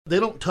They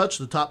don't touch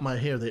the top of my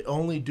hair. They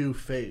only do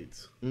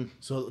fades.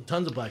 So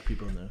tons of black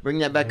people in there. Bring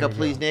that back up,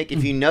 please, Nick.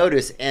 If you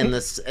notice in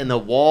the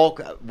wall,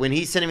 when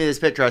he's sending me this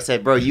picture, I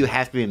said, "Bro, you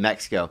have to be in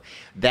Mexico."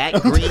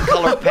 That green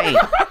color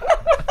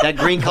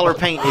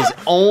paint, is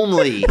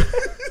only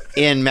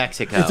in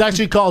Mexico. It's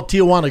actually called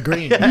Tijuana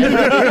Green.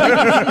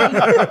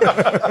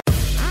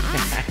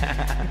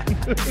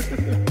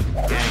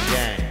 Gang,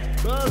 gang.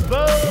 Buzz,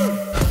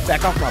 buzz.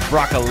 Back off my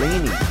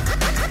broccolini.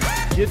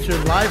 Get your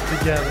life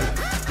together.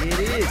 It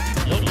is.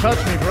 Don't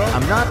touch me, bro.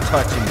 I'm not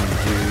touching you,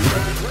 dude.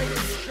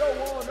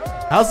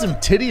 How's them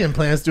titty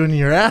implants doing in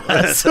your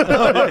ass?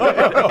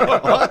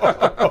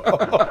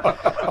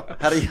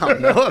 How do y'all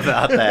know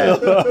about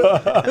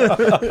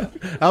that?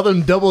 How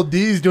them double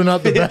D's doing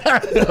out the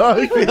back?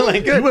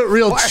 Feeling good. You went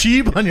real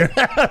cheap on your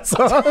ass,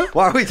 huh?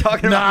 Why are we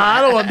talking about Nah,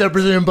 I don't want that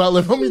Brazilian butt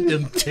lift. Let me get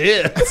them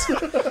tits.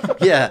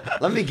 Yeah,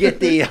 let me get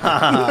the...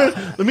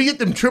 Let me get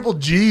them triple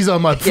G's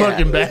on my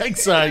fucking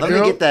backside, Let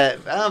girl. me get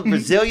that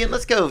Brazilian.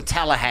 Let's go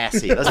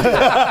Tallahassee. Give me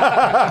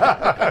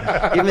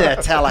that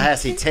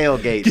Tallahassee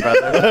tailgate,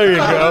 brother. There you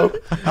go.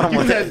 I don't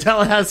want That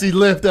Tallahassee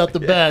lift out the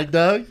back,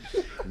 dog.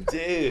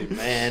 Dude,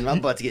 man, my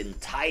butt's getting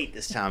tight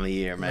this time of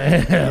year, man.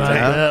 Like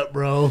that,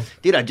 bro.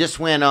 Dude, I just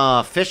went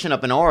fishing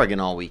up in Oregon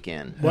all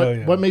weekend.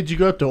 What made you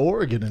go up to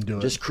Oregon and do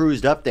it? Just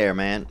cruised up there,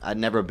 man. I'd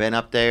never been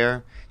up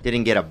there.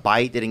 Didn't get a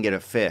bite. Didn't get a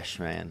fish,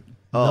 man.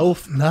 No,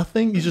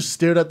 nothing? You just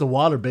stared at the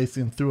water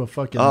basically and threw a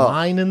fucking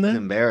line in there? It's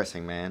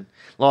embarrassing, man.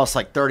 Lost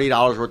like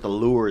 $30 worth of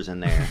lures in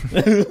there.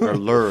 Or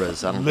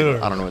lures. I don't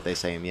know what they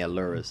say. Yeah,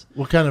 lures.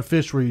 What kind of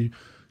fish were you,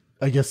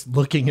 I guess,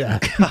 looking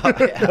at?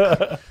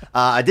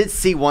 I did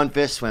see one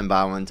fish swim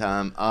by one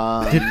time.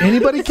 Did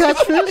anybody catch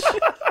fish?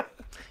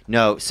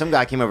 No, some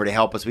guy came over to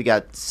help us. We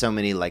got so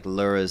many like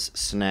lures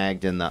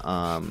snagged in the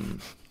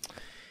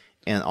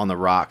and on the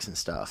rocks and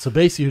stuff. So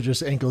basically, you're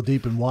just ankle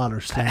deep in water,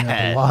 staring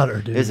at the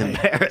water, dude. It was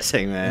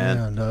embarrassing, man.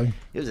 Yeah, Doug.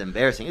 It was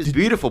embarrassing. It was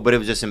beautiful, but it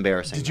was just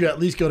embarrassing. Did you at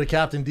least go to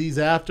Captain D's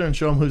after and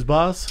show him who's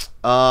boss?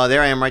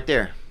 There I am right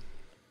there.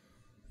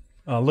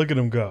 Look at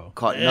him go.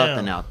 Caught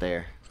nothing out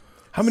there.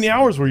 How many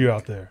hours were you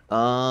out there?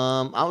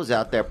 I was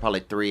out there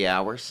probably 3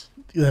 hours.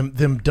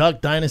 Them Duck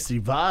Dynasty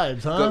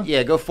vibes, huh?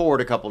 Go forward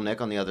a couple, Nick,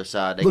 on the other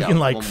side. They Looking got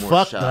like one more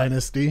fuck shot.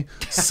 Dynasty.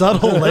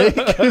 Subtle Lake.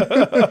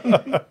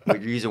 We're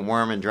using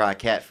worm and dry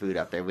cat food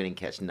out there. We didn't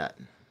catch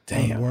nothing.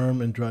 Damn.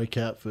 Worm and dry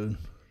cat food.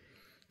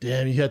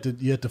 Damn, you had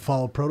to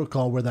follow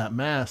protocol, wear that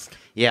mask.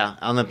 Yeah,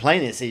 on the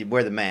plane it said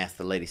wear the mask,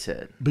 the lady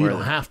said. But you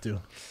don't have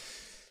to.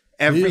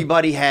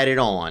 Everybody had it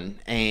on,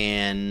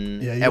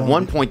 and Yeah, at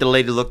one point the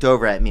lady looked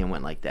over at me and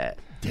went like that.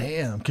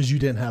 Damn, because you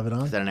didn't have it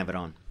on? I didn't have it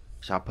on.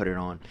 So I put it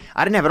on.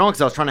 I didn't have it on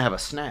because I was trying to have a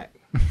snack.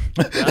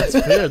 That's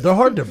fair. They're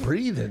hard to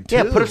breathe in, too.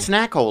 Yeah, put a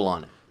snack hole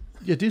on it.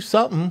 Yeah, do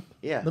something.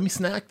 Yeah. Let me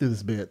snack through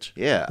this bitch.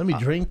 Yeah. Let me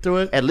drink through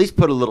it. At least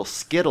put a little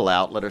Skittle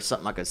outlet or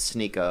something I could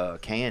sneak a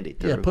candy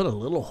through. Yeah, put a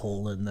little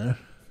hole in there.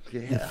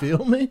 Yeah. You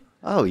feel me?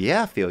 Oh,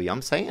 yeah, I feel you.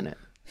 I'm saying it.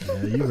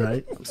 Yeah, you're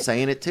right. I'm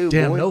saying it too,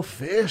 Damn, boy. no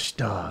fish,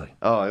 dog.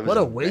 Oh, it was what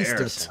a waste of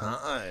embarrassing.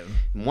 time.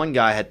 One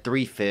guy had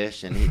 3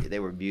 fish, and they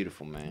were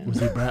beautiful, man. Was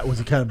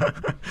he kind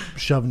of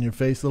shoving your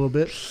face a little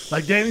bit?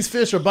 Like, Danny's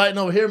fish are biting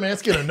over here, man.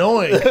 It's getting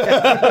annoying.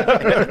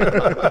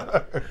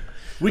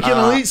 We can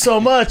only eat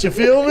so much. You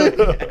feel me?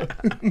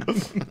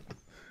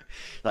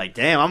 Like,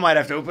 damn, I might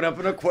have to open up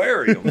an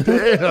aquarium. Damn,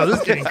 this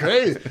is getting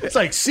crazy. It's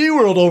like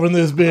SeaWorld over in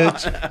this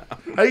bitch.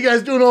 How you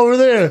guys doing over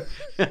there?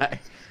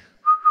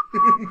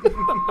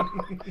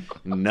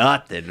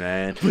 Nothing,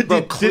 man. But Bro,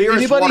 did clearest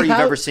anybody water you've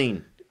have- ever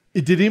seen.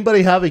 Did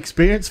anybody have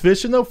experience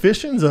fishing, though?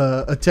 Fishing's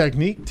a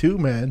technique, too,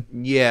 man.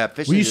 Yeah,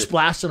 fishing. Were you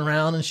splashing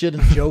around and shit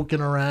and joking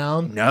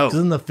around? No. Because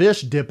then the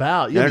fish dip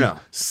out. You're No.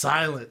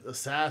 silent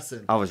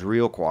assassin. I was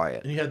real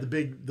quiet. And you had the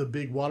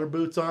big water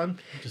boots on?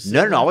 Just No,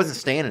 sitting I there? wasn't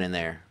standing in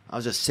there. I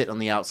was just sitting on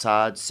the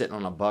outside, sitting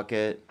on a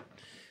bucket.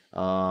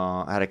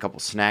 I had a couple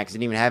snacks.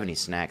 Didn't even have any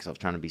snacks. I was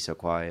trying to be so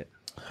quiet.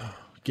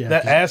 Yeah,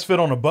 That ass fit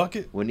on a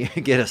bucket? When you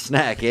get a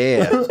snack,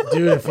 yeah.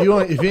 dude, if you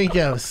ain't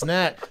gonna have a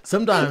snack,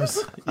 sometimes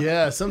them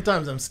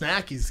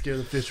snackies scare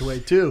the fish away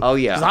too. Oh,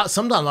 yeah. 'Cause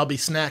sometimes I'll be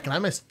snacking. I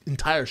miss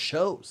entire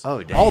shows.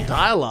 Oh, damn. All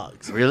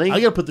dialogues. Really? I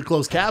gotta put the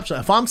closed caption.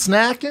 If I'm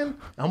snacking,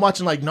 I'm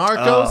watching like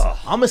Narcos.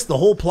 I'll miss the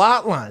whole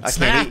plot line.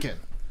 can't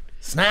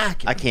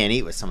Snacking. I can't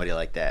eat with somebody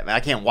like that. Man, I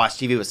can't watch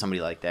TV with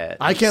somebody like that.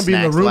 I can't be in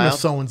the Snacks room loud. if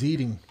someone's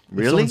eating. If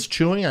Really? someone's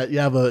chewing.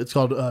 It's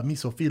called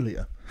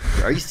misophilia.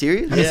 Are you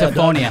serious?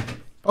 Misophonia.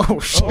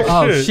 Oh shit!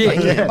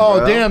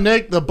 Oh damn,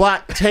 Nick, the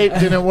black tape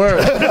didn't work.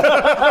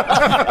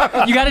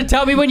 You got to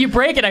tell me when you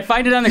break it. I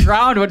find it on the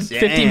ground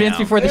 15 minutes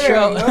before the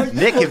show.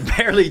 Nick can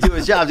barely do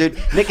his job, dude.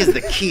 Nick is the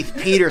Keith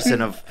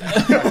Peterson of.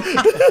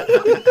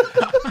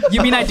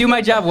 You mean I do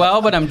my job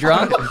well, but I'm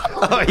drunk?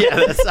 Oh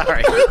yeah,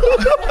 sorry.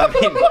 I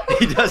mean,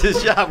 he does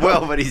his job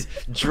well, but he's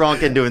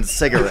drunk and doing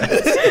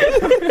cigarettes.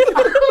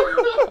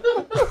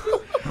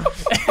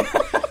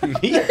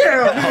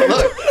 Oh,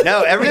 look,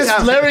 no, every This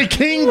time. Larry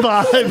King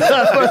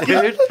vibe.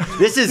 Dude,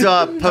 this is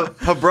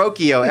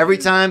Pabrocchio. Every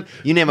time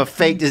you name a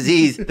fake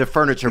disease, the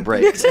furniture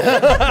breaks.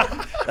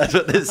 That's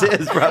what this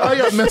is, bro. I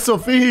got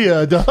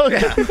mesophobia, dog.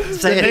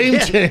 Say it name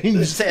again.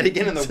 change. Say it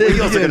again, and the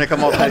wheels are gonna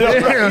come off.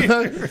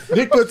 Damn,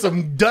 Nick put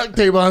some duct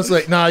tape on. It's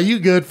like, nah, you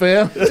good,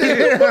 fam?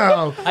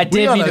 Damn, I did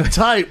we on need a to-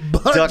 tight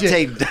budget. Duct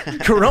tape.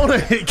 Corona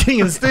hit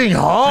King and Sting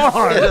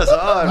hard. It is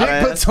hard, Nick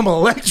man. put some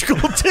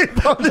electrical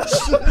tape on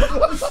this shit.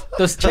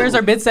 Those chairs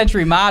are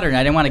mid-century modern.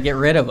 I didn't want to get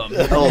rid of them.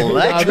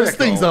 Nah, this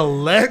thing's a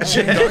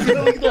legend.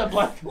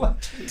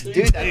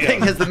 Dude, that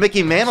thing has the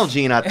Mickey Mantle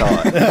gene, I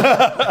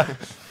thought.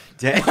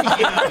 Dang.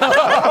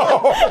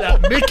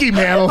 That Mickey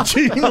Mantle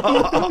gene.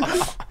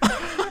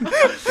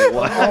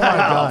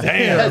 Wow. Damn.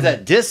 It has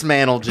that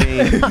dismantle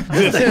gene.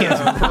 This thing is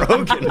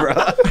broken, bro.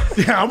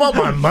 Yeah, I want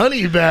my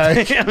money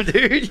back. Damn,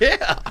 dude,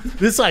 yeah.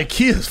 This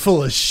IKEA is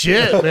full of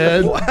shit,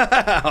 man.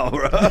 Wow,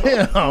 bro.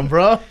 Damn,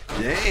 bro.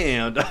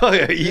 Damn, dog.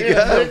 There you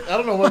Yeah, go. Nick, I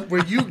don't know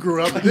where you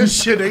grew up, but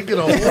this shit ain't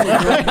gonna hold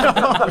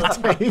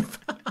you.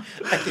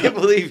 I can't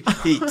believe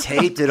he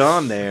taped it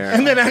on there.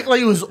 And then act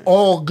like it was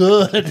all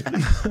good.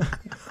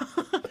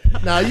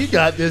 Now you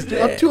got this, dude.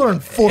 I'm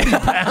 240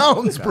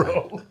 pounds,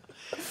 bro.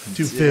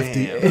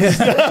 250. Dude,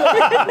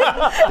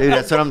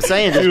 that's what I'm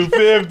saying. Just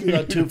 250.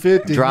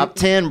 250. drop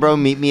 10, bro.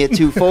 Meet me at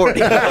 240.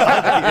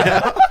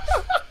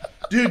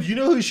 Dude, you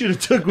know who should have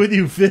took with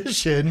you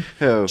fishing?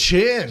 Who?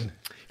 Chin.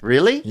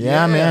 Really?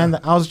 Yeah, man.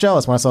 I was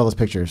jealous when I saw those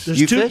pictures. There's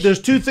You two. fish?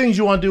 There's two things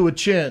you want to do with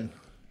Chin.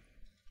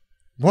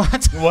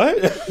 What?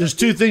 What? There's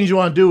two things you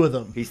want to do with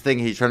him. He's trying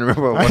to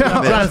remember what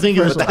I'm trying to think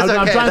of this one. That's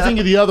I'm okay. trying to think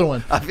of the other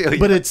one. I feel you.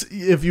 But it's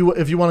if you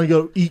want to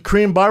go eat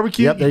Korean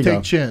barbecue, Yep, there you you take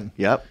go. Chin.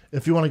 Yep.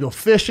 If you want to go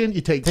fishing, you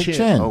take Take Chin.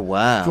 Chin. Oh,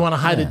 wow. If you want to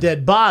hide a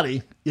dead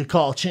body, you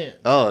call Chin.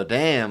 Oh,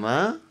 damn,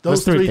 huh?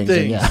 Those three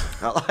things. Yeah.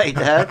 I like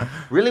that.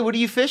 Really? What do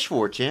you fish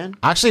for, Chin?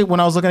 Actually,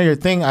 when I was looking at your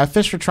thing, I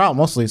fish for trout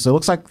mostly, so it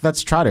looks like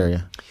that's trout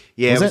area.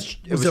 Yeah, Was it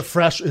it? was Is it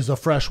fresh? Is it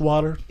fresh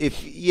water?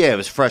 it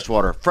was fresh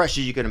water. Fresh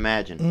as you can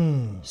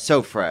imagine.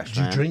 So fresh, Did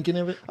you man. drink any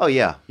of it? Oh,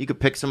 yeah. You could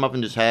pick some up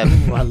and just have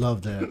Oh, I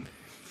love that.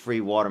 free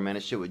water, man.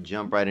 This shit would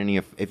jump right into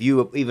your... If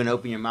you even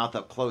open your mouth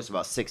up close,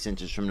 about 6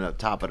 inches from the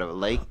top of the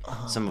lake,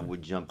 some of it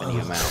would jump into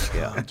your mouth.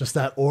 Yeah. Just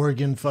that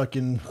Oregon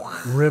fucking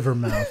river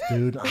mouth,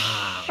 dude.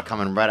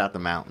 Coming right out the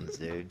mountains,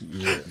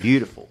 dude.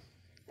 Beautiful.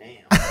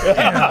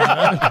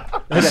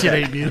 That shit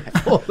ain't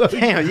beautiful.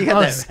 Damn, you got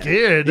I'm that...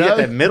 scared. You got dog.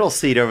 that middle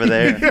seat over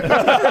there.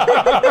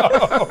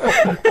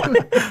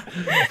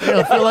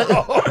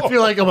 I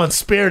feel like I'm on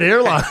Spirit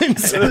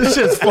Airlines. This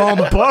shit's falling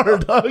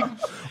apart, dog.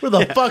 Where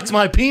the fuck's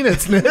my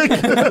peanuts, Nick?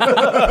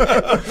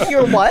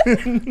 Your what?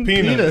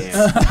 Penis.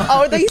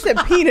 Oh, I thought you said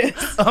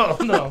penis. Oh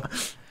no.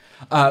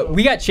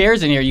 We got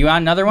chairs in here. You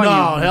on another one?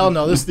 No, You- hell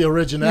no. This is the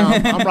original.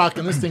 I'm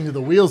rocking this thing to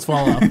the wheels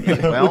fall off.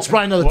 Well- Which is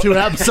probably another 2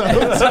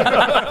 episodes.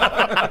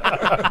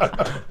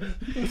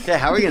 Yeah,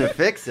 how are we going to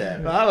fix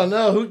that? I don't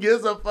know. Who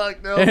gives a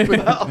fuck? No.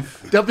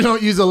 Definitely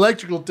don't use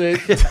electrical tape.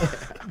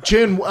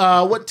 Chin,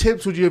 what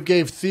tips would you have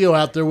gave Theo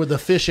out there where the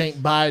fish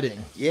ain't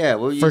biting? Yeah,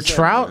 what For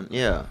trout?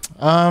 Yeah.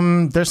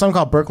 There's something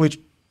called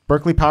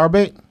Berkeley Power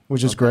Bait,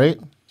 which is great.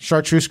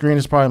 Chartreuse green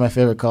is probably my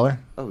favorite color.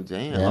 Oh,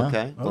 damn. Yeah.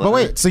 Okay. But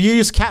wait, so you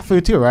use cat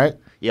food too, right?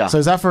 Yeah. So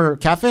is that for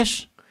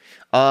catfish?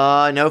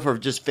 No, for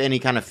just any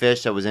kind of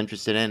fish that was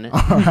interested in it.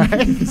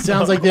 It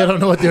sounds like they don't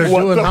know what they're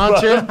doing, huh,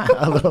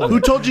 Chin? Who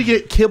told you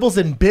get kibbles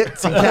and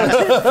bits and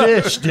catch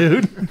fish,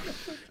 dude?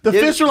 The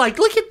fish are like,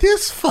 look at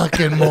this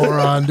fucking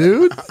moron,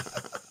 dude.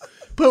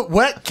 Put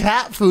wet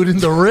cat food in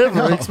the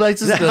river.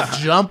 Expects us to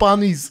jump on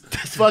these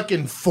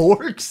fucking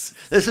forks.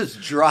 This is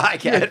dry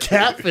cat.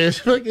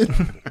 Catfish.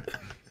 Fucking-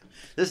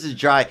 This is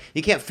dry.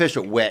 You can't fish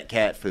with wet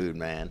cat food,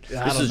 man. I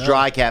This don't is know.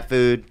 dry cat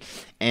food.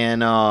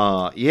 And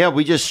yeah,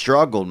 we just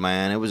struggled,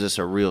 man. It was just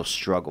a real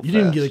struggle. You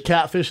didn't fest. get a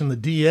catfish in the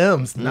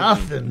DMs.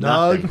 Nothing,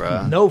 nothing, dog.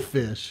 bro. No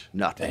fish.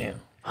 Nothing.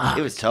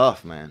 It was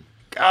tough, man.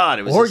 God,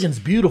 it was Oregon's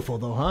beautiful,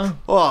 though, huh?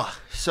 oh,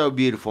 so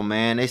beautiful,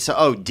 man. They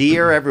saw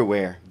deer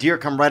everywhere. Deer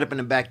come right up in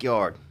the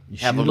backyard.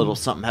 Have a shoot little 'em?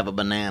 something, have a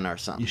banana or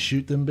something. You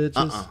shoot them bitches?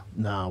 Uh-uh.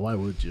 Nah, why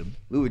would you?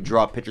 We would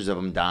draw pictures of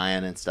them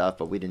dying and stuff,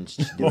 but we didn't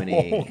do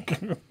any.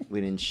 We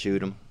didn't shoot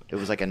them. It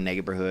was like a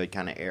neighborhood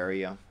kind of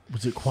area.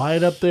 Was it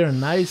quiet up there and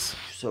nice?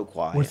 So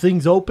quiet. Were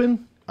things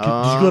open? Did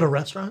you go to a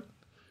restaurant?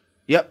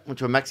 Yep, went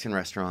to a Mexican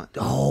restaurant.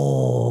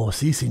 Oh,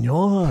 si,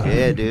 senor.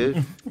 Yeah,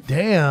 dude.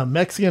 Damn,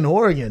 Mexican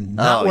Oregon.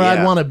 Not Oh, where I'd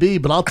yeah. want to be,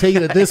 but I'll take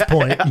it at this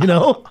point, you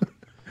know?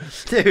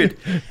 Dude,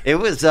 it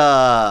was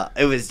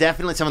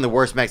definitely some of the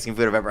worst Mexican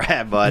food I've ever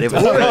had, but it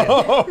was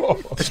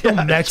good. There's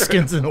no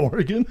Mexicans in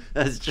Oregon.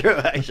 That's true,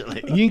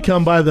 actually. You can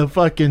come by the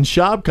fucking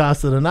shop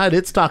cost of the night.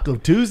 It's Taco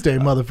Tuesday,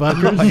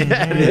 motherfuckers.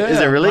 Is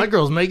it really? My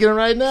girl's making it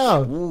right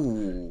now.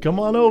 Ooh, Come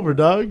on over,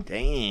 dog.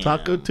 damn.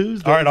 Taco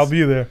Tuesday. All right, I'll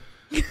be there.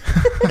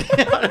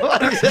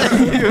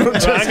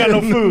 I got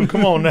no food.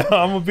 Come on now,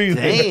 I'm gonna be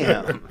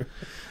there. Damn.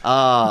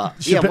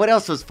 Yeah, what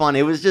else was fun?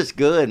 It was just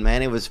good,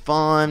 man. It was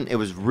fun. It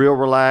was real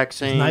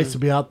relaxing. Nice to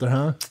be out there,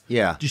 huh?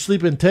 Yeah. Did you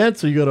sleep in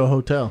tents or you go to a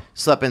hotel?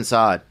 Slept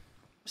inside.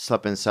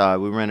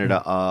 We rented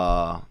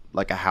a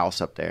like a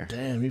house up there.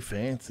 Damn, you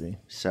fancy.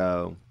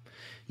 So,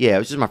 Yeah, it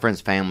was just my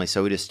friend's family,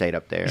 so we just stayed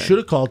up there. You should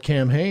have called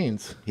Cam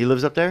Haynes. He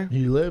lives up there?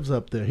 He lives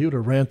up there. He would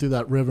have ran through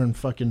that river and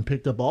fucking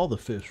picked up all the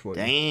fish for you.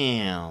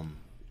 Damn.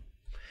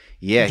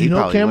 Yeah, Do you he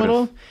know probably Cam at would've.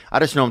 all? I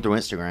just know him through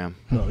Instagram.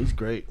 No, he's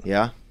great.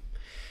 Yeah.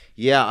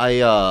 Yeah,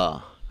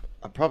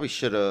 I probably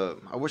should have.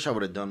 I wish I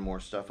would have done more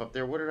stuff up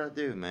there. What did I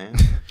do, man?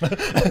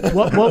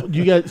 What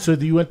you guys? So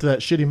you went to that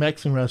shitty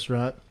Mexican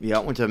restaurant? Yeah, I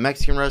went to a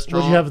Mexican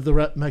restaurant. What did you have at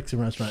the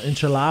Mexican restaurant?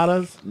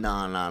 Enchiladas, No.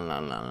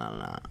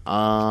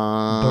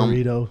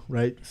 burrito,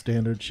 right?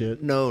 Standard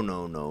shit. No.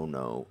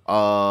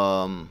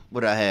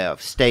 What did I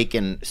have? Steak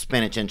and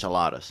spinach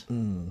enchiladas.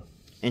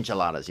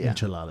 Enchiladas, yeah.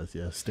 Enchiladas,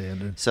 yeah,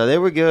 standard. So they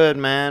were good,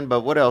 man.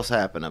 But what else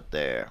happened up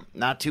there?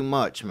 Not too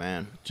much,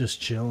 man.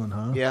 Just chilling,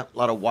 huh? Yeah, a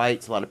lot of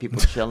whites, a lot of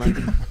people chilling.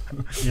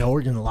 Yeah,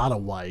 Oregon, a lot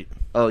of white.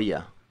 Oh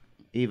yeah,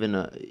 even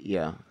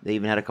yeah, they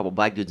even had a couple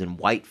black dudes in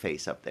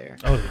whiteface up there.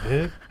 Oh, they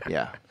did?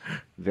 Yeah,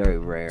 very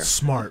rare.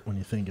 Smart when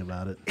you think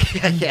about it.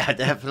 Yeah,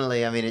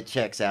 definitely. I mean, it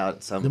checks out.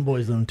 Them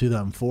boys live in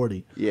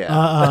 2040.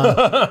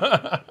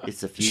 Yeah,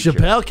 it's the future.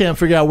 Chappelle can't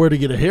figure out where to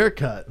get a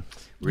haircut.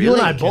 You Really?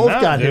 and I both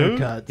Cannot, got dude.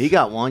 haircuts. He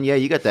got one. Yeah,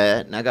 you got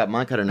that. And I got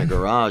mine cut in a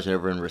garage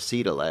over in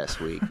Reseda last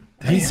week.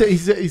 He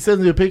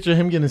sent me a picture of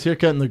him getting his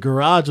haircut in the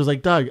garage. I was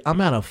like, dog, I'm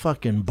at a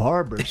fucking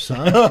barber,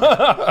 son.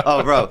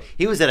 Oh, bro,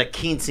 he was at a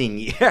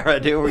quinceañera,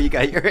 dude, where you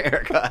got your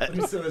haircut. Let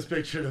me send this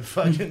picture to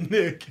fucking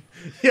Nick.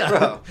 Yeah.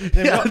 Bro.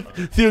 Yeah.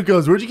 Theo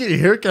goes, where'd you get your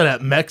haircut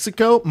at?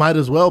 Mexico? Might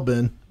as well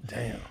been.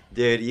 Damn.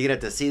 Dude, you're gonna have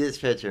to see this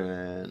picture,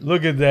 man.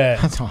 Look at that.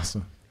 That's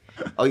awesome.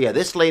 Oh yeah,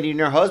 this lady and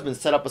her husband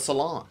set up a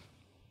salon.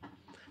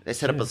 They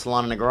set up a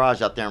salon in the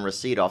garage out there in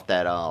Reseda off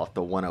that off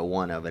the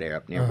 101 over there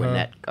up near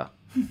Winnetka.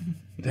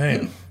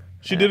 Damn.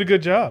 She did a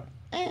good job.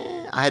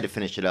 I had to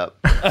finish it up.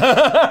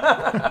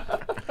 I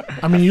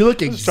mean, you look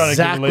trying to give the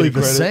exactly lady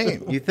the credit.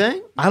 same. You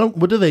think? I don't.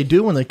 What do they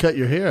do when they cut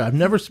your hair? I've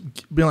never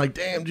been like,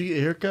 damn, did you get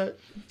a haircut?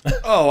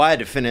 Oh, I had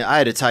to finish. I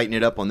had to tighten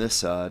it up on this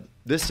side.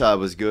 This side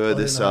was good. Oh,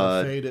 they This know how to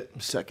side fade it.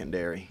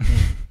 secondary.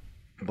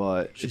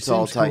 But She it's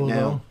all seems tight cool, now.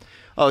 though.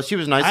 Oh, she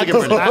was nice I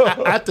looking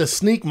for I had to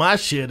sneak my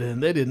shit in.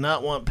 They did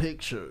not want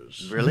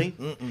pictures. Really?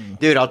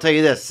 Dude, I'll tell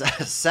you this.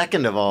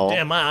 Second of all,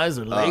 Damn, my eyes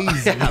are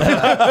lazy.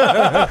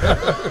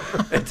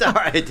 it's all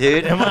right,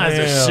 dude. Damn, my eyes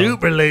are Damn.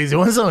 super lazy.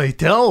 When's somebody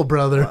tell,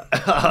 brother?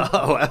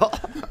 Oh, well.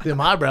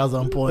 Damn, eyebrows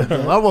on point.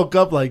 Though. I woke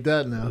up like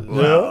that now.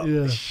 Yeah.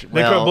 Yeah.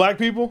 They cut black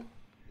people?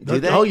 Do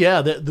they? Oh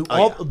yeah, they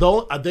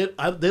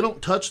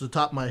don't touch the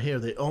top of my hair.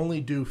 They only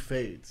do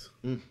fades.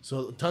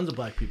 So tons of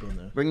black people in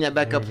there. Bring that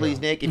back up, please,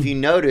 Nick. If you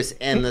notice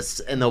in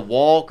the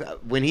walk,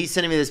 when he's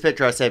sending me this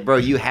picture, I said, "Bro,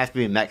 you have to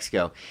be in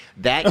Mexico."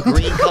 That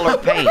green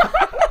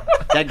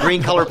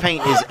color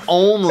paint is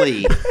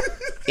only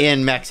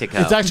in Mexico.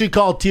 It's actually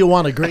called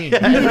Tijuana Green.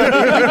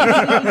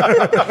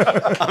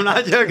 I'm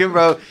not joking,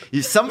 bro.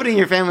 Somebody in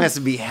your family has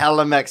to be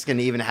hella Mexican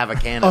to even have a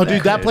can. Oh, of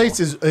dude, that place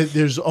is.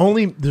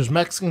 There's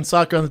Mexican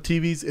soccer on the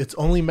TVs. It's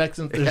only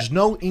Mexican. There's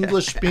no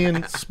English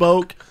being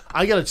spoke.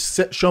 I gotta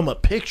show them a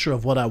picture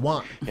of what I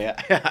want Yeah.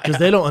 because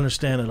they don't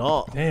understand at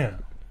all.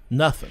 Damn.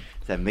 Nothing.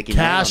 That Mickey Cash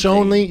Mouse thing.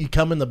 only. You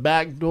come in the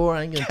back door.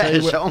 I ain't gonna tell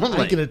you Cash where. I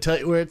only. ain't gonna tell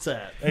you where it's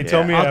at. Hey,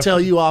 tell me I'll after.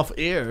 tell you off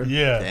air.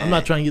 Yeah. I'm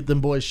not trying to get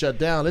them boys shut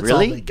down. It's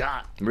Really? all they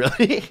got.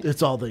 Really?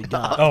 It's all they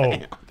got. Oh,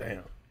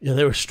 damn. Yeah,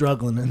 they were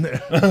struggling in there.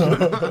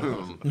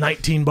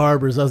 19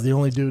 barbers. I was the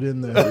only dude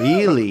in there.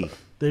 Really?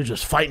 They're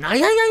just fighting. Yeah.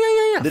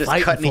 They're just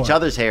Fighting cutting for each it.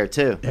 other's hair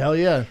too. Hell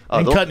yeah. Oh,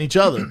 And they'll- cutting each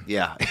other.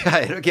 Yeah,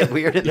 it'll get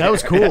weird. In Yeah, that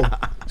was there. cool.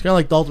 It's kind of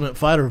like the Ultimate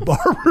Fighter of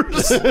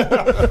barbers.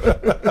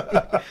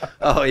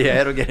 Oh yeah,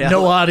 it'll get No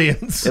hella,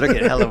 audience. it'll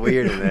get hella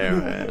weird in there,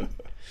 man.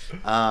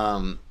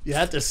 You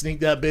had to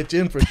sneak that bitch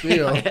in for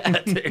Theo.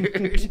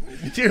 Dude.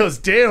 She goes,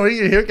 damn, are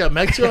you your haircut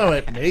Mexico? I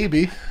went,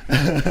 maybe.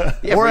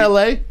 Yeah, Or but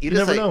LA. You You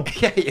just never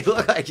like, know. Yeah, you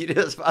look like you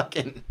just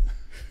fucking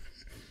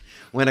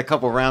win a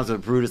couple rounds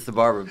with Brutus the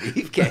Barber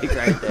beefcake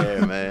right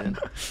there, man.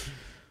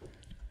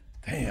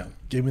 Damn.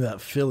 Give me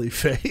that Philly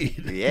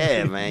fade.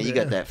 Yeah, man, you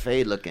got that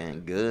fade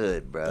looking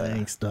good, bro.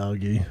 Thanks,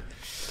 doggy.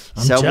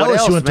 I'm So what jealous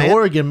else, you went man? to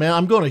Oregon, man.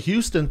 I'm going to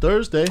Houston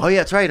Thursday. Oh yeah,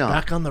 that's right. On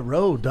Back on the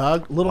road,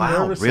 dog. A little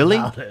Wow, nervous really?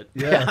 about it.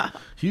 Yeah.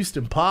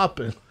 Houston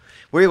popping.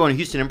 where are you going?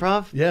 Houston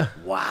Improv? Yeah.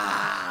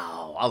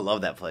 Wow, I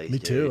love that place. Me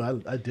dude.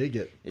 too. I dig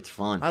it. It's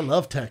fun. I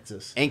love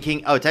Texas. And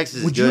Texas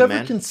is Would good, you ever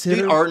man.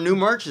 consider- Dude, our new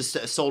merch is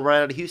sold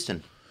right out of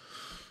Houston.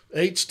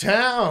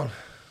 H-Town.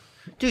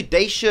 Dude,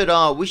 they should.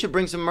 We should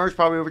bring some merch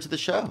probably over to the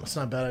show. That's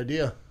not a bad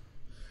idea.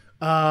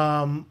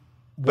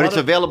 But it's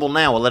available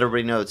now. We'll let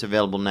everybody know it's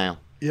available now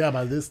Yeah,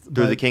 by this.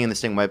 through the King and the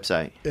Sting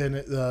website. And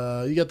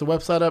you got the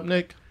website up,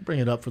 Nick? Bring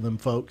it up for them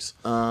folks.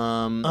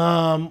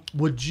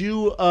 Would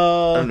you?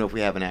 I don't know if we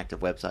have an active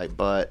website,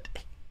 but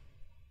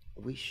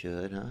we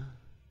should, huh?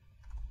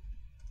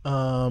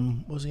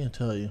 What was I gonna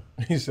tell you?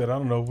 He said, I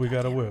don't know if we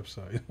got a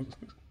website.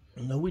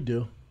 No, we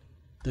do.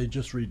 They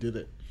just redid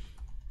it.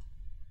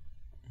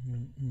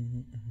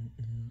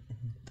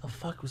 The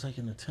fuck was I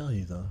gonna tell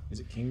you though? Is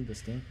it King the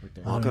Stink? Right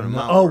there. I'll go to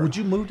Mount Oh, Vernon. would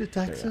you move to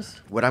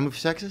Texas? Would I move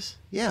to Texas?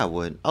 Yeah, I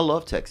would. I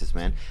love Texas,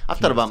 man. I've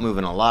thought about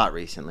moving a lot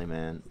recently,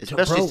 man.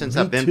 Especially Bro, since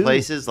me I've been too.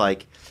 places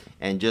like,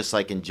 and just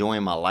like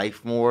enjoying my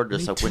life more.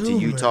 Just Me like went to too,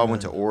 Utah,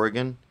 went to man.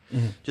 Oregon.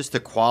 Just the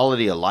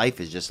quality of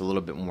life is just a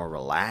little bit more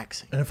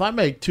relaxing. And if I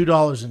make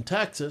 $2 in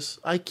Texas,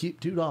 I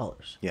keep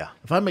 $2. Yeah,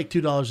 If I make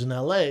 $2 in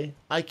LA,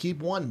 I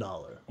keep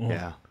 $1.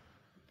 yeah.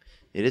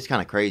 It is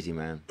kind of crazy,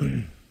 man.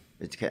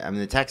 I mean,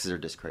 the taxes are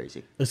just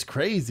crazy. It's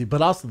crazy,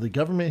 but also the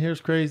government here is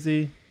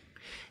crazy.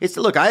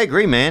 Look, I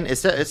agree, man.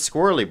 It's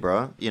squirrely,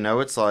 bro. You know,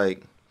 it's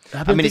like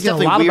I've been it's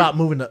thinking a definitely lot weird. about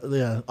moving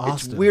to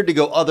Austin. It's weird to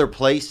go other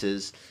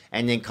places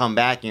and then come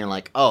back and you're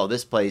like, oh,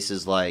 this place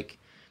is like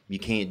you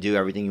can't do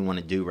everything you want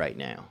to do right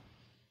now.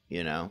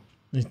 You know?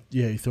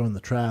 Yeah, you throw in the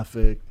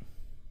traffic.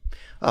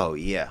 Oh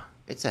yeah,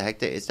 it's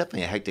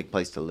definitely a hectic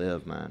place to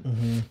live,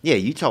 man. Yeah,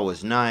 Utah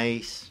was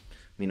nice.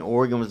 I mean,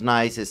 Oregon was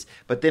nice.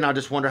 But then I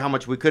just wonder how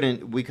much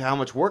how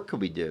much work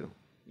could we do?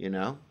 You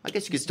know? I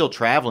guess you could still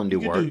travel and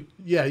do You work. could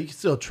you could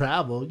still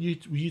travel.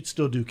 You'd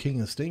still do King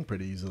of Sting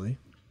pretty easily.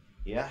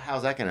 Yeah,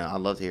 how's that gonna?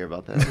 I'd love to hear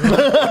about that.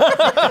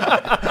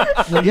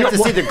 You have to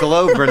see the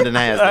glow Brendan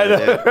has. Though,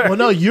 dude. Well,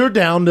 no, you're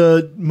down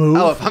to move.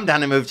 Oh, if I'm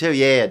down to move too,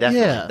 yeah,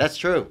 definitely. Yeah. That's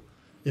true.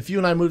 If you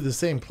and I move to the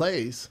same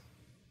place,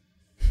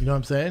 you know what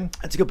I'm saying?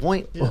 That's a good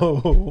point.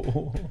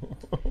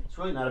 It's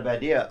really not a bad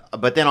idea.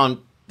 But then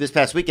on this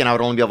past weekend, I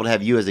would only be able to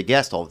have you as a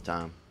guest all the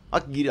time. I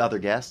could get other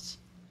guests.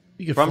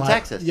 You could From fly,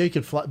 Texas. Yeah, you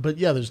could fly. But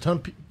yeah, there's a ton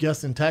of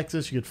guests in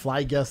Texas. You could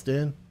fly guests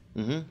in.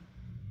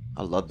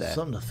 I love that.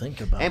 Something to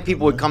think about. And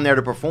people would come there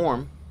to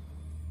perform.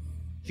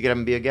 You could have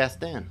them be a guest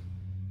then.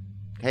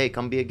 Hey,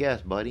 come be a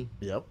guest, buddy.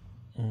 Yep.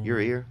 You're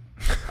here.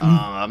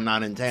 I'm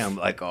not in town.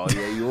 Like, oh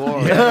yeah, you are.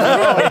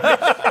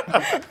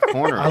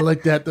 Corner I 'em.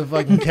 looked at the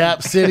fucking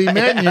Cap City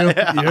menu.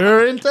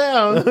 You're in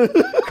town.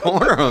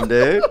 Corner them,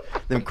 dude.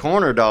 Them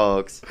corner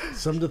dogs.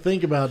 Something to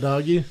think about,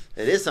 doggy.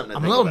 It is something to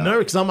I'm a think little about.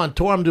 nervous because I'm on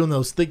tour. I'm doing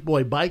those Thick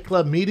Boy Bike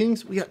Club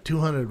meetings. We got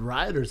 200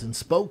 riders in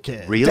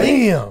Spokane. Really?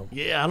 Damn.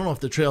 Yeah, I don't know if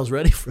the trail's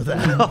ready for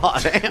that. Oh,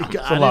 damn.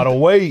 That's a lot of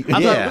weight.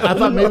 Yeah. I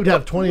thought maybe we'd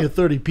have 20 to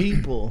 30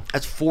 people.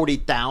 That's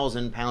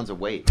 40,000 pounds of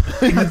weight,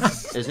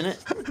 isn't it?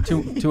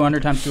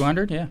 200 times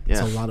 200, yeah. It's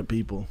Yeah. a lot of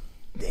people.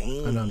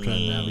 Damn. I know I'm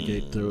trying to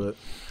navigate through it.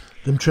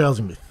 Them trails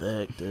gonna be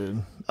thick, dude.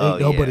 Ain't Oh,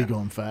 nobody yeah.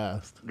 going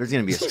fast. There's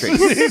gonna be a straight.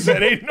 He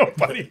said, ain't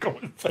nobody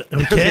going for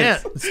We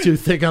can't. It's too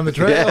thick on the Yeah,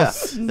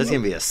 trails. there's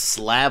gonna be a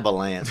slab of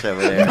lance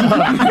over there.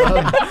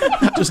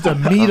 Just a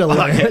meat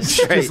alert.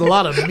 straight. Just a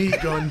lot of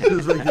meat going.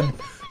 Just like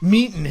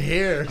meat and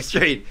hair.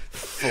 Straight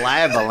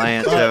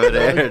flab-a-lance over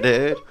there,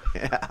 dude.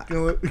 Yeah.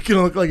 It's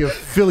gonna look like a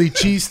Philly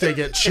cheesesteak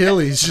at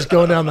Chili's just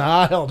going down the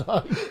aisle,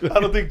 dog. I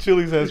don't think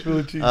Chili's has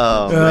Philly cheese.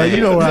 Oh, man. You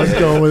know where I was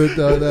going with it,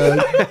 though.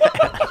 Dog.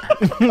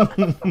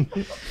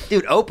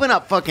 Dude, open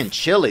up fucking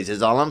Chili's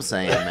is all I'm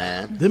saying,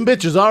 man. Them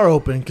bitches are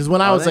open because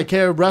when I Are was they? like,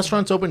 "Hey,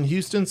 restaurants open in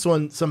Houston," so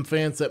when some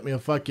fan sent me a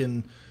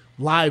fucking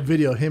live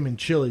video of him in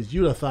Chili's,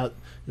 you'd have thought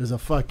it was a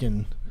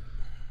fucking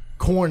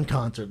corn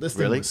concert. This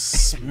thing Really?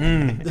 was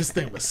this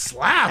thing was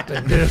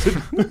slapping,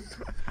 dude.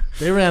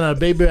 They ran out of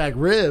baby back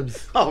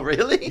ribs. Oh,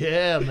 really?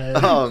 Yeah, man.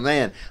 Oh,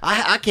 man.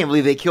 I can't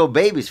believe they kill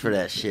babies for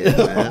that shit,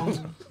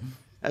 man.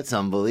 That's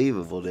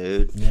unbelievable,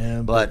 dude.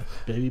 Yeah, But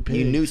baby pig.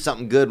 you knew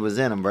something good was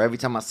in them, bro. Every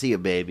time I see a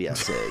baby, I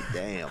say,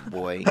 damn,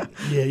 boy.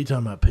 Yeah, you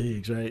talking about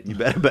pigs, right? You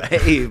better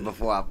behave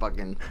before I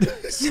fucking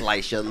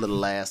slice your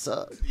little ass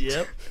up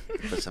Yep.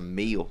 for some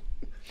meal.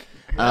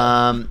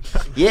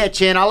 Yeah,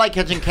 Chin, I like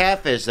catching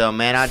catfish though,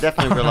 man. I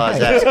definitely realize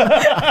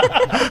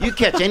that. You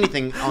catch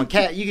anything on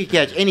cat, you can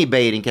catch any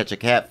bait and catch a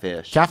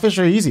catfish. Catfish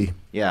are easy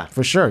Yeah.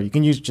 for sure. You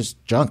can use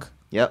just junk.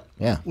 Yep.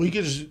 Yeah. Well, you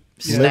could just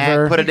Snack,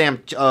 Liver. put a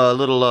damn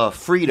little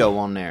Frito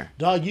on there.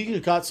 dog. You could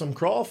have caught some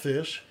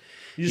crawfish.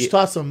 You just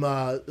toss some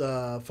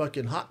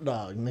fucking hot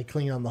dog, and they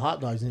clean on the hot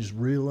dogs and just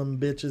reel them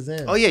bitches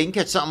in. Oh yeah, you can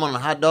catch something on a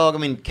hot dog. I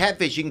mean,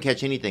 catfish, you can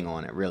catch anything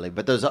on it, really.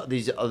 But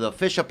the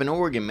fish up in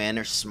Oregon, man,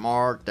 they're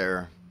smart.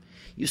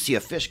 You see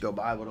a fish go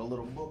by with a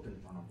little book in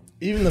front of them.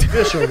 Even the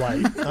fish are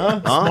white,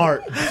 huh?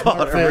 Smart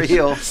they're fish.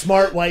 real.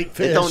 Smart white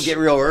fish. It don't get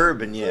real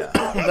urban, yeah.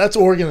 That's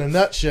Oregon in a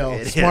nutshell.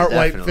 It is, Smart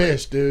white definitely.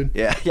 fish, dude.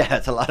 Yeah,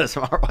 it's a lot of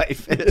smart white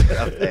fish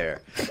up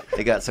there.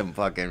 They got some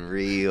fucking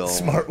real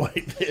Smart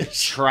white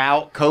fish.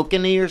 trout,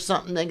 kokanee or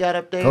something they got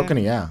up there.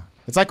 Kokanee, yeah.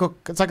 It's like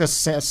a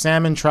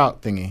salmon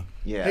trout thingy.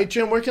 Yeah. Hey,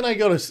 Jim, where can I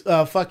go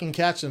to fucking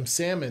catch some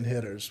salmon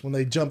hitters when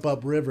they jump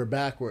up river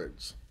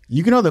backwards?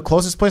 You can know the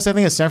closest place I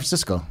think is San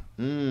Francisco.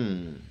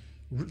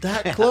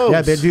 That close?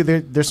 Yeah, they do.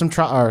 There's some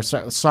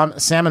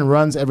salmon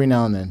runs every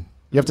now and then.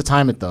 You have to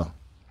time it though.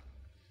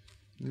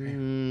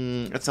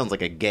 That sounds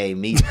like a gay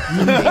meet.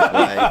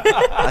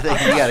 I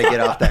think you got to get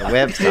off that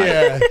website.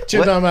 Yeah, Jim,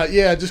 What? talking about,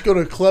 yeah, just go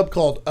to a club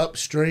called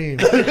Upstream.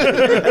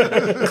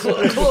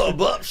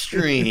 Club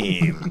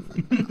Upstream.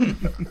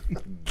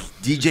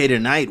 DJ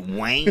tonight,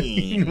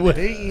 Wayne.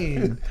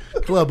 Wayne.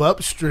 Club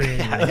Upstream.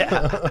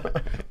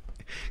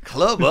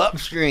 Club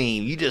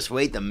Upstream. You just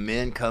wait, the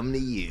men come to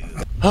you.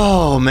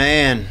 Oh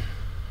man,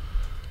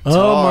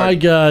 Oh my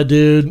god,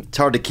 dude. It's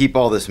hard to keep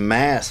all this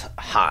mass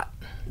hot.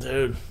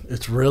 Dude,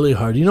 it's really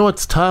hard. You know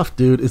what's tough,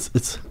 dude?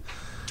 It's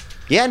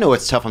Yeah, I know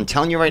it's tough. I'm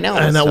telling you right now.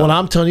 and it's what tough.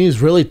 I'm telling you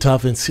is really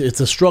tough. It's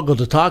a struggle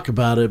to talk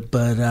about it,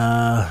 but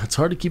it's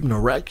hard to keep an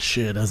erect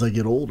shit as I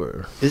get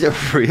older. Is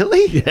it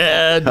really?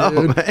 Yeah, dude. Oh,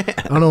 man.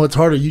 I don't know what's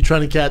harder, you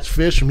trying to catch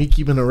fish or me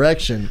keeping an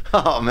erection.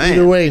 Oh, man.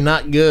 Either way,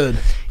 not good.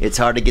 It's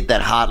hard to get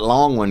that hot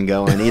long one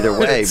going either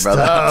way, It's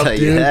brother. I'll tough, tell you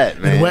dude. that,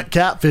 man. And wet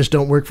catfish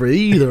don't work for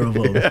either of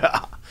them.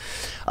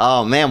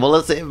 Oh man, well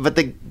but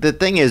the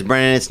thing is,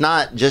 Brennan, it's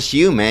not just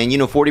you, man.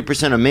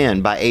 40% of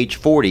men by age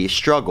 40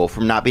 struggle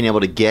from not being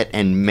able to get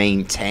and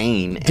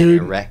maintain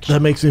Dude, an erection. that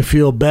makes me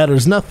feel better.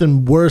 There's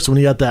nothing worse when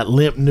you got that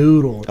limp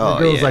noodle. Oh, the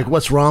girl's yeah. like,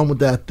 what's wrong with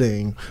that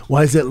thing?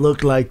 Why does it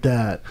look like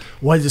that?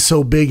 Why is it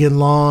so big and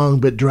long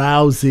but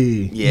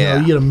drowsy? Yeah.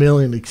 You get a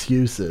million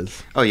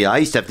excuses. Oh yeah, I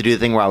used to have to do the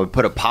thing where I would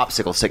put a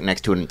popsicle stick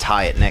next to it and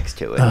tie it next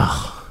to it.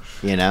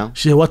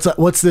 Shit,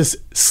 what's this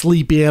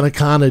sleepy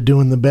anaconda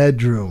doing in the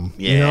bedroom?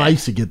 Yeah. I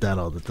used to get that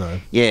all the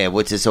time. Yeah,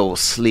 what's this old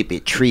sleepy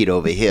treat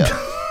over here?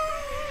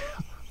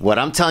 What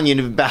I'm telling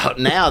you about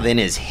now then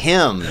is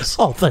Hims.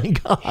 Oh,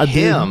 thank God. dude.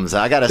 Hims.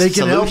 I got a They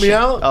solution. can help me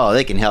out? Oh,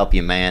 they can help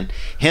you, man.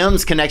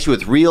 Hims connects you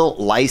with real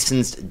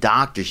licensed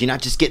doctors. You're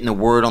not just getting the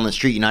word on the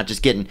street. You're not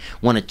just getting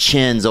one of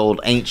Chin's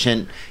old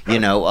ancient,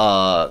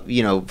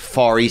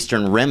 Far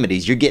Eastern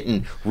remedies. You're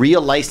getting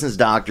real licensed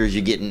doctors.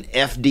 You're getting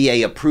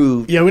FDA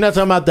approved. Yeah, we're not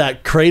talking about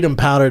that kratom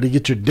powder to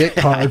get your dick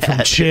hard from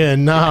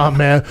Chin. Nah,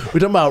 man. We're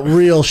talking about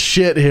real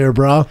shit here,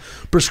 bro.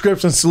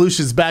 Prescription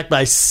solutions backed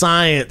by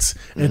science.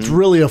 And it's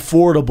really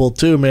affordable,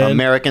 too, man.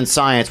 American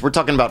Science. We're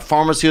talking about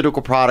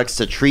pharmaceutical products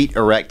to treat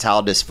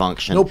erectile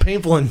dysfunction. No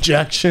painful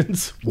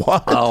injections.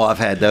 What? Oh, I've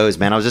had those,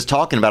 man. I was just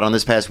talking about on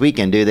this past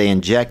weekend, dude. They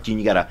inject you,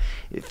 and you gotta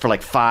for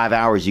like 5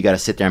 hours. You gotta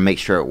sit there and make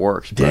sure it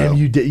works, bro. Damn,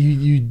 you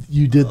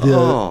did the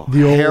old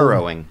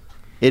harrowing.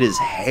 It is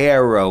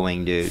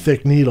harrowing, dude.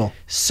 thick needle.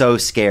 So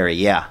scary,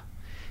 yeah.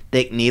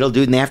 Thick needle,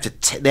 dude, and they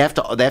have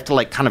to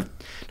like kind of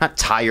not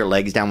tie your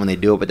legs down when they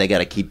do it, but they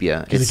gotta keep you.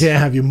 Because they can't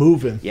have you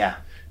moving. Yeah.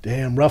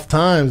 Damn, rough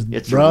times.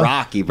 It's bro.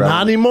 rocky, bro.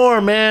 Not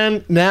anymore,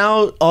 man.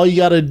 Now all you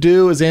got to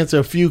do is answer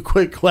a few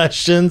quick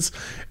questions,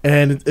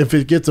 and if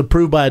it gets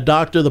approved by a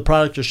doctor, the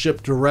product is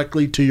shipped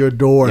directly to your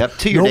door. Yep,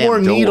 to your no damn more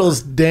door.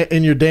 needles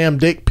in your damn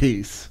dick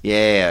piece.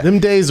 Yeah. Them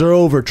days are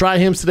over. Try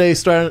Hims today.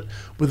 Start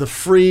with a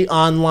free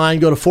online.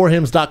 Go to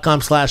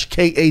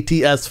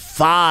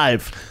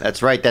forhims.com/KATS5.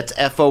 That's right. That's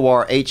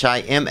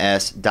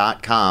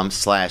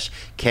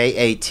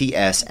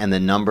forhims.com/KATS and the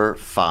number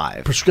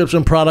 5.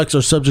 Prescription products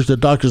are subject to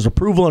doctor's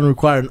approval and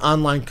require an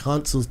online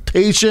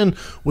consultation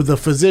with a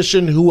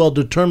physician who will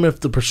determine if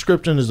the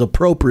prescription is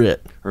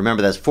appropriate.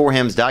 Remember, that's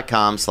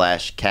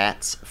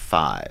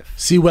forhims.com/cats5.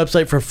 See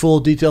website for full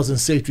details and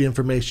safety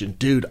information.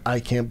 Dude, I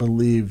can't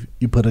believe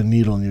you put a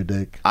needle in your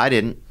dick. I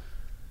didn't.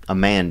 A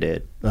man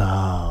did. Oh,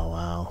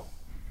 wow.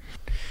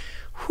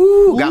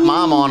 Whew, got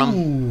mom on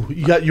him. Ooh,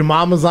 you got your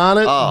mama's on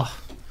it? Oh,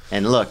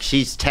 and look,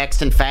 she's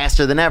texting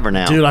faster than ever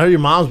now. Dude, I heard your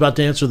mom's about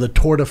to answer the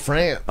Tour de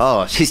France.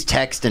 Oh, she's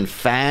texting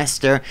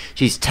faster.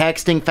 She's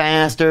texting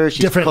faster.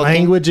 She's Different cooking.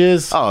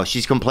 languages. Oh,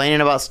 she's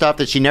complaining about stuff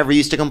that she never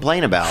used to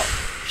complain about.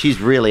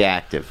 She's really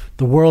active.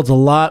 The world's a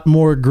lot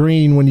more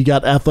green when you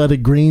got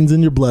athletic greens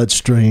in your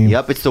bloodstream.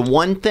 Yep, it's the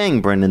one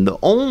thing, Brendan, the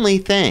only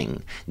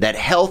thing that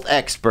health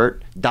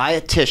expert,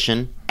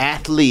 dietitian,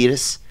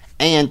 athletes,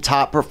 and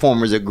top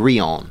performers agree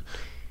on.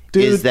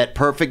 Dude. Is that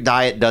perfect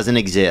diet doesn't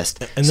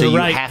exist, And so they're you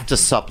right. have to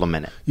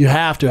supplement it. You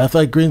have to.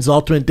 Athletic Greens, the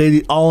ultimate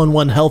daily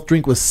all-in-one health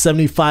drink with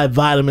 75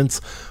 vitamins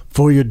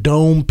for your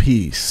dome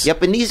piece.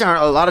 Yep, and these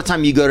aren't, a lot of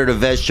time you go to the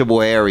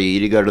vegetable area,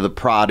 you go to the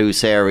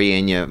produce area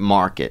in your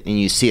market, and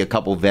you see a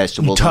couple You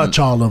vegetables. touch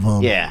all of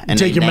them. Yeah, You and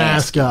take they your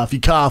mask off. You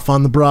cough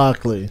on the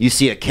broccoli. You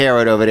see a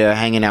carrot over there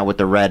hanging out with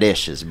the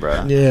radishes,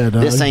 bro. Yeah,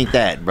 dog. This ain't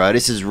that, bro.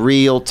 This is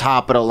real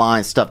top of the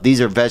line stuff.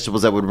 These are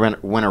vegetables that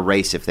would win a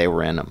race if they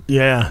were in them.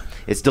 Yeah.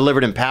 It's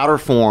delivered in powder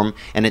form,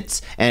 and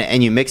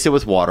and you mix it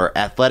with water.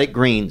 Athletic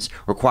Greens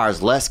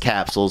requires less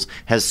capsules,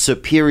 has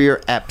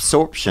superior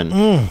absorption,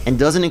 and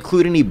doesn't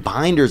include any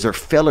binders or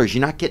fillers.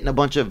 You're not getting a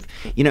bunch of,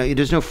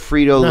 there's no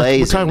Frito We're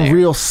Lays. talking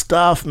real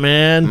stuff,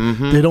 man.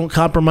 Mm-hmm. They don't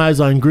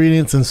compromise on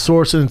ingredients and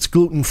sourcing. It's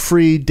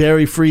gluten-free,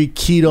 dairy-free,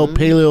 keto, Mm-hmm.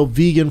 paleo,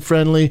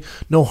 vegan-friendly,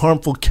 no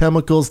harmful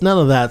chemicals, none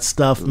of that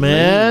stuff,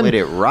 man. with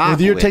it, rock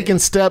Whether you're with taking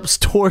steps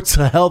towards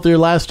a healthier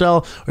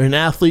lifestyle or an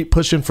athlete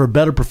pushing for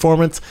better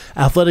performance,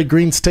 Athletic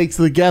Greens takes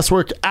the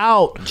guesswork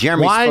out.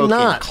 Jeremy Why spoke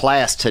not? in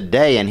class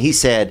today, and he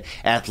said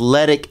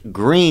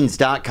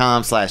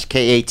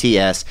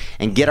athleticgreens.com/KATS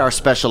and get our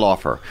special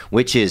offer,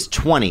 which is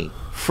 20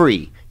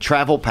 free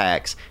travel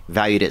packs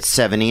valued at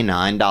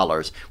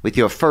 $79 with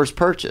your first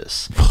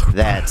purchase.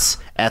 That's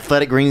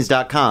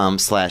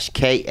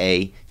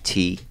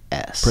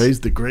athleticgreens.com/KATS. Praise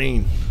the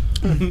green.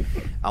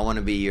 I want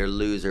to be your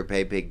loser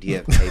pay pig. Do you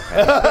have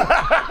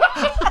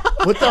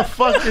PayPal? What the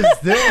fuck is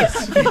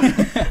this?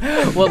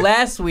 Well,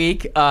 last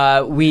week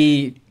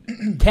we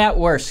Kat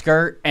wore a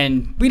skirt,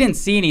 and we didn't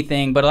see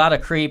anything, but a lot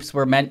of creeps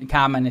were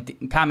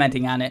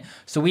commenting on it.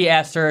 So we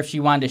asked her if she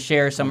wanted to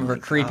share some of her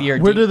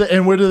creepier. Where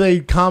do they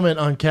comment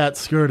on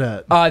Kat's skirt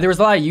at? There was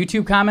a lot of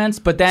YouTube comments,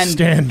 but then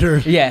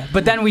Standard. Yeah,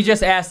 but then we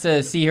just asked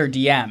to see her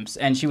DMs,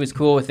 and she was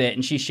cool with it,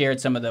 and she shared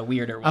some of the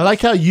weirder ones. I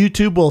like how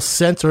YouTube will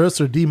censor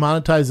us or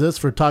demonetize us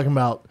for talking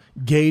about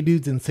gay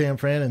dudes in San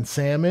Fran and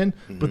salmon,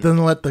 but then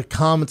let the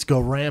comments go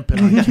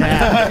rampant on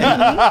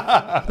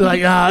Kat. They're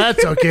like,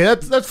 that's okay.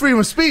 That's freedom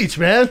of speech,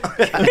 man.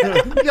 You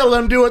gotta let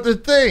them do what their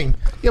thing.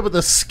 Yeah, but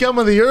the scum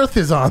of the earth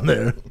is on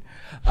there.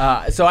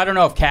 So I don't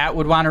know if Kat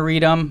would want to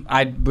read them.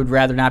 I would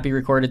rather not be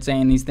recorded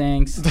saying these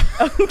things.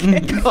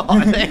 Oh,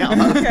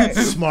 damn. Okay.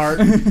 Smart.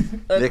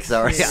 Nick's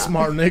already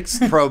Smart Nick's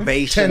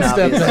probation. 10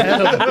 steps obviously.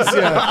 ahead of us.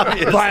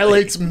 Yeah.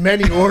 Violates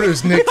many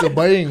orders Nick's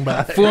obeying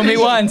by. Fool me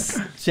once,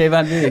 shave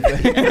on me.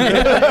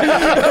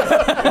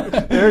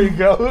 There you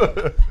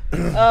go.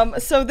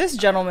 So this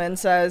gentleman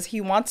says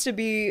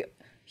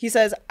he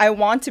says, I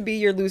want to be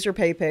your loser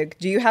pay pig.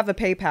 Do you have a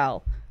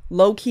PayPal?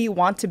 Low key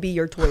want to be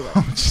your toilet.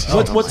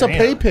 What's a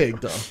pay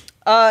pig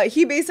though?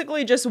 He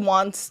basically just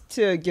wants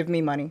to give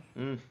me money.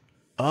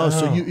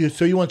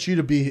 So you want you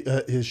to be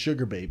his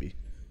sugar baby?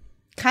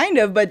 Kind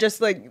of, but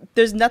just like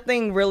there's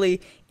nothing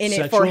really in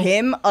it for Sexual?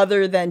 him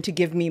other than to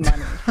give me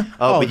money.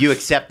 But you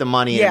accept the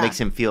money and Yeah. it makes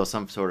him feel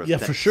some sort of Yeah,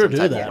 for sure some do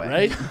type of that, way.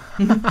 right?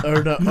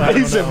 Or no? I He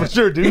don't said know. for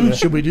sure, dude.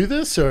 Should we do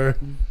this or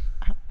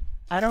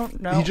I don't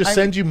know. he just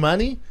send you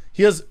money?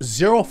 He has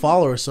 0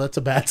 followers, so that's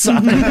a bad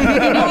sign.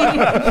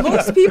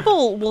 Most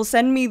people will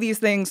send me these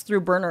things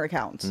through burner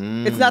accounts.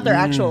 It's not their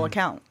actual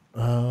account.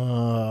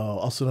 Oh,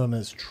 also known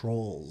as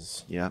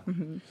trolls. Yeah.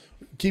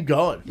 Keep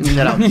going.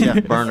 Shout out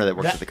Jeff Burner that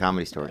works at the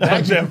Comedy Store.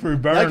 Jeffrey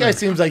Burner. That guy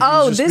seems like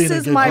Oh, he's just this being a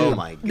is good my, dude. Oh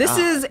my this God.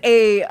 is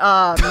a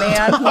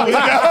man who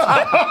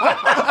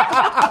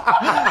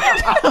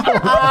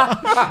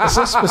It's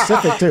so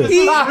specific too.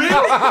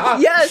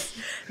 yes,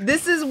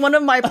 this is one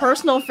of my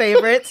personal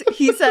favorites.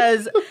 He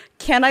says,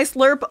 "Can I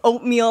slurp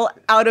oatmeal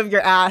out of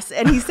your ass?"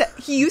 And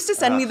he used to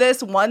send me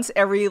this once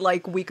every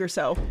like week or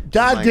so.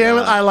 God my damn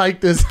it, God. I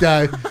like this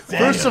guy.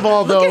 First of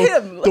all, though,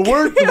 at him, the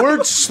word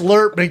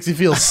slurp makes you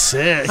feel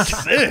sick.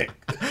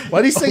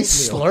 Why do you say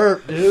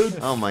slurp, dude?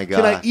 Oh my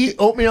Can I God. eat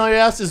oatmeal on your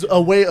ass is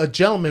a way a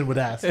gentleman would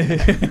ask.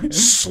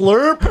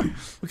 Slurp?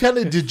 What kind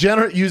of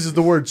degenerate uses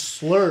the word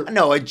slurp?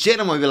 No, a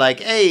gentleman would be like,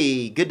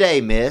 "Hey, good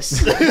day,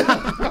 miss.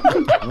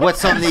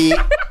 What's on the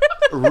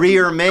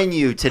rear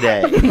menu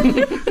today?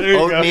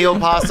 Oatmeal,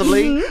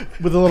 possibly."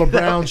 With a little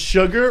brown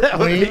sugar?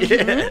 Wink.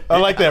 I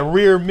like that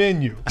rear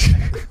menu.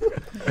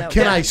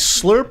 Can I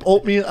slurp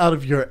oatmeal out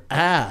of your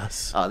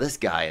ass? Oh, this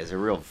guy is a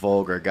real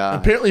vulgar guy.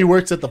 Apparently he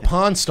works at the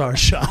Pawn Star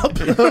shop.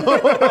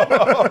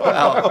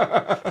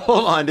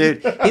 Hold on,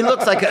 dude. He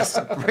looks like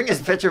bring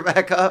his picture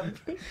back up.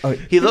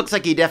 He looks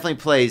like he definitely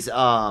plays.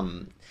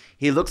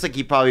 He looks like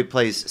he probably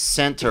plays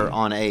center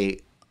on a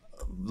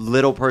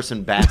little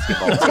person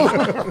basketball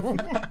team.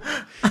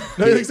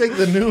 He looks like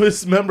the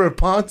newest member of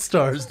Pawn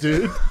Stars,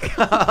 dude.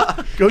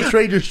 Go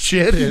trade your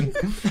shit in.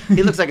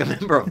 He looks like a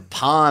member of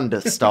Pond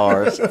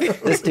Stars.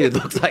 This dude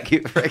looks like he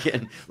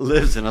freaking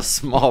lives in a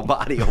small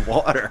body of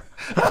water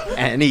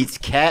and eats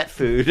cat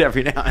food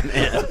every now and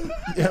then.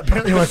 Yeah,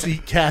 apparently he wants to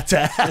eat cat's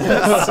ass.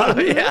 So,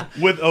 yeah.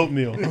 With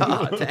oatmeal.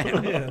 Oh,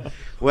 damn.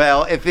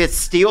 Well, if it's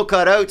steel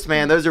cut oats,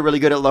 man, those are really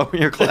good at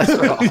lowering your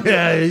cholesterol.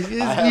 Yeah, you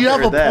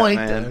have a heard that, point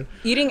man. there.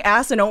 Eating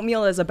ass and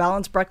oatmeal is a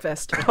balanced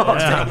breakfast.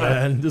 Yeah,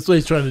 man. This is what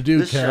he's trying to do,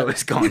 This show Cat.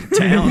 is going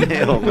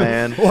downhill,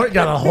 man. Or it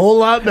got a whole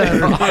lot better.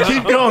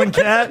 Keep going,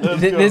 Cat.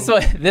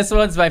 This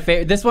one's my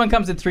favorite. This one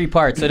comes in 3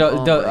 parts, so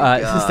don't Oh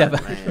my God, step.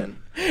 man.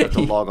 I have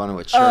to log on to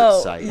a church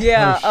Oh site.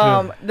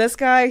 yeah. This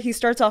guy, he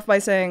starts off by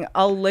saying,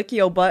 "I'll lick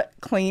your butt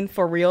clean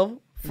for real,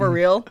 for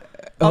real."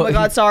 Oh my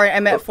God, sorry, I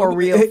meant for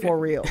real, for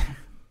real.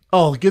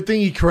 Oh, good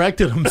thing he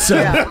corrected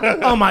himself.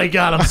 Oh my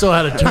God, I'm so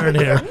out of turn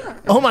here.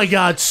 Oh my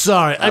God,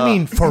 sorry. I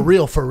mean, for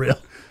real, for real.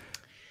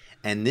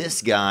 And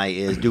this guy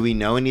is. Do we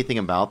know anything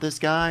about this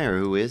guy, or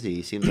who is he?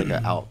 He seems like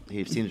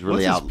he seems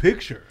really What's his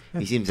picture?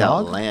 He seems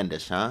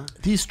outlandish, huh?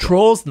 These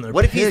trolls and their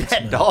What if he's pics,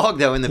 that man. dog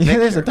though in the Yeah, picture?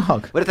 there's a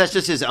dog. What if that's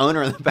just his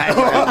owner in the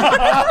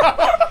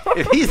background?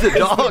 If he's the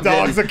dog,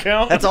 then dog's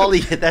account? That's all he.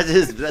 That's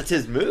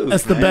his move.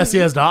 That's the man. best he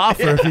has to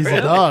offer if he's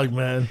a dog,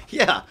 man.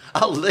 Yeah,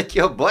 I'll lick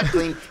your butt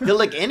clean. He'll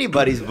lick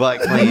anybody's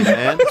butt clean,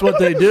 man. That's what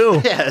they do.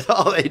 Yeah, that's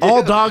all they do.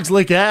 All dogs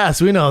lick ass.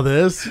 We know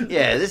this.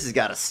 Yeah, this has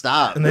got to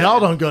stop. And they all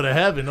don't go to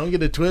heaven. Don't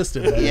get it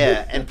twisted, man.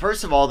 Yeah, and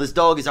first of all, this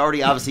dog is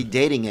already obviously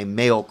dating a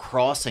male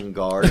crossing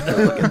guard.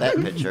 Look at that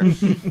picture.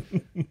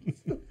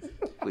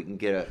 We can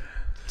get a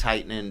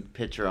tightening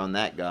picture on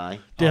that guy.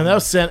 Damn, that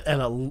was sent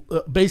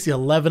at basically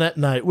 11 at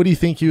night. What do you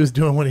think he was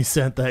doing when he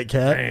sent that,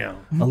 Cat?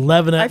 Damn.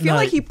 11 at night. I feel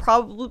like he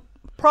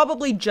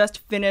probably just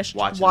finished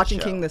Watching watching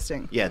the show. King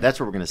Listing. Yeah, that's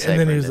what we're gonna say. And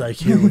then he was Brendan. like,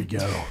 here we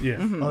go. Yeah.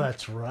 Oh,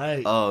 that's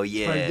right. "Oh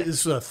yeah."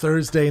 This was a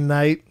Thursday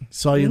night.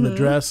 Saw you in the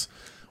dress.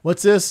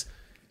 What's this?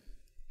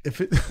 If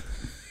it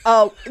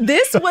Oh,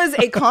 this was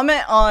a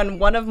comment on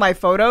one of my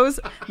photos.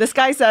 This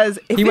guy says,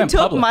 if He it went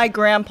took public. my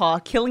grandpa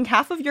killing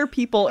half of your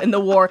people in the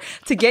war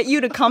to get you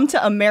to come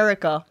to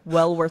America,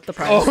 well worth the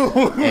price.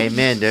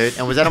 Amen, dude.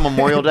 And was that on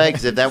Memorial Day?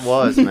 Because if that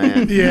was,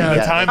 man. Yeah.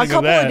 The timing A of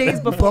couple that. of days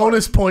before.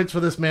 Bonus points for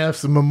this man.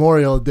 It's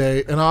Memorial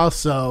Day, and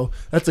also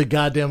that's a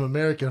goddamn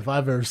American if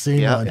I've ever seen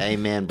Yep. one.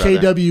 Amen, brother.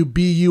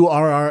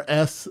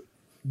 KWBURRS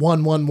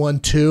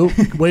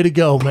 1112. Way to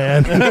go,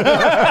 man.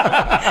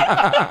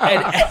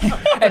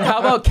 And how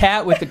about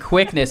Kat with the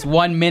quickness?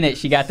 1 minute,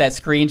 she got that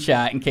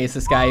screenshot in case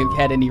this guy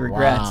had any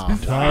regrets.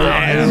 That's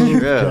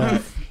true.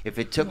 If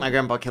it took my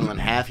grandpa killing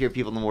half your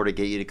people in the war to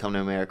get you to come to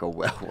America,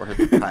 well worth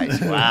the price.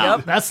 Wow.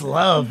 That's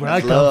love where I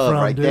come Love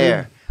from, right dude.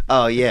 there.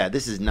 Oh, yeah.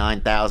 This is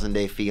 9,000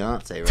 Day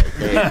Fiance right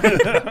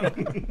there.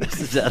 This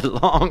is a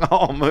long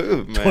haul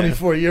move, man.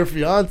 24-year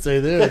fiance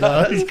there,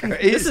 dog.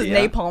 Crazy, This is huh?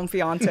 Napalm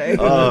Fiance.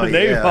 Oh,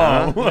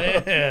 yeah.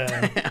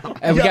 Napalm.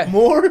 And You got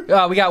more?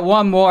 we got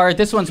one more.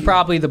 This one's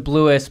probably the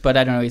bluest, but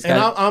I don't know. He's And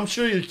got. I'm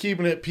sure you're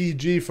keeping it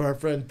PG for our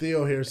friend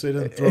Theo here so he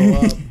doesn't throw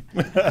up.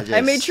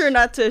 I made sure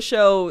not to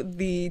show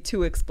the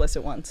too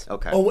explicit ones.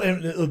 Okay. Oh,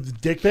 and the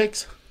dick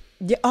pics?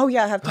 Yeah. Oh,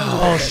 yeah, I have tons of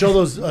Oh, those. show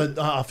those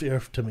off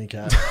here to me,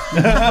 Kat.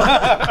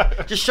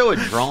 Just show a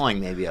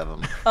drawing maybe of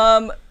him.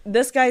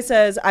 This guy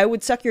says, I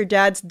would suck your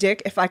dad's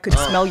dick if I could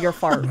smell your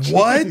fart.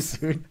 What?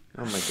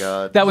 Oh, my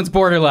God. That one's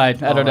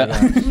borderline. I don't know.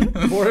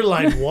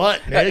 Borderline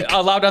what, Nick?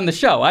 Allowed on the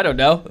show. I don't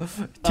know.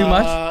 Too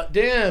much?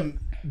 Damn.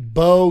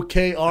 Bo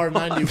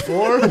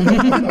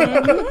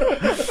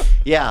KR94.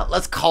 Yeah,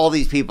 let's call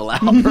these people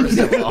out first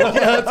of all.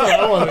 That's what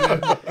I want to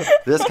do.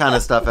 This kind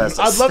of stuff has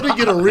to I'd love to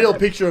get a real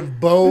picture of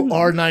Bo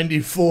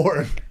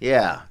R94.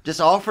 Yeah, just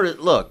offer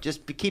it. Look,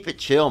 just keep it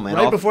chill, man.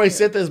 Right before he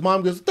said that, his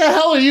mom goes, "What the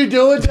hell are you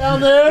doing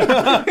down there?"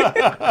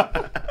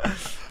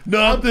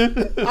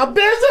 Nothing. I'm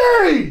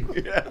busy.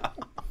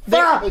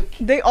 Fuck.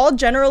 They all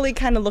generally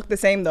kind of look the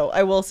same, though,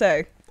 I will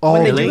say. Oh,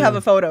 When they really? do have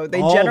a photo,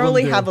 they All of them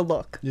generally do. have a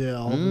look. Yeah,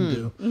 all of them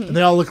do, and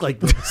they all look like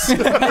this. Dude,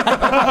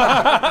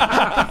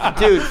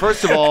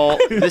 first of all,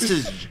 this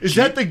is Is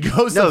that the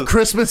ghost No. of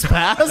Christmas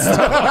past?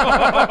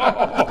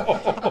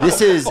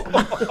 this is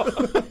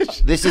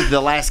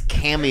the last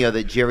cameo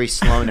that Jerry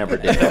Sloan ever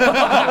did.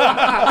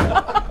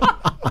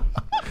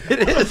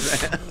 It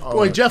is, man.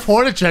 Boy, Jeff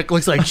Hornacek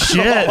looks like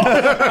shit.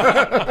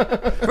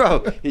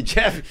 Bro,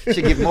 Jeff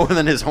should get more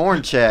than his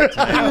horn checked,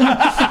 man.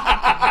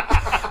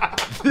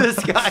 This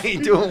guy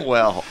ain't doing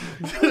well.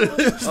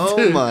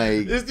 Oh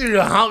my This dude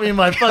haunt me in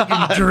my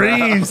fucking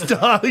dreams,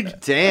 dog.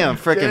 damn,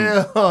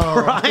 freaking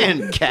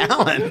Brian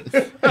Callen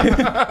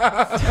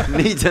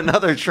needs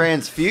another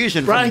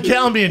transfusion. Brian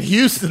Callen be in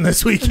Houston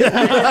this weekend.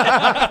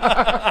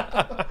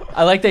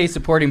 I like that he's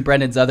supporting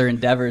Brendan's other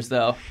endeavors,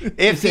 though.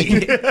 If he,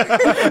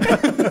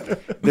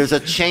 there's a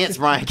chance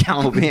Brian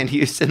Callen will be in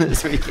Houston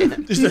this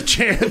weekend. There's a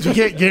chance. We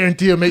can't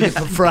guarantee he'll make it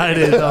for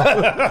Friday,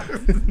 though.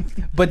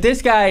 But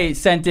this guy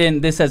sent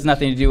in, this has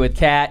nothing to do with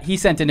Kat. He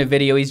sent in a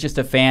video. He's just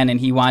a fan, and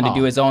he wanted to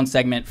do his own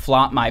segment,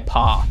 Flaunt My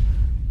Paw.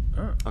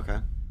 Okay.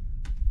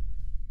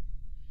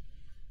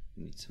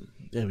 Need some.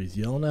 Damn, he's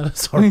yelling at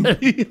us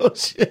already. Oh,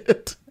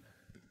 shit.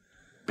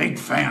 Big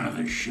fan of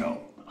this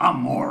show.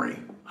 I'm Maury,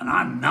 and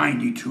I'm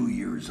 92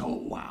 years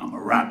old. Wow. I'm a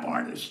rap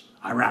artist.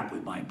 I rap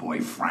with my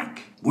boy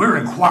Frank. We're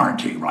in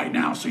quarantine right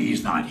now, so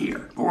he's not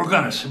here. But we're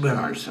gonna submit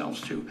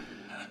ourselves to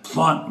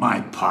Flaunt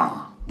My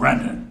Pa.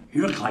 Brendan,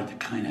 you look like the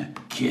kind of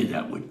kid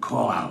that would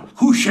call out,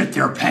 "Who shit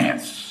their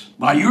pants?"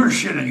 while you're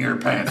shitting your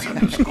pants in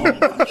the school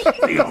bus.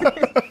 Theo,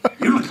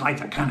 you look like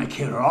the kind of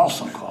kid who'd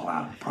also call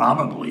out,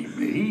 "Probably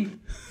me."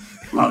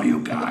 Love you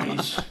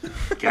guys.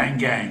 Gang,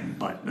 gang,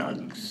 butt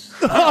nugs.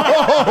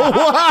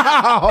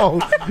 Wow.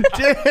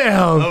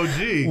 Damn. Oh,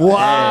 gee.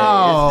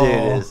 Wow.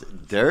 Hey, this dude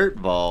is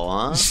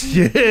dirtball, huh?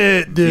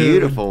 Shit, dude.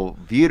 Beautiful,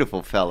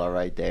 beautiful fella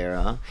right there,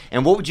 huh?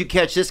 And what would you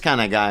catch this kind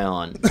of guy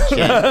on,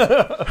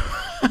 Jen?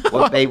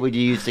 What bait would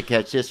you use to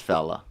catch this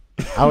fella?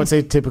 I would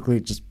say typically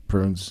just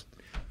prunes.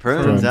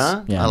 Prunes, Prunes,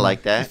 huh? yeah. I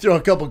like that. Throw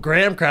a couple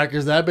graham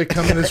crackers. That'd be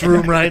coming in this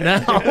room right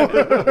now.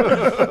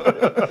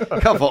 A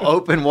couple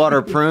open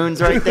water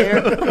prunes right there.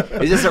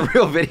 Is this a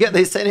real video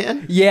they sent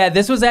in? Yeah,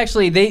 this was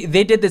actually, they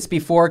did this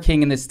before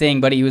King and the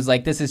Sting, but he was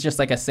like, this is just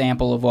like a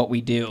sample of what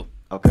we do.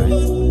 Okay.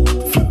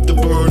 Flip the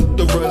bird,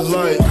 the red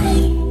light.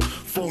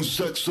 Phone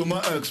sex with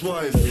my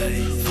ex-wife.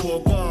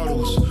 4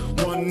 bottles,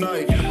 one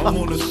night. I'm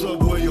on the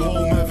subway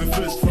home having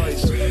fist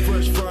fights.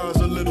 Fresh fries,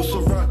 a little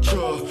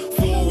sriracha.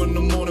 4 in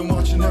the morning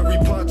watching Harry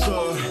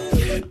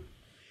Potter.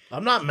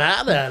 I'm not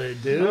mad at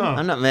it, dude.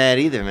 I'm not mad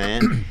either,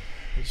 man.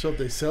 Just hope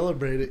they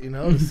celebrate it,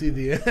 to see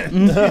the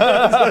end.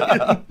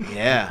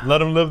 Yeah. Let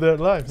them live their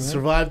life, man.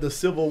 Survived the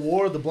Civil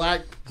War, the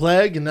Black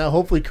Plague, and now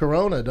hopefully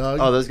Corona, dog.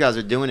 Oh, those guys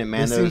are doing it,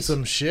 man. They've seen Those,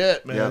 some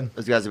shit, man. yep,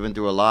 those guys have been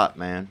through a lot,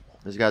 man.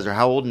 Those guys are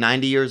how old?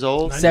 90 years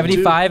old?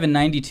 75 and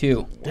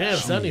 92. Damn,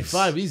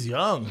 75. He's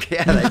young.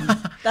 Yeah,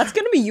 That's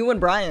going to be you and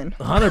Brian.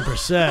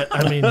 100%.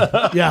 I mean,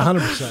 yeah, 100%.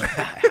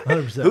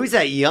 100%. who's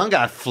that young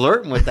guy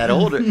flirting with that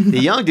older? The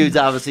young dude's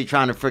obviously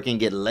trying to freaking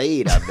get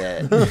laid, I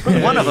bet.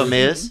 One of them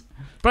is.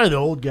 Probably the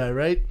old guy,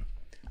 right?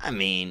 I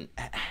mean,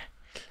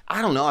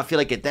 I don't know. I feel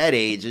like at that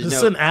age, Is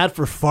this an ad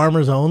for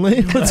farmers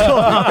only? What's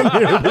going on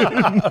here,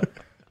 dude?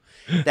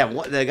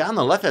 the guy on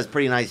the left has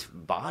pretty nice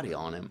body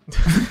on him.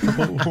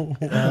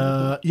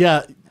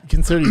 Yeah,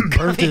 consider he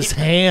burnt his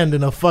hand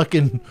in a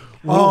fucking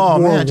Oh,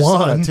 World man, War I just saw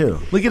One. that too.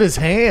 Look at his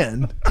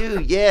hand.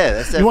 Dude, yeah.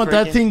 That's You want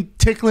that thing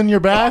tickling your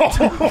back?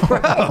 Bro,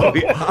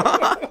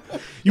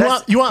 You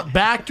want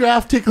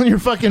backdraft tickling your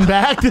fucking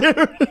back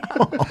there?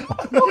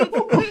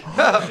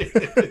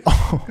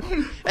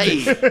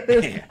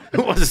 Hey,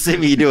 who wants to see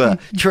me do a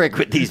trick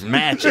with these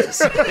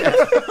matches?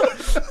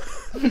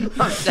 You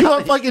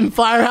want fucking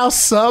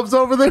Firehouse Subs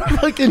over there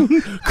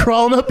fucking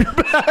crawling up your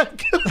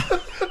back?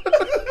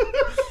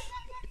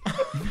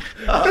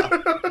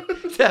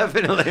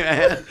 Definitely,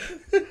 man.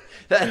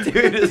 That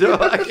dude is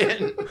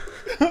fucking.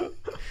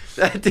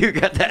 That dude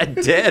got that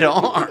dead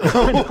arm.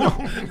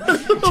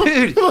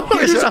 Dude,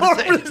 here's His what I'm arm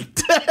saying. is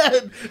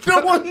dead. No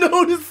one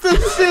noticed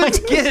this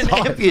shit. Get an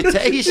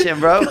amputation,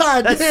 bro.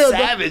 God That's damn.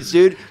 savage,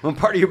 dude. When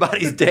part of your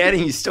body's dead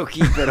and you still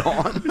keep it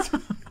on.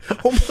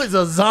 Homeboy's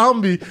a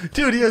zombie.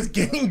 Dude, he has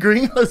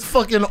gangrene on his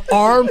fucking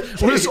arm.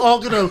 We're just all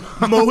gonna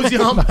mosey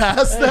on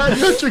past that.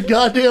 You got your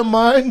goddamn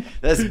mind?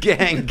 That's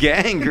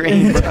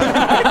gangrene, bro.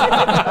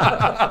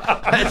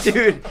 That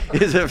dude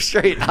is a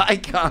straight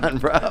icon,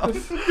 bro.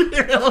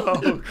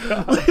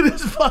 Look at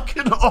his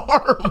fucking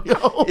arm,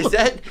 yo. Is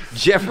that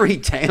Jeffrey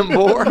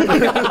Tambor?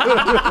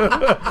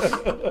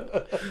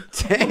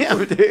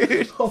 Damn,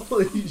 dude.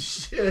 Holy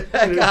shit.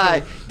 That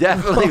guy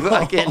definitely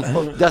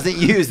fucking doesn't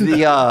use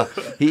the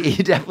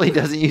he definitely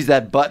doesn't use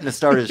that button to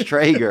start his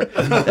Traeger.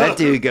 That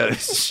dude goes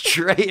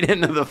straight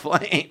into the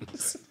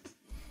flames.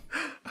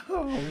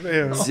 Oh,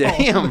 man.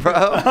 Damn, bro.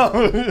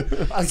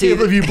 I can't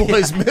believe you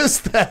boys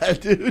missed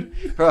that,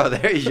 dude. Bro,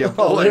 there's your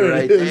bullet there it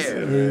right is.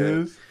 there. There it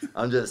is.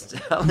 I'm just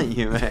telling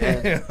you,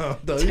 man. Damn,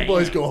 though, you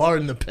boys go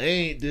hard in the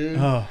paint, dude.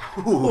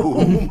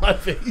 Ooh, my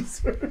face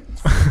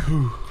hurts.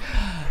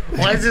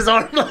 Why is his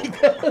arm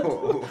like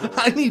that?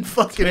 I need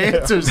fucking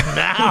answers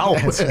now.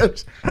 Man.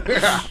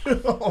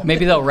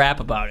 Maybe they'll rap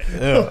about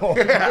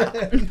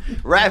it.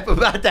 Rap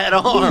about that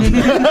arm.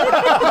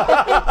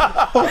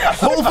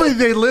 Hopefully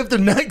they live the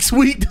next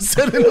week to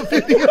send in a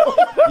video.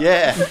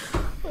 Yeah.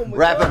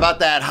 Rap about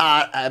that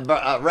hot,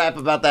 rap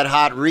about that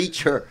hot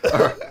reach or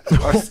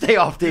stay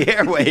off the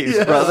airwaves,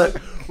 Yeah. brother.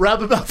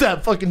 Rap about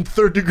that fucking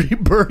 3rd degree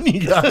burn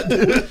you got,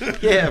 dude.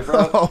 Yeah,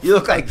 bro. You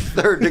look like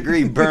 3rd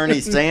degree Bernie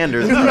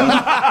Sanders, bro.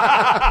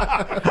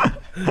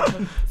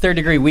 3rd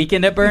degree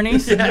weekend at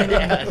Bernie's.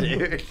 Yeah,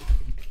 dude.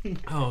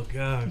 Oh,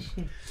 gosh.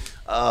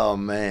 Oh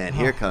man,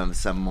 here comes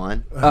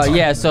someone.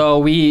 Yeah, so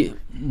we're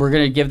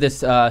gonna give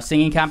this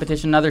singing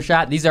competition another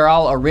shot. These are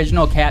all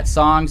original Cat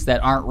songs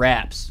that aren't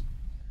raps.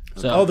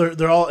 So Oh,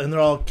 they're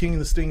all King of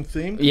the Sting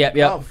themed? Yep,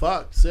 yep. Oh,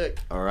 fuck. Sick.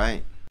 All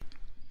right.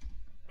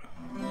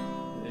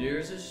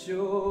 There's a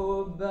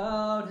show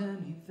about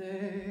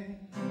anything.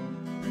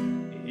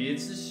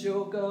 It's a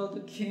show called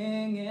The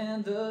King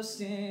and the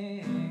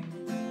Sting.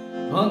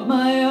 Punk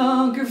my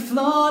uncle,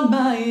 flaunt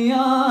my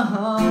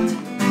aunt.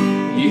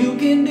 You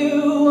can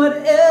do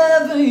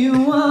whatever you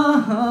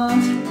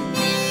want.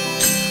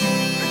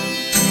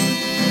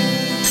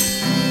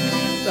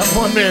 That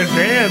one-man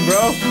band,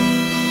 bro.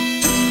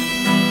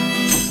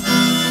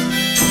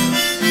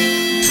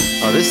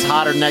 Oh, this is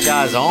hotter than that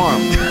guy's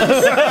arm.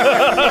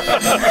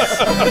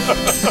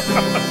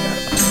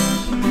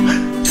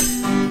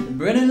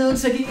 Brennan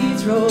looks like he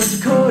eats rolls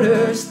of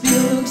quarters.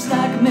 Still looks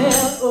like a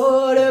mail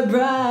order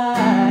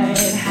bride.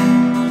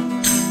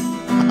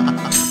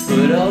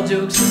 But all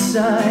jokes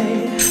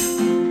aside,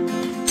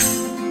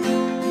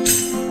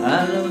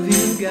 I love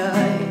you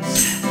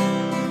guys.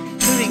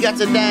 Dude, he got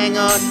the dang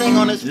thing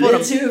on his foot.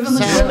 Let's hear from the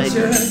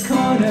Soundmaker. shelter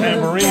corner.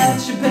 Tambourine. Pat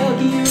Chappelle,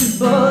 can you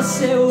both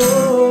say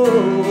whoa?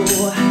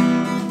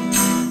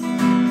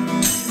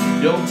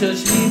 Don't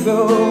touch me,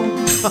 bro.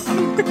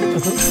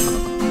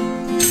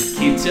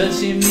 Keep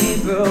touching me,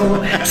 bro.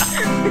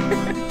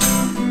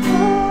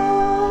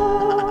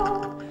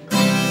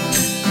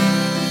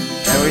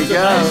 There we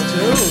go.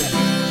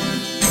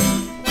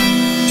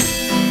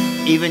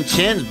 Even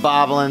Chin's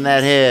bobbling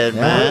that head,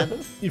 man.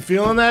 You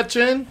feeling that,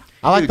 Chin?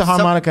 I like Dude, the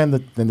harmonica and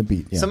the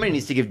beat. Yeah. Somebody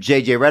needs to give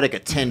JJ Redick a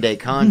 10-day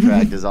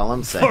contract, is all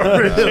I'm saying.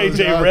 JJ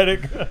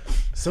Redick.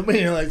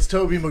 Somebody likes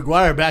Tobey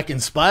Maguire back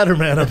in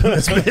Spider-Man up in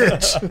this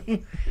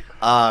bitch.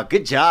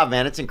 Good job,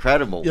 man. It's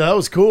incredible. Yeah, that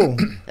was cool.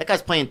 That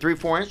guy's playing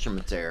 3-4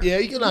 instruments there. Yeah,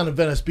 you get on to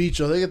Venice Beach,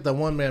 though. They get the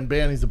one-man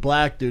band. He's a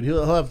black dude.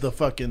 He'll have the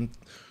fucking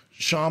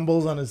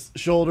shambles on his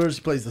shoulders.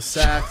 He plays the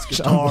sax,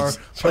 guitar,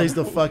 plays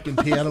the fucking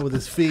piano with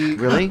his feet.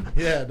 Really?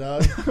 Yeah,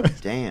 dog.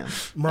 Damn.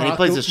 And he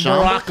plays a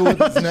shambles? Morocco with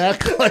his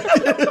neck like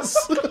this.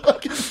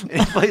 And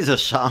he plays a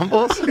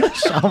shambles?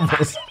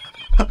 Shambles.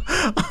 I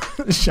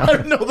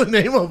don't know the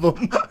name of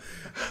them.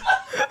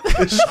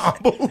 The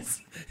shambles.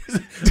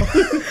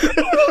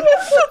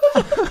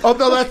 Oh,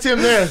 no, that's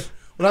him there.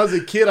 When I was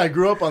a kid, I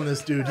grew up on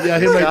this dude. Yeah,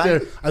 him right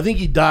there. I think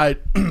he died.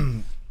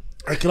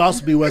 It could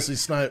also be Wesley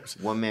Snipes.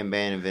 One-man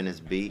band in Venice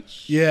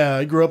Beach. Yeah,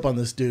 I grew up on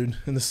this dude.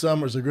 In the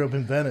summers, I grew up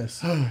in Venice.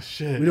 Oh,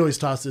 shit. We'd always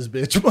toss this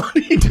bitch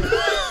money.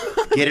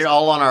 Get it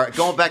all on our.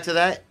 Going back to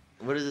that.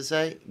 What does it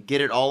say? Get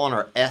it all on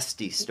our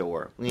Esty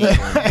store. We ain't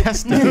going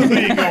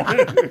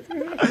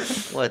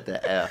what the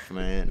F,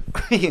 man?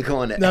 We ain't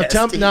going to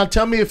Esty. Now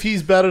tell me if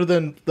he's better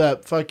than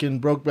that fucking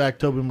Brokeback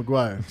Tobey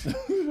Maguire.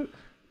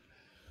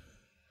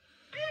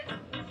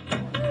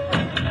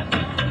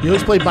 He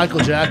always played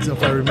Michael Jackson,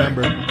 if I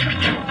remember.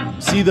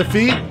 See the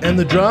feet and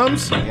the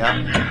drums? Yeah.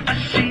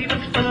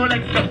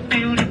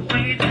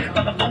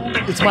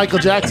 It's Michael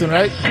Jackson,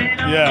 right?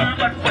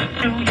 Yeah.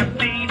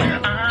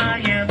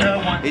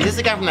 Is this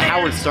the guy from the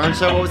Howard Stern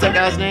show? What was that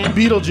guy's name?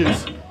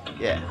 Beetlejuice.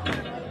 Yeah.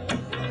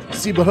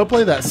 See, but he'll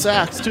play that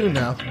sax too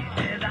now.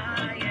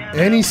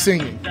 And he's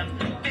singing.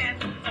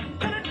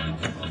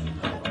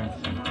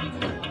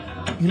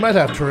 He might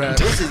have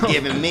Tourette's. This is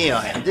giving me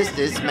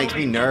this makes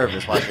me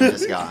nervous watching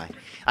this guy.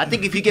 I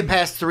think if you get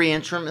past 3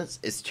 instruments,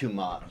 it's too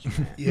much.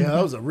 Yeah,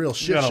 that was a real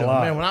shit got a show.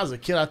 lot. Man, when I was a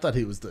kid, I thought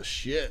he was the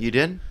shit. You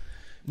did?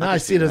 Now I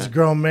see it as a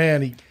grown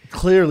man. He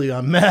clearly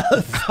on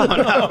meth. Oh,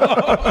 no.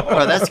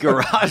 Oh, that's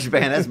Garage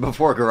Band. That's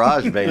before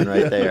Garage Band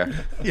right there.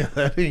 Yeah,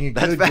 that ain't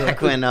That's good. back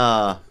girl. when,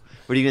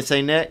 what are you going to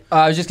say, Nick?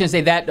 I was just going to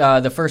say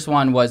that the first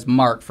one was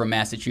Mark from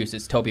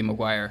Massachusetts, Tobey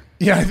Maguire.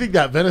 Yeah, I think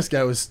that Venice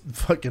guy was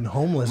fucking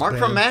homeless. Mark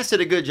man. from Mass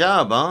did a good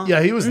job, huh?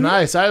 Yeah, he was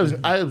nice. I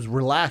was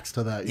relaxed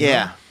to that. you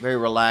Yeah, know? very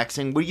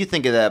relaxing. What do you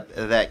think of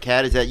that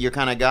cat? Is that your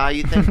kind of guy?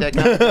 You think that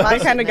kind of My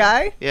kind of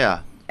guy?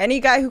 Yeah. Any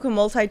guy who can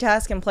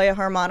multitask and play a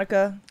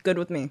harmonica, good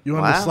with me. You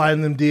want me to Wow. slide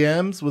in them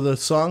DMs with a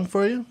song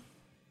for you?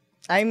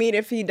 I mean,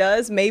 if he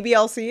does, maybe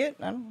I'll see it.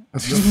 I don't know.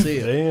 You'll see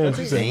it. Damn,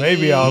 she said,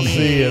 maybe I'll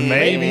see it.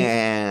 Maybe.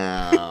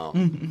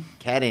 Damn.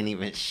 Cat ain't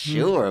even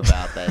sure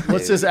about that.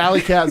 What's dude. this Alley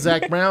Cat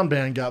Zach Brown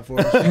band got for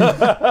us?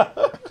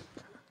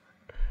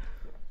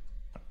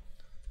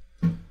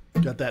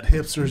 Got that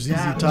hipster ZZ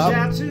Top.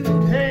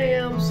 Tattooed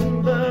hams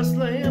and bus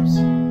lamps.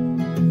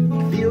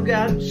 Phil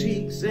got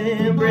cheeks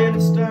and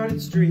Brandon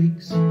started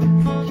streaks.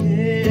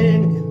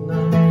 King and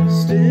the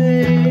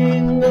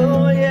sting,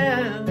 oh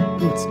yeah.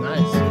 Ooh, it's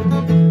nice.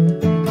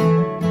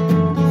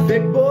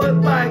 Big boy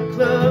bike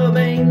club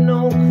ain't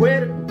no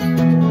quitter.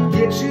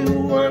 Get you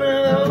one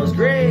of those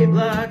gray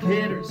block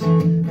hitters.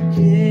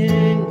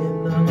 King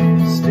and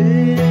the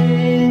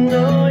sting,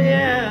 oh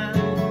yeah.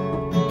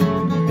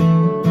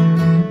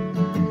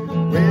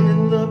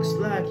 Brandon looks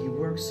like he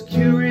works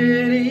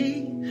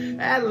security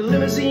at a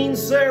limousine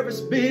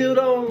service built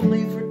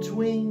only for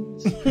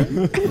tweens.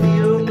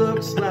 Theo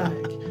looks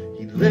like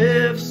he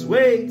lifts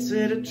weights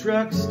at a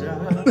truck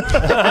stop.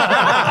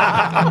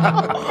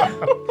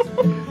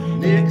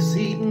 Nick's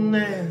eating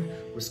that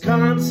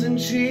Wisconsin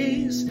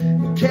cheese.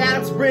 And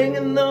Cat's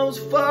bringing those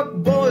fuck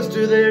boys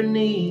to their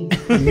knees.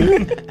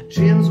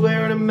 Jim's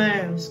wearing a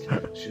mask.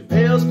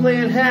 Chappelle's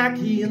playing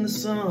hacky in the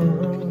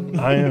sun.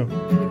 I am.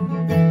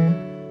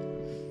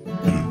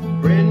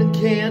 Brendan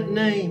can't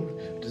name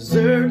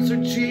desserts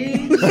or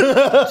cheese.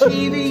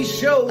 TV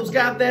shows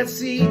got that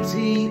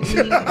CTE.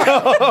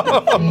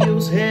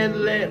 Feels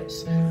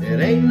headless. It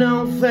ain't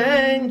no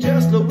thing.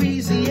 Just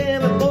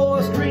Louisiana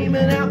boys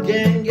screaming out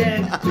gang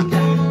gang. We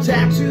got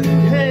tattooed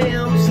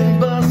hams and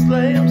bus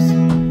lamps.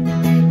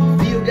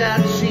 Phil got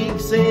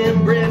cheeks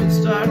and Brendan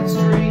started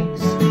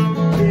streaks.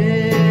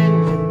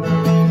 Gang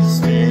and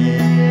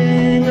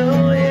sting,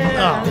 oh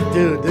yeah. Oh,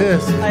 dude,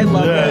 this. I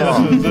love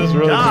Yeah, this. this is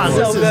really God, cool.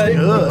 this So is good.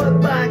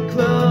 good. Bike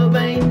club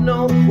ain't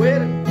no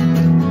quitter.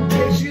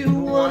 Get you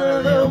one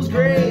of those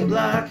gray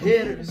block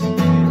hitters.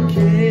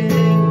 King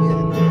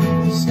and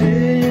the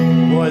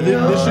sting. Boy,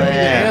 this should be the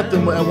yeah.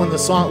 anthem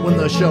when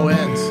the show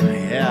ends.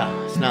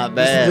 Yeah, it's not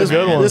bad. This,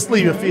 good one. this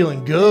leave you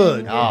feeling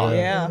good. Oh,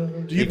 Yeah.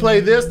 Do you play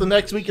this the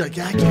next week? You're like,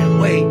 I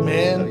can't wait,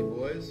 man.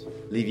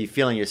 leave you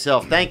feeling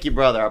yourself. Thank you,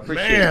 brother. I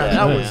appreciate Man,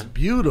 that man. was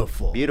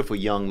beautiful. Beautiful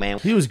young man.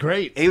 He was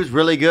great. He was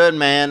really good,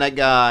 man, that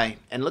guy.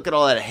 And look at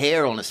all that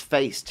hair on his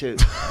face, too.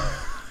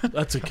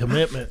 That's a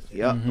commitment.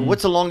 Yeah.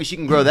 What's the longest you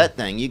can grow that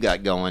thing you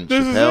got going,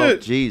 This is Chappelle?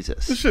 it.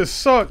 Jesus. This shit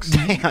sucks.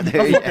 Damn,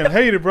 there I you fucking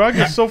hate it, bro. I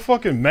get so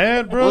fucking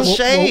mad, bro. Well,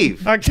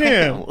 shave. I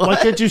can't. Why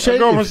can't you My shave?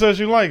 girlfriend says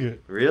you like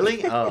it.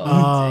 Really?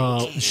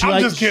 Oh. She I'm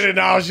likes- just kidding.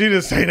 No, she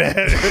didn't say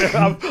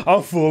that.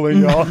 I'm fooling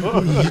y'all.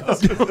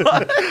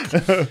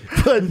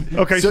 But,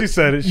 Okay, she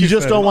said it. She you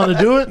just said don't it. want to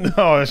do it?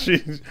 No,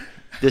 she.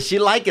 Does she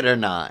like it or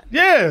not?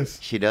 Yes,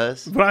 She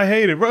does. but I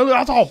hate it, bro. Look, I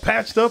was all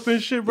patched up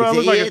and shit, bro. I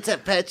look Yeah, like it's a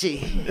patchy.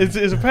 it's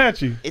a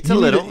patchy. It's a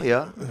little,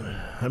 yeah.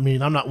 I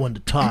mean, I'm not one to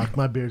talk.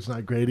 My beard's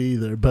not great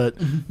either, but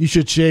you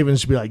should shave and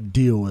just be like,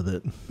 deal with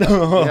it.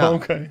 Yeah.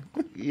 Okay.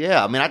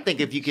 Yeah, I mean, I think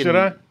if you can. Should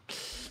I?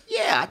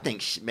 Yeah, I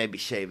think maybe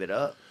shave it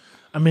up.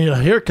 I mean, a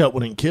haircut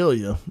wouldn't kill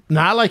you.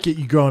 Now, I like it.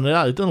 You growing it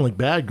out. It doesn't look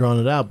bad growing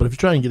it out. But if you're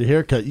trying to get a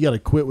haircut, you got to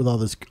quit with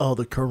all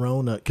the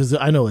corona. Because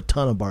I know a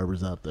ton of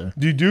barbers out there.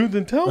 Do you do?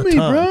 Then tell A me,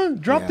 ton. bro.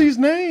 Drop Yeah. these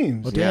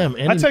names. Well, damn, I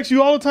Andy, text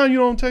you all the time. You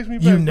don't text me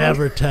back. you bro.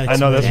 never text I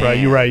know me. that's right.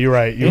 You're right. You're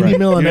right. You're Andy right. You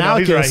know, he's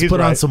right. Milanakis He's put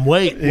on right. some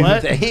weight.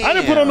 What? I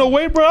didn't put on no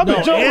weight, bro. I've been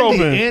No, jump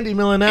roping. Andy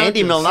Milanakis.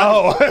 Andy Milonakis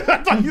Oh, I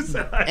thought you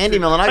said Andy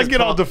Milonakis I get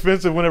put all on-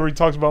 defensive whenever he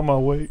talks about my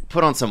weight.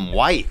 put on some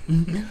white.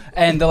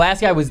 And the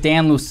last guy was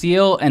Dan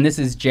Lucille, and this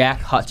is Jack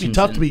You Hutchinson.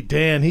 tough to beat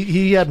Dan.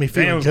 He had me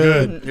feeling was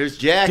good. There's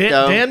Jack, Dan,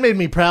 though. Dan made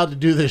me proud to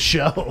do this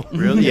show.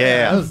 Really?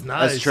 Yeah. That was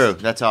nice. That's true.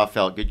 That's how I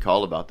felt. Good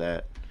call about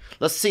that.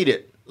 Let's see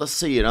it. Let's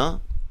see it, huh?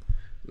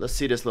 Let's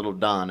see this little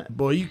Don.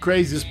 Boy, you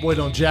crazy. This boy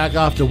don't jack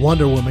off to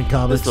Wonder Woman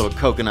comics. This little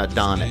coconut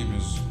Don.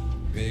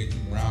 Big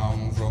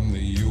Brown from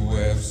the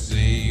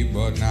UFC,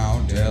 but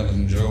now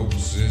telling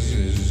jokes is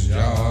his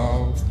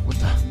job. What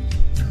the?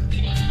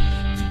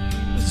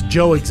 It's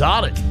Joe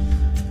Exotic.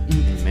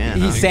 Man,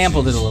 He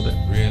sampled it a little bit.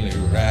 Really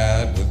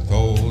rad with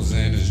holes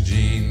in his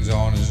jeans,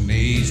 on his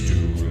knees,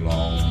 too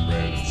long,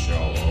 red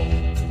shawl.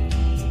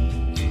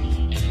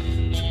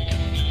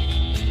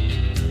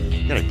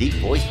 Got a deep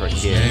voice for a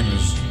His kid. name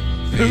is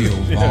Theo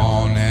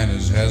Vaughn, and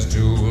his hair's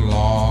too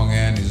long,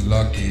 and he's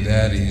lucky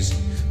that he's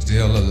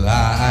still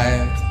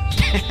alive.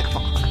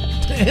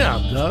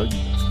 Damn, Doug.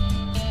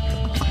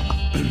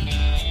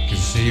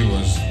 Cause he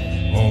was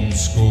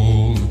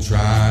homeschooled,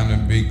 trying to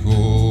be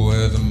cool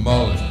with a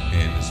mullet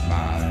in his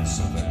mind.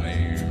 Something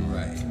ain't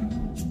right.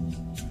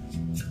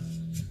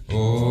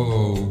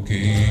 Oh,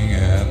 King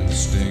and the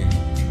Sting.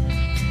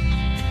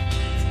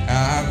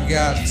 I've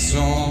got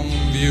some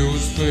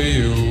views for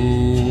you.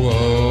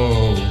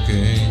 Oh,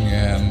 King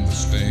and the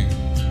Sting.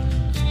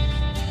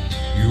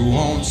 You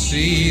won't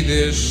see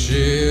this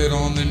shit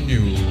on the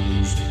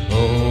news.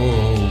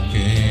 Oh,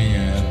 King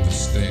and the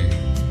Sting.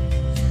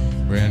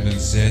 Brendan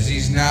says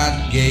he's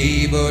not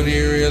gay, but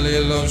he really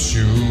loves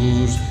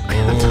shoes.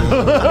 Oh,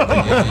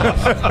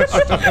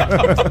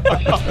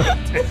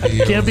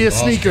 Can't be a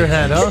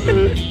sneakerhead, huh?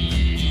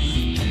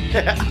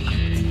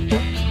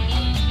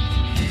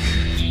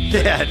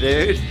 Yeah,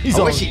 dude.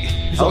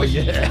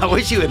 I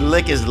wish he would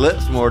lick his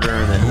lips more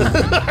during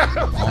that.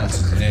 On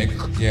his neck,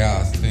 yeah,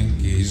 I think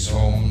he's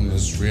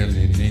homeless.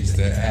 Really needs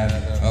to add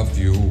a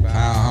few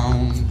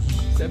pounds.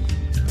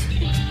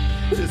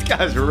 This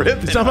guy's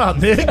ripping. You talking about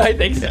Nick? I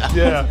think so.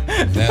 Yeah.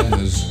 Then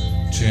there's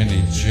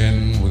Chinny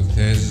Chin with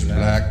his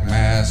black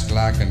mask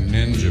like a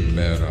ninja.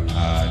 Better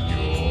hide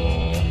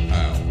your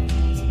hound.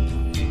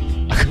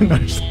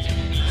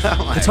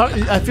 It's hard.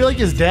 I feel like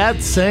his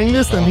dad sang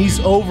this, and he's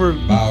over.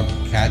 About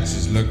cats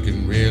is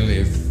looking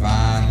really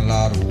fine. A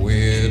lot of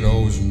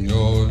weirdos in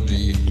your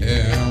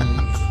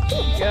DMs.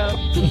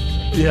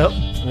 Yep.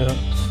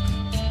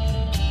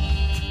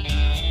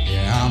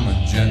 Yeah, I'm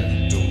a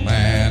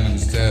gentleman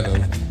instead of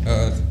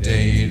a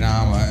date.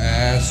 I'm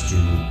asked to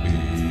be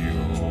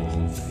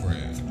your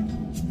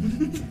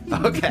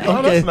friend. Okay.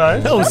 Oh, that's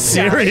nice. That was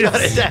serious.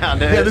 Shut it down,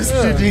 dude. Yeah, this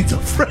dude needs a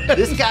friend.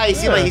 This guy, he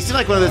seemed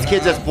like one of those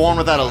kids that's born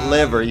without a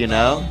liver, you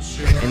know?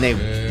 And they.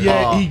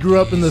 Yeah, he grew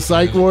up in the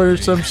psych ward or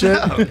some shit.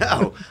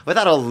 No.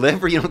 Without a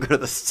liver, you don't go to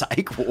the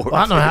psych ward. Well, I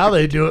don't know how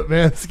they do it,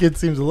 man. This kid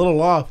seems a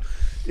little off.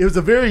 It was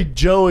a very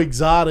Joe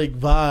Exotic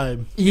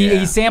vibe.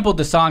 He sampled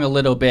the song a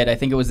little bit. I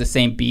think it was the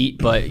same beat,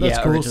 but That's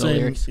yeah, cool. original Same,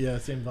 lyrics. yeah,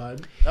 same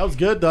vibe. That was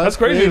good, though. That's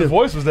crazy. Creative. His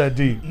voice was that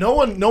deep. No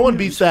one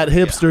beats that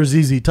hipster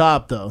ZZ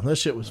Top though. That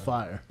shit was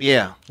fire.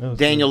 Yeah.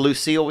 Daniel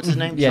Lucille, what's his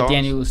name? Yeah, Charles?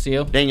 Daniel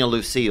Lucille. Daniel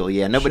Lucille,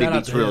 yeah. Nobody Shout out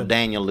beats to real him.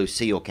 Daniel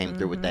Lucille came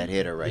through with that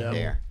hitter right Yeah.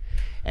 there.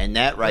 And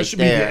that right That should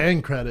be the there.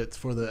 end credits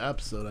for the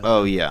episode. I think.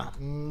 Oh, yeah.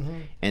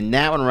 And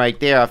that one right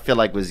there, I feel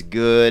like was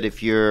good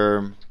if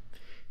you're.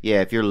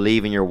 Yeah, if you're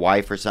leaving your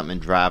wife or something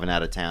and driving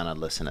out of town, I'd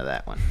listen to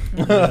that one.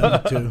 Me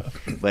too.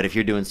 But if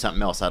you're doing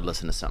something else, I'd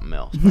listen to something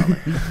else. Probably,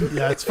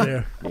 Yeah, that's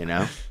fair. you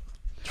know?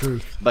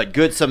 Truth. But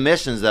good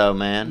submissions, though,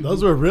 man.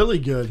 Those were really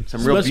good.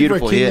 Some real Especially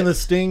beautiful for King hits. of the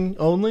Sting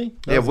only.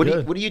 That Yeah, was what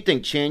good. do you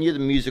think, Chan? You're the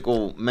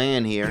musical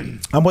man here.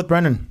 I'm with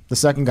Brendan, the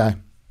second guy.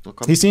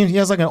 Okay. He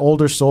has like an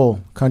older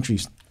soul country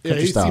Yeah,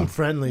 he style. seemed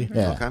friendly.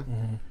 Yeah. Okay.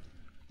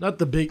 Not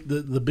the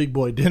big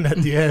boy didn't at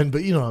the end,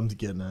 but you know what I'm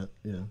getting at.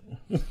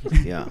 Yeah.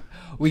 Yeah.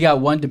 We got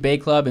one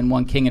debate club and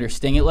one King It or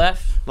Sting It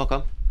left.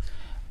 Okay.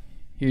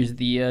 Here's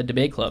the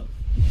debate club.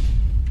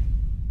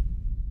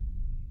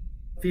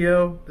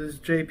 Theo, this is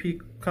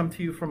JP, come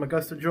to you from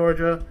Augusta,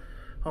 Georgia,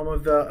 home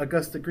of the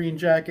Augusta Green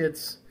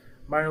Jackets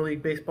minor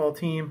league baseball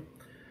team.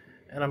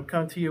 And I'm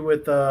coming to you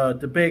with a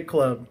debate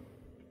club.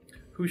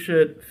 Who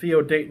should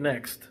Theo date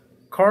next?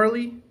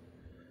 Carly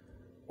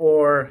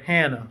or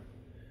Hannah?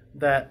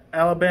 That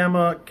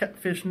Alabama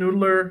catfish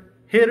noodler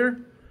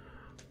hitter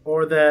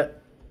or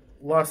that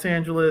Los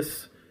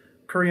Angeles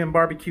Korean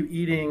barbecue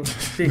eating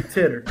big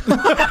titter?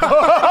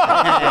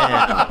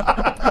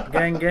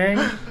 Gang, gang,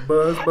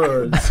 buzz,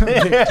 buzz.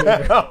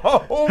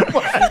 Oh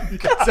my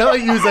God. Sound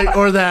like you was like,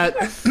 or that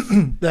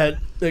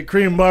that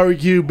Korean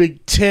barbecue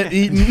big tit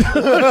eating.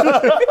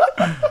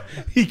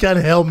 He kind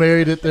of Hail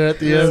Married it there at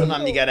the end.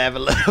 Sometimes you got to have a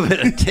little bit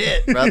of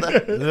tit,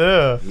 brother.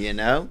 Yeah. You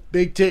know?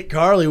 Big Tit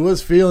Carly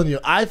was feeling you.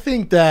 I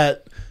think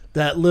that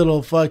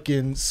little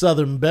fucking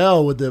Southern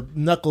Belle with the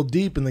knuckle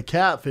deep in the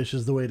catfish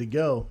is the way to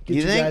go. Get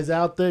You you, think? guys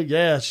out there.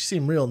 Yeah, she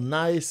seemed real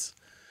nice.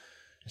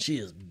 She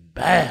is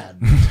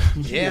bad.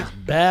 She Yeah. is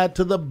bad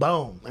to the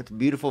bone. That's a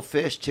beautiful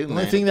fish, too, The man.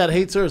 only thing that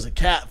hates her is a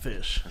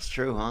catfish. That's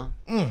true, huh?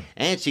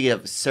 And she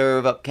could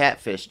serve up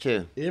catfish,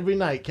 too. Every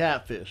night,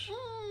 catfish.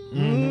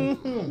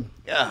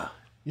 Yeah.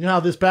 You know how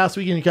this past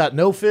weekend you got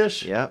no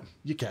fish? Yep.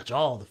 You catch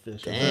all the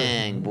fish.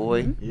 Dang,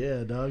 boy.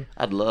 Yeah, dog.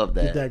 I'd love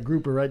Get that. that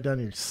grouper right down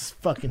your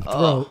fucking throat.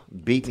 Oh,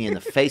 beat me in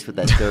the face with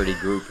that dirty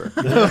grouper.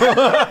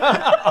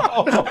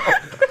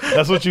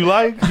 That's what you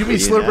like? You be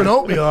slurping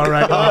oatmeal all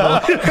right now.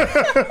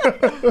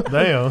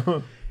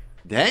 Damn.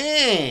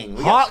 Dang.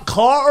 We Hot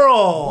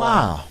Carl.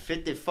 Wow.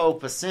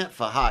 54%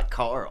 for Hot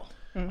Carl.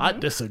 I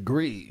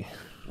disagree.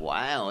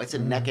 Wow, it's a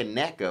neck and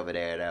neck over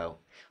there, though.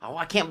 Oh,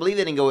 I can't believe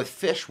they didn't go with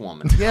Fish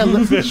Woman. Yeah,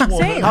 Fish woman.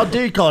 Same. how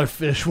dare you call her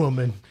Fish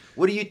Woman?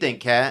 What do you think,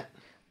 Kat?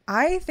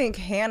 I think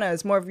Hannah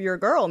is more of your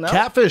girl, no?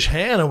 Catfish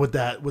Hannah with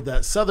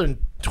that southern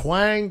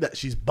twang that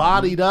she's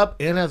bodied up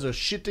and has her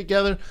shit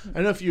together. I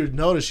don't know if you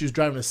noticed she was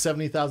driving a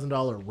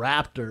 $70,000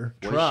 Raptor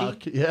Was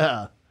truck.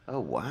 Yeah. Oh,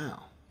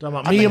 wow. Talking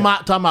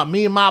about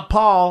me and my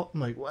Paul. I'm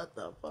like, what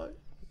the fuck?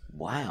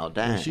 Wow,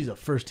 dang. She's a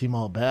first team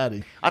all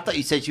baddie. I thought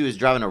you said she was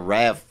driving a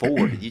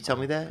RAV4. Did you tell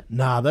me that?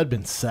 Nah, that'd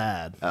been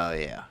sad. Oh,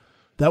 yeah.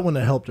 That wouldn't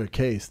have helped her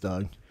case,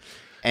 dog.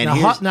 And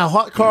Now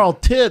Hot Carl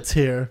Tits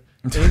here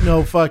ain't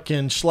no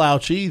fucking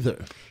slouch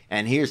either.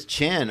 And here's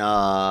Chin.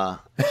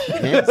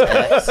 Chin's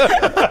ex.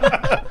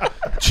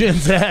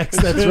 Chin's ex,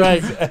 that's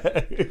right.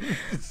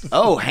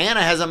 Oh,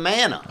 Hannah has a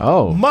manna.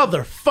 Oh.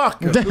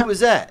 Motherfucker. Who was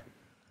that?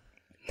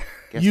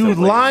 Guess You they're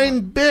waiting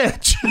lying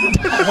bitch.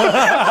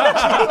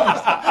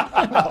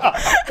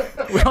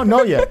 We don't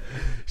know yet.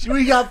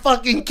 We got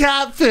fucking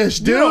catfish,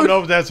 dude. You don't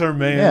know if that's her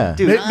man. Yeah.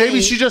 Dude, Maybe I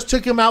she ain't- just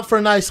took him out for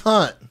a nice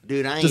hunt.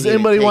 Dude, I ain't Does even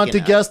anybody want to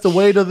taking guess the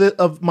weight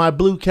of my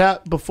blue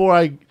cat before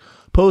I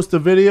post the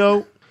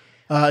video?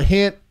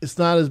 Hint: it's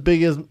not as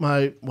big as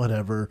my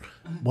whatever.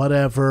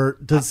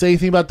 Does it say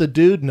anything about the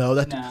dude? No,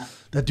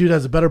 that dude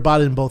has a better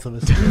body than both of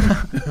us.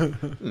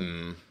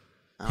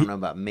 I don't know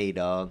about me,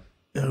 dog.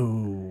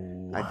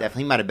 Oh, I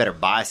definitely might have better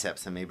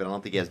biceps than me, but I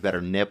don't think he has better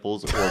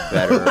nipples or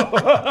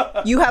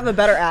better You have a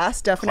better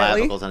ass,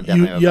 definitely. clavicles. And I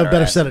definitely you have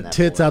better ass set than of that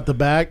tits boy. out the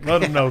back.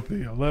 Let him know,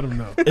 Theo. Let him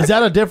know. Is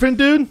that a different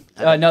dude?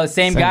 No,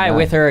 same guy guy.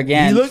 with her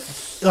again. You look,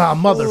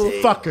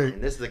 motherfucker.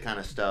 This is the kind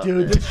of stuff.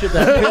 Dude, that-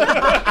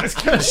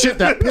 this shit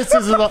that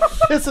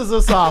pisses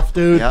us off,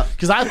 dude. Yep.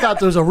 Because I thought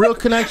there was a real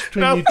connection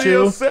between you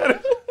Theo two. said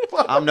it.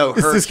 I'm no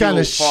It's this Hercule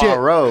kinda shit.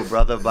 Poirot,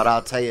 brother, but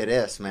I'll tell you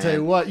this, man. Tell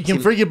you what, you can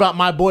forget about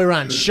my boy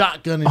riding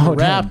shotgun in the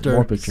damn, Raptor.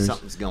 more pictures.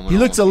 Something's going He on.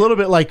 looks a little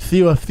bit like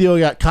Theo if Theo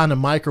got kind of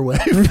microwave.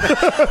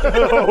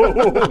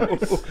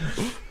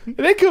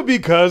 They could be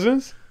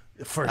cousins.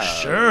 For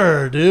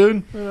sure,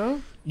 dude.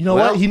 You know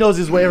Well- what? He knows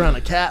his way around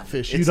a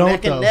catfish. You It's don't,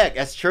 neck and though. neck.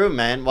 That's true,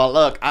 man. Well,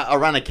 look,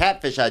 around a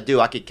catfish, I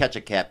could catch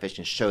a catfish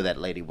and show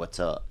that lady what's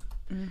up.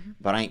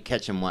 But I ain't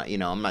catching one. You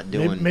know, I'm not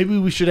doing. Maybe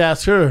we should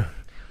ask her.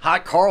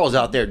 Hot Carl's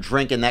out there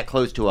drinking that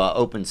close to an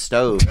open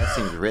stove. That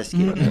seems risky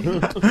to me.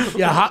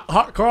 Yeah,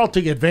 Hot Carl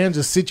took advantage of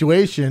the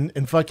situation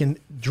and fucking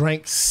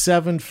drank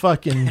 7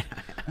 fucking.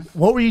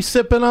 What were you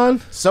sipping on?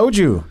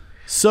 Soju.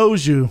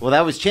 Soju. Well,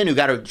 that was Chin who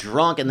got her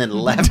drunk and then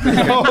left her.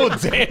 Oh,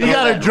 damn. He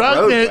got her drunk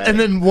roadway. and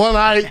then one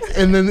eye,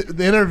 and then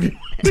the interview.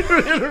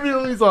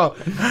 He's all,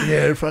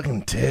 yeah, her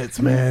fucking tits,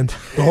 man.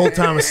 The whole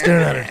time I was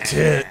staring at her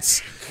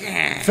tits.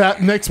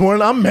 Next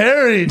morning, I'm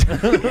married.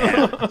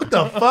 What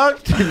the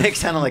fuck? Nick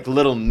sounded like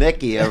little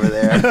Nicky over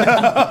there.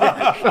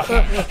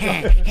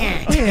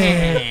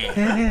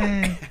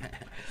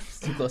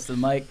 Too close to the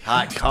mic.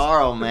 Hot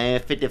Carl, man,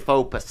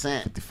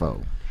 54%.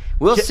 54.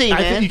 We'll see, I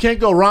think man. you can't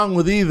go wrong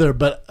with either,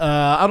 but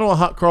I don't know what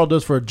Hot Carl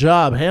does for a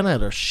job. Hannah had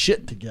her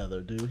shit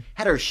together, dude.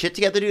 Had her shit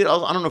together, dude.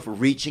 I don't know if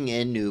reaching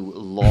into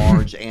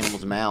large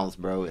animals' mouths,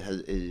 bro,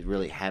 is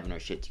really having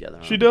her shit together.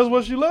 Huh? She does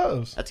what she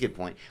loves. That's a good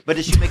point. But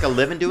does she make a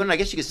living doing it? I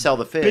guess she could sell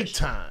the fish. Big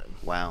time.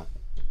 Wow.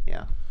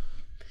 Yeah.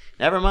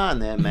 Never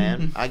mind then,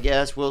 man. I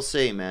guess we'll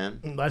see,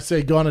 man. I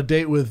say go on a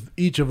date with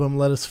each of them.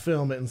 Let us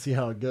film it and see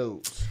how it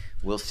goes.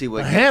 We'll see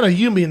what. Hannah,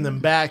 you mean them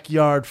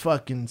backyard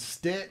fucking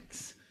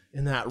sticks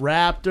in that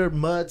Raptor,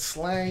 mud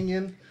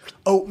slanging,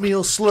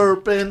 oatmeal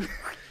slurping,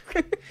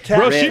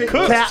 Bro, she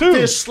cooks catfish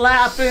too.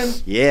 slapping.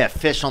 Yeah,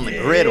 fish on the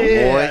griddle,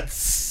 boy.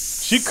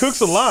 She cooks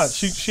a lot.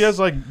 She has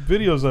like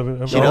videos of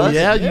it. She Oh does?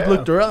 yeah, you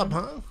looked her up,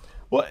 huh?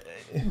 What?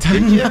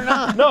 Didn't you or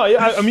not? No,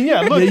 yeah, I mean,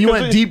 yeah. Look, Yeah, you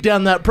 'cause went deep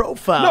down that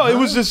profile. No, it huh?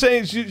 was just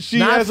saying she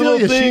Nah, I has a feel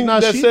little ya. thing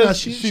that says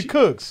she she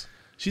cooks.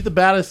 She's the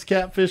baddest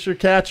catfisher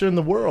catcher in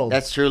the world.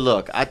 That's true.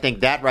 Look, I think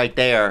that right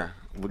there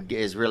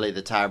is really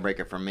the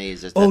tiebreaker for me.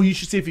 Is just Oh, that you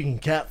should see if you can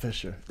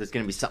catfish her. there's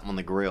going to be something on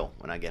the grill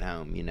when I get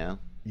home, you know?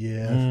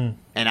 Yeah.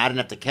 And I didn't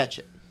have to catch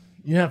it.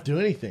 You don't have to do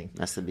anything.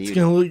 That's the It's beauty.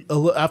 gonna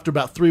look after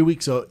about 3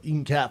 weeks, so you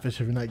can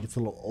catfish every night. Gets a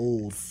little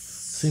old.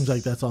 Seems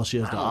like that's all she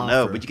has I to don't offer.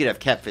 know, but you could have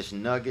catfish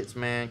nuggets,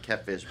 man.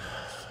 Catfish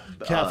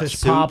Catfish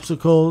soup.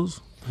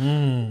 popsicles.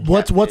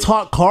 What's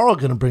Hot Carl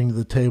gonna bring to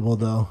the table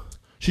though?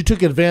 She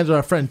took advantage of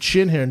our friend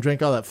Chin here and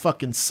drank all that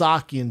fucking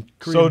sake and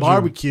Korean Soju.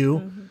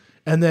 barbecue,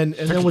 and then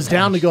was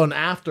down to go an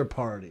after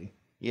party.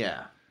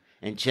 Yeah.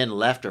 And Chin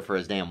left her for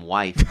his damn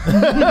wife.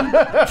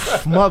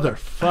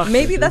 Motherfucker.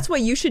 Maybe that's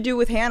what you should do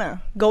with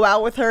Hannah. Go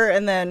out with her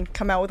and then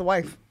come out with a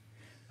wife.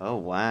 Oh,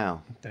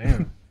 wow.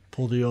 Damn.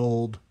 Pull the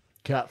old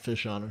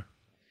catfish on her.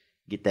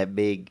 Get that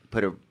big,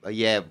 what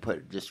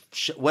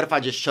if I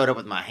just showed up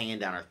with my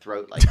hand down her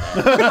throat like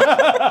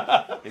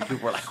that? And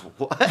people were like,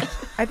 what?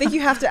 I think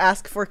you have to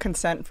ask for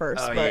consent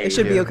first, Oh, but yeah, it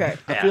should you be do. okay.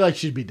 I feel like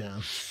she'd be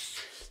down.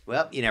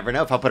 Well, you never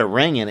know. If I put a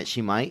ring in it,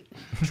 she might.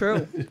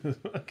 True.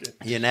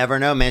 You never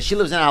know, man. She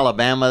lives in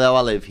Alabama, though.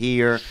 I live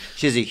here.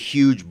 She has a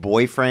huge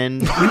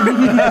boyfriend. These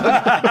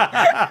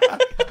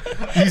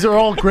are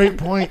all great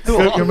points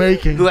that you're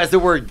making. Who has the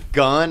word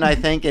gun, I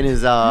think, in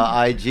his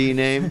IG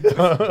name.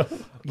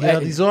 Yeah,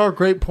 these are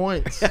great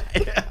points.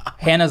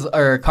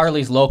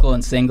 Carly's local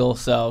and single,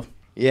 so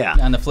Yeah.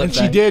 on the flip And she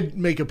side. did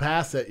make a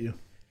pass at you.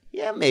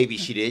 Yeah, maybe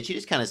she did. She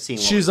just kind of seen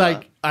what She's was like,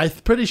 up. I'm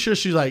pretty sure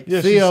she's like, Yeah,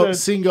 she Theo, said-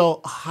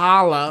 single,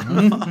 holla.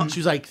 She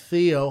was like,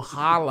 Theo,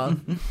 holla.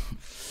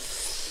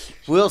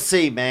 We'll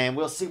see, man.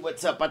 We'll see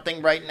what's up. I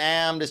think right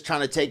now I'm just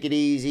trying to take it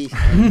easy.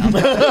 I'm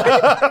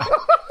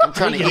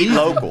trying to eat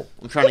local.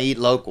 I'm trying to eat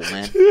local,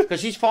 man. Because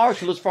she's far.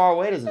 She lives far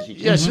away, doesn't she?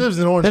 Yeah, she lives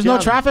in Orange There's no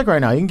County. traffic right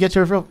now. You can get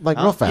to it real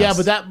fast. Yeah,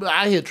 but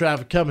I hit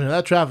traffic coming.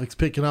 That traffic's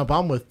picking up.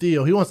 I'm with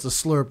Theo. He wants to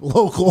slurp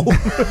local.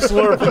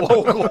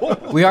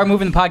 We are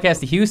moving the podcast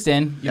to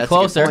Houston. You're That's a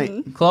good closer.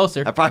 point.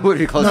 Closer. I probably would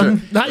be closer.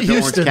 Not to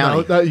Houston, Orange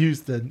no. County. Not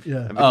Houston.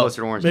 Yeah. I'd be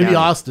closer to Orange Maybe County.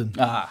 Austin.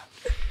 But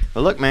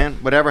look, man,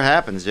 whatever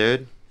happens,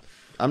 dude,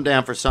 I'm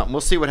down for something.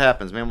 We'll see what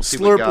happens, man. We'll see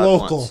Slurp what God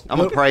local. wants. I'm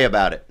going to pray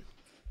about it.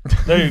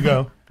 There you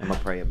go. I'm going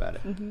to pray about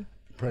it.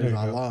 Praise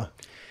Allah.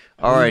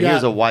 All right, You got-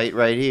 here's a white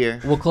right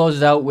here. We'll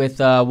close it out with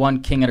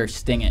one King It or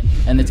Sting It.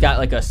 And it's got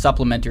like a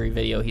supplementary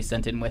video he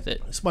sent in with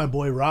it. It's my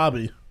boy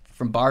Robbie.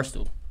 From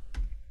Barstool.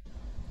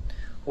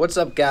 What's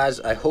up, guys?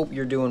 I hope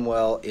you're doing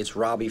well. It's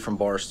Robbie from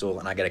Barstool,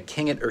 and I got a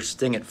King It or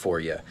Sting It for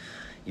you.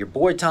 Your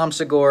boy Tom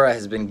Segura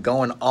has been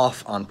going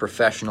off on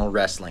professional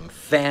wrestling.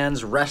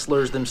 Fans,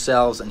 wrestlers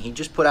themselves, and he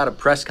just put out a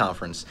press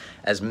conference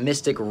as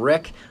Mystic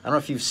Rick. I don't know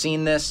if you've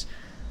seen this.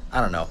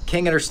 I don't know.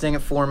 King It or Sting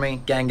It for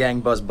me. Gang,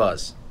 gang, buzz,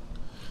 buzz.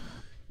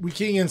 We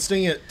king and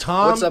sting it.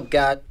 Tom. What's up,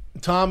 guy?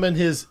 Tom and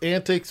his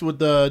antics with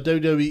the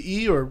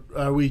WWE, or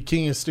are we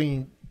king and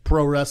sting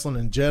pro wrestling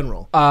in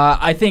general?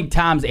 I think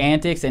Tom's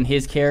antics and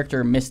his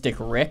character, Mystic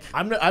Rick.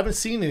 I haven't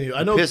seen any.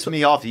 I know Pissed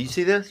me off. Do you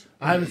see this?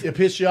 I haven't. It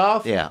pissed you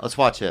off? Yeah, let's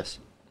watch this.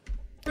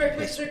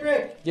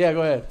 Rick. Yeah,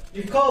 go ahead.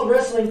 You've called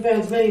wrestling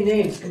fans many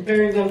names,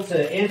 comparing them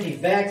to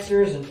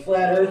anti-vaxxers and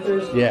flat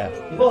earthers. Yeah.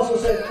 You've also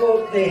said,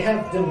 quote, they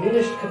have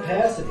diminished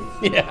capacities.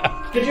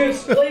 Yeah. Could you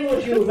explain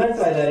what you meant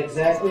by that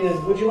exactly,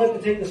 and would you like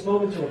to take this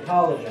moment to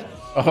apologize?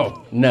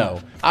 Oh no!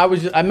 I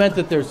meant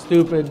that they're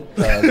stupid.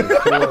 They're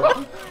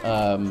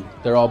poor.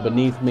 They're all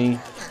beneath me.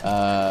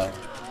 They're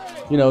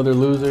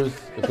losers.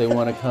 If they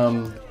want to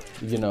come,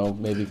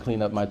 maybe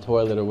clean up my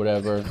toilet or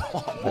whatever,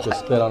 I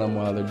just spit on them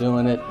while they're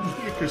doing it.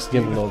 Give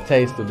them a little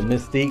taste of the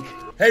mystique.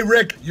 Hey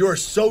Rick, you're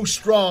so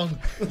strong,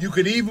 you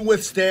could even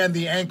withstand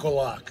the ankle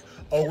lock.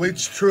 Oh,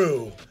 it's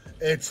true.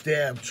 It's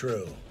damn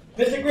true.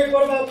 Mr. Rick,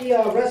 what about the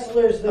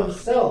wrestlers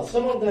themselves?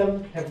 Some of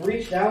them have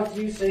reached out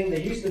to you saying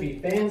they used to be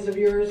fans of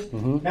yours.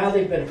 Mhm. Now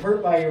they've been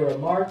hurt by your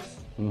remarks.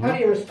 Mhm. How do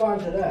you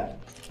respond to that?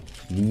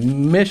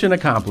 Mission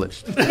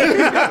accomplished.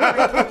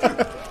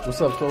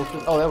 What's up,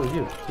 Solstice? Oh, that was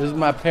you. This is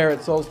my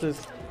parrot,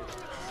 Solstice.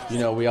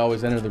 We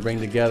always enter the ring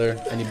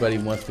together. Anybody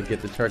wants to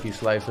get the turkey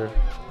slicer,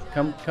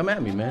 come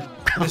at me, man.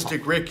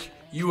 Mystic Rick,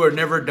 you are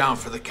never down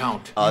for the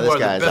count. Oh, you this are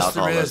the guy's best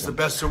there alcoholism. is, the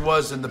best there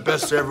was, and the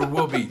best there ever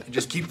will be. And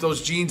just keep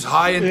those genes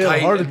high and Yeah,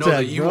 tight heart and know attack,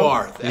 that you bro.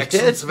 are the He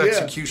excellence did? of Yeah.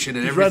 execution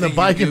and He's riding everything a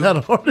bike you and do. had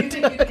a heart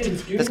attack.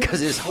 That's because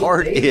his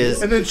heart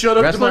is. And then showed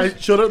up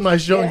to my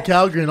show in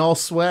Calgary in all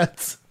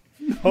sweats.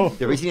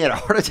 The reason he had a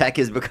heart attack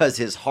is because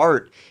his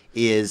heart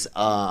is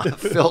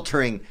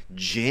filtering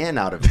gin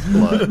out of his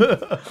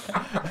blood.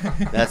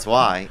 That's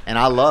why. And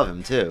I love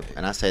him too.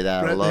 And I say that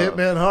out Brett of the love.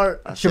 Hitman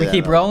Hart. I say Should we that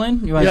keep out of rolling?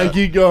 love. You wanna- Yeah,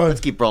 keep going. Let's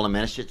keep rolling,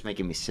 man. This shit's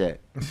making me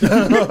sick.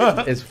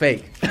 It's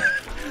fake.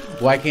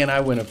 Why can't I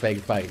win a fake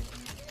fight?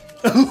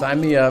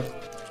 Sign me up.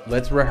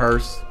 Let's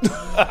rehearse,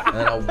 and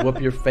I'll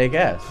whoop your fake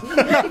ass.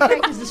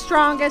 Rick is the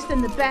strongest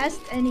and the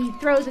best, and he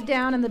throws it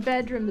down in the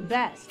bedroom the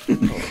best.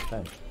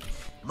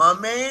 My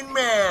main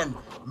man,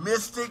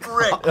 Mystic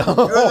Rick. You're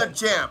the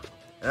champ,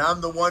 and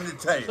I'm the one to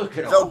tell you.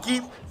 So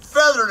keep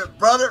feathering it,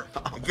 brother.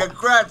 And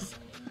congrats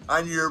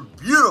on your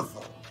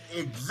beautiful,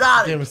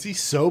 exotic, Damn, is he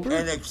sober?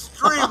 and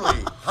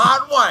extremely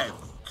hot wife,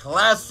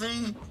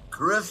 Classy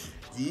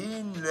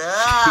Christina.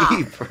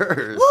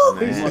 Jeepers,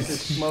 Woo! You want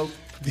this smoke?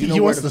 He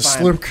know wants where to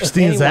find slurp it.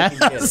 Christina's Anyone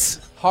can get ass.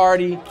 it.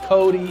 Hardy,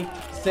 Cody,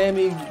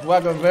 Sammy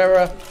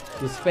Guagavera,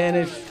 the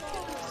Spanish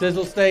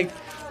sizzle steak.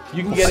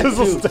 You can get it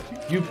Sizzle too.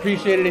 You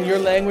appreciate it in your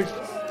language.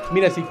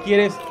 Mira, si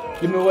quieres,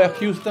 yo me voy a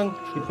Houston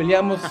y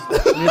peleamos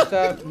en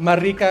esta más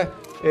rica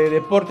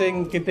deporte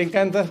en que te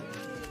encanta.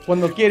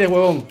 Cuando quieres,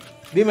 huevón.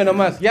 Dime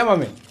nomás,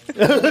 llámame.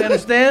 You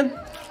understand?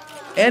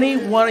 Any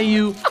one of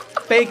you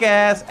fake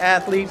ass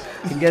athletes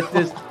can get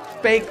this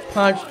fake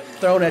punch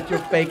thrown at your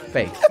fake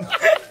face.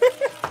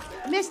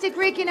 Mystic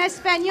Rick in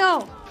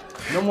Espanol.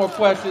 No more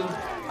questions.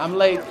 I'm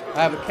late.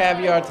 I have a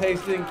caviar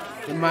tasting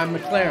in my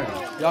McLaren.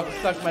 Y'all can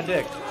suck my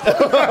dick.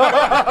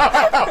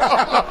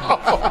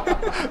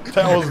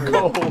 That was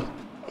cold.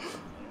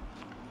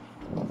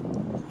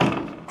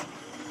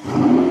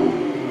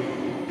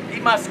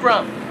 eat my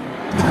scrum.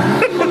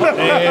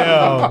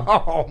 Damn.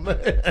 Oh man.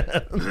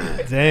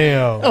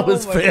 Damn. That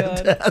was Oh, my God.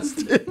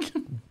 fantastic.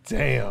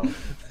 Damn.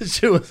 That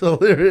shit was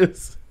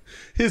hilarious.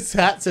 His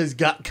hat says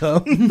 "got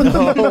cum."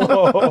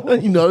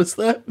 You notice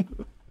that?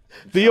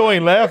 Theo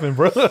ain't laughing,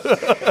 bro.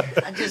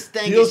 I just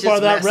think Theo's it's part just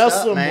of that messed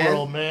wrestling up, man.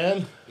 world,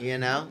 man. You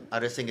know, I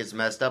just think it's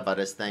messed up. I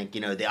just think,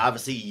 you know, they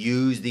obviously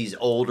use these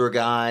older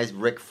guys,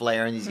 Ric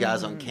Flair and these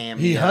guys on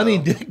cameo. He honey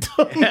dicked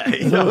him. Yeah,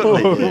 he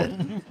totally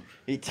did.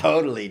 He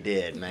totally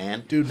did,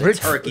 man. Dude, the Ric-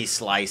 turkey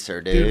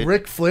slicer, Dude, dude.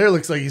 Ric Flair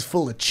looks like he's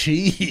full of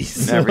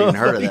cheese. Never even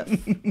heard of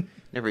that.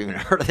 Never even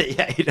heard of it.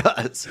 Yeah, he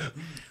does.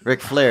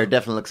 Ric Flair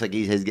definitely looks like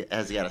he has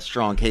got a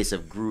strong case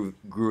of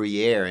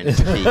Gruyere in his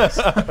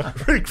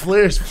cheeks. Ric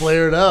Flair's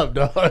flared up,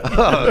 dog.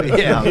 Oh,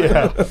 yeah,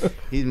 man.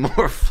 He's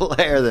more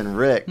Flair than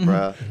Rick,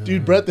 bro.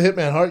 Dude, Bret the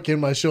Hitman Hart came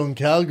to my show in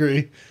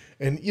Calgary,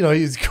 and you know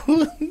he's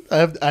cool.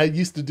 I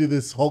used to do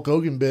this Hulk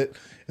Hogan bit,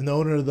 and the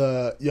owner of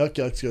the Yuck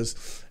Yucks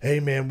goes,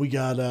 "Hey man, we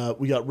got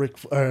Bret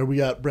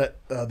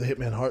the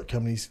Hitman Hart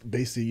coming. He's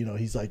basically, you know,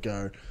 he's like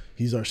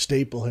he's our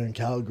staple here in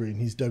Calgary,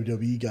 and he's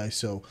WWE guy.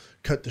 So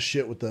cut the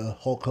shit with the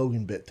Hulk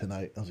Hogan bit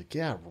tonight." I was like,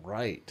 "Yeah,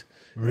 right."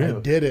 Really? I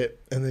did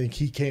it, and then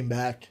he came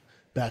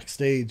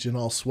backstage in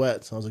all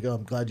sweats. I was like, "Oh,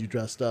 I'm glad you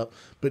dressed up."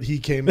 But he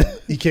came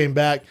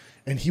back,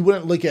 and he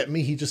wouldn't look at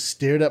me. He just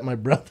stared at my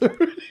brother.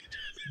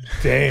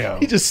 Damn.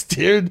 He just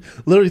stared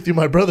literally through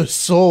my brother's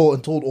soul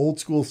and told old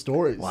school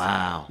stories.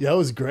 Wow. Yeah, it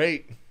was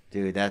great.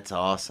 Dude, that's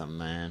awesome,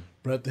 man.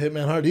 Bret the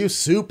Hitman Hart, he was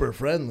super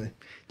friendly.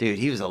 Dude,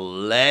 he was a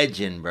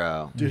legend,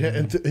 bro. Dude,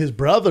 and his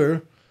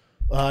brother,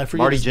 I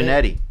forget Marty his name.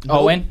 Jannetty.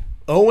 Owen?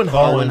 Owen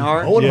Hart. Owen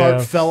Hart? Owen Yeah.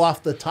 Hart fell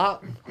off the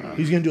top.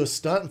 He was going to do a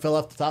stunt and fell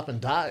off the top and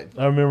died.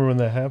 I remember when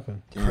that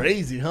happened.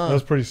 Crazy, huh? That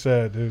was pretty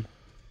sad, dude.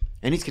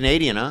 And he's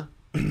Canadian, huh?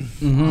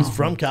 He's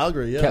from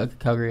Calgary, yeah.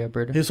 Calgary,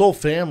 Alberta. His whole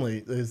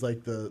family is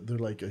like they're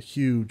like a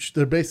huge,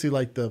 they're basically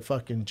like the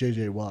fucking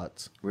JJ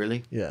Watts.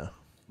 Really? Yeah.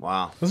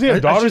 Wow. Does he have I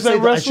daughters that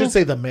I wrestle? should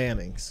say the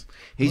Mannings.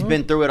 He's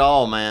been through it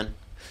all, man.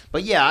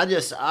 But yeah,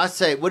 I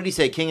say, what did he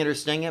say? King it or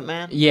sting it,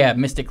 man? Yeah,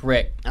 Mystic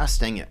Rick. I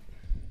sting it.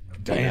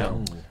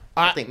 Damn.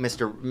 I think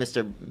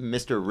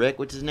Mr. Rick,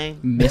 what's his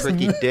name? Mr.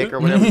 Ricky Dick or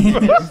whatever his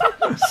name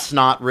is.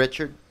 Snot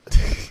Richard.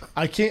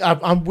 I can't.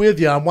 I'm with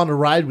you. I want to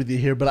ride with you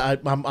here, but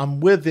I'm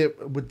with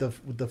it with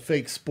the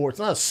fake sport. It's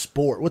not a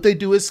sport. What they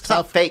do is It's not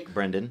tough. fake,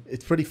 Brendan.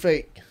 It's pretty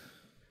fake.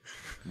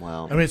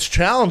 Well, I mean, it's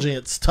challenging.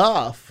 It's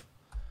tough,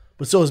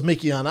 but so is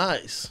Mickey on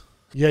Ice.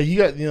 Yeah, you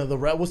got the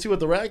rat. We'll see what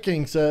the Rat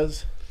King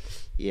says.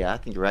 yeah, I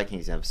think the Rat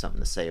Kings have something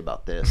to say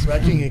about this.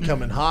 Rat King ain't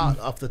coming hot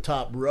off the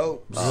top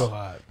ropes. Real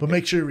hot. But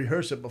make sure you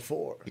rehearse it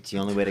before. It's the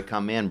only way to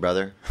come in,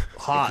 brother.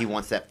 Hot. If he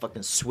wants that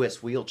fucking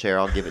Swiss wheelchair,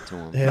 I'll give it to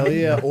him. Hell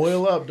yeah,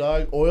 oil up,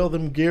 dog. Oil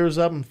them gears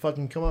up and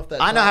fucking come off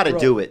that. I know top how to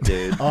rope. do it,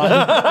 dude. Oh,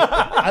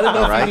 I didn't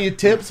know Alright. if you need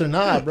tips or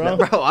not, bro.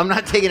 Bro, I'm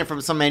not taking it from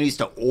some man who used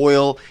to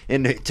oil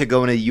to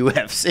go into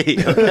UFC.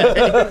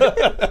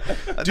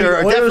 Okay? There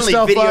are oil definitely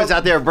yourself videos up.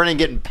 out there of Brennan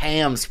getting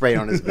Pam sprayed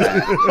on his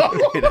back.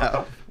 You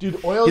know?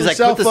 Dude, oil He's like,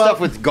 yourself put the up. stuff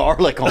with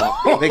garlic on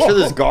it. Make sure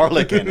there's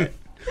garlic in it.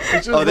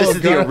 It's just Oh, this a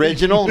is the little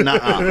original?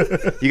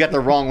 Nuh-uh. You got the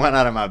wrong one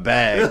out of my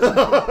bag.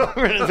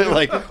 They're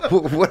like,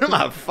 what am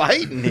I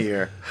fighting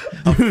here?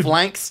 A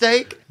flank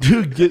steak?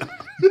 Dude,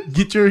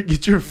 get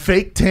your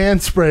fake tan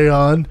spray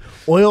on.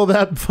 Oil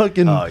that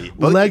fucking both you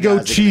guys Lego are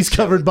gonna cheese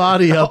covered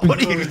body up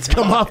What and are you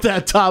come off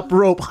that top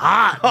rope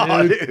hot,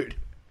 Oh, dude. dude.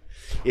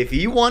 If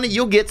you want it,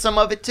 you'll get some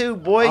of it too,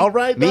 boy. All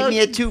right, meet dog. me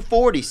at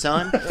 240,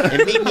 son,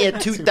 and meet me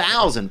at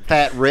 2,000,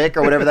 Fat Rick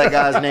or whatever that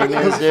guy's name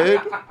is, dude.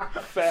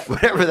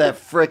 Whatever that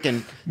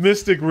frickin'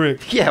 Mystic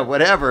Rick. yeah,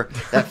 whatever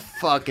that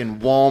fucking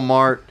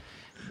Walmart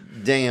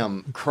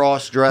damn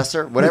cross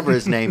dresser, whatever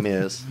his name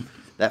is,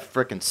 that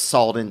frickin'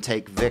 salt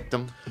intake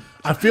victim.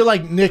 I feel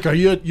like Nick,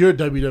 you're a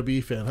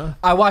WWE fan, huh?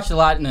 I watched a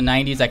lot in the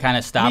 90s. I kind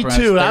of stopped Me when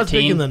too. I I was was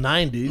big 13. in the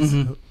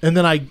 '90s, and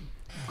then I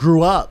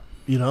grew up.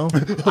 You know,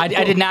 I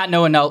did not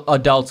know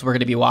adults were going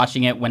to be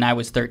watching it when I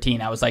was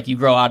 13. I was like, you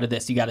grow out of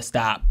this, you got to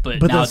stop. But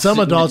But now then it's- some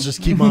adults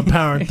just keep on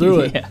powering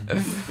through it. Yeah.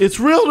 It's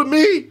real to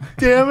me,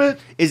 damn it.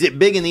 Is it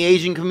big in the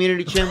Asian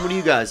community, Chin? What do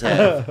you guys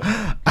have?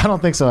 I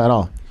don't think so at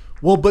all.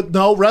 Well, but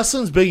no,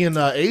 wrestling's big in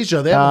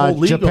Asia. They have a whole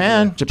league over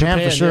there. Japan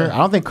for sure. yeah. I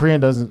don't think Korea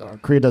does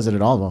it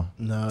at all though.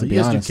 No, to you be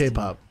guys honest. do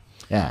K-pop.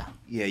 Yeah,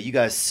 Yeah, you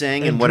guys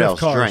sing and what drift else?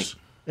 Cars.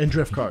 Drink. And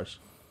drift cars.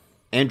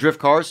 And drift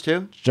cars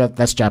too?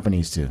 That's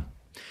Japanese too.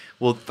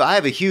 Well, I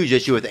have a huge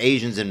issue with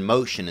Asians in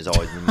motion has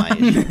always been my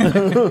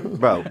issue.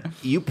 Bro,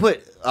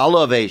 I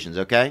love Asians,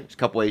 okay? There's a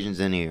couple Asians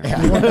in here. We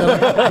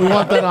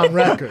want that on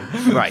record.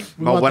 Right.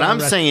 We But want what that on I'm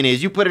record. saying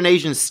is you put an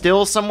Asian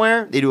still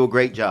somewhere, they do a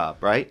great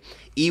job, right?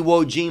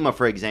 Iwo Jima,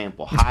 for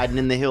example, hiding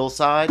in the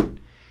hillside,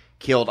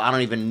 killed I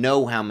don't even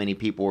know how many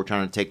people were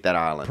trying to take that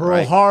island. Pearl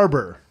right?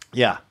 Harbor.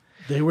 Yeah.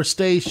 They were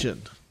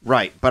stationed.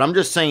 Right. But I'm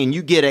just saying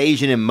you get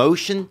Asian in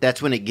motion,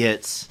 that's when it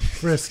gets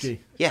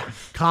Frisky. Yeah.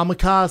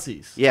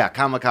 Kamikazes. Yeah,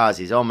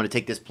 kamikazes. Oh, I'm going to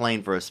take this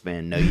plane for a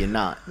spin. No, you're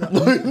not.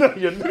 No,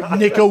 you're not.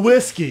 Nick a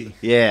whiskey.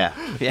 Yeah.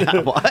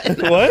 Yeah. What?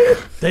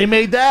 What? They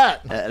made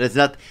that. That's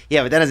not.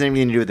 Yeah, but that has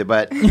anything to do with it.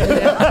 But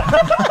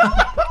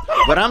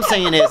What I'm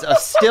saying is a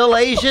still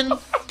Asian,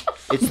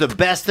 it's the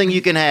best thing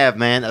you can have,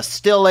 man. A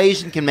still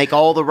Asian can make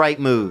all the right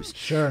moves.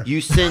 Sure.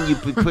 You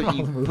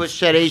push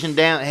that Asian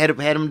down, head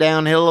him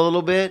downhill a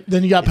little bit.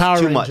 Then you got Power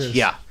too Rangers. much.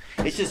 Yeah.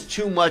 It's just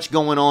too much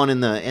going on in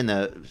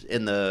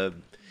the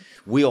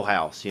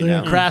wheelhouse, you They're know.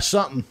 gonna crash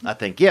something. I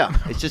think, yeah,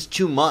 it's just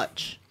too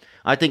much.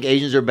 I think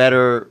Asians are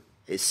better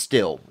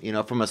still, you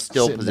know, from a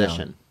still Sitting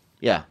position. down.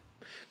 Yeah.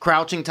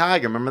 Crouching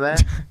Tiger, remember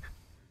that?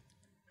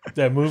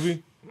 That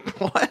movie?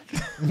 What?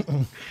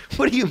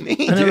 What do you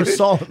mean, I never dude?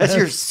 saw it, That's man.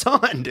 your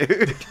son,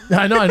 dude.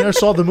 I know. I never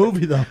saw the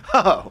movie though.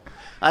 Oh,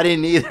 I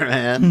didn't either,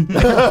 man.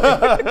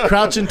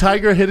 Crouching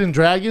Tiger, Hidden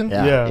Dragon.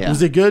 Yeah.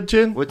 Was it good,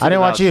 Chin? What's I it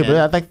didn't about, watch it, Chin? but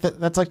I think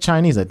that's like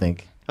Chinese. I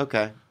think.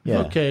 Okay. Yeah.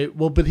 Okay.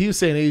 Well, but he was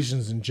saying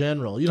Asians in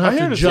general. You don't I have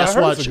heard to it's- just I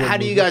heard watch. it's a good How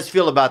do you guys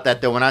feel about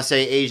that, though, when I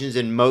say Asians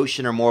in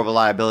motion are more of a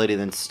liability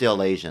than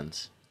still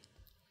Asians?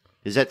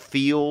 Does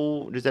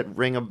that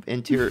ring a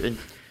interior?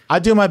 I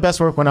do my best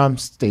work when I'm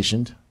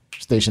stationary.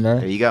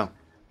 There you go.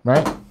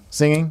 Right?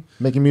 Singing,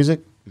 making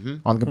music,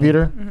 on the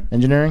computer,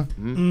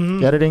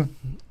 engineering, editing,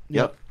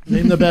 Yep.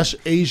 Name the best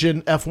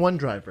Asian F1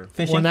 driver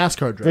Fishing. or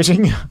NASCAR driver.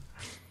 fishing.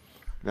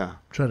 Yeah.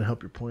 Trying to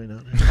help your point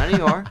out. Here. I know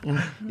you are.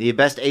 The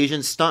best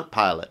Asian stunt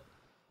pilot.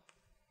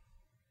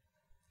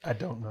 I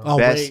don't know. Oh,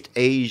 Best wait.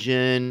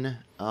 Asian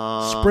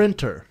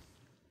Sprinter.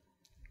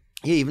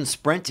 Yeah, even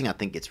sprinting, I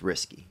think it's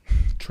risky.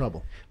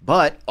 Trouble.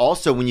 But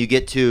also, when you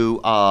get to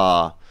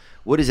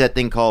what is that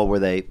thing called where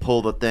they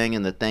pull the thing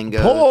and the thing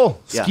goes?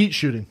 Pull. Yeah. Skeet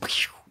shooting.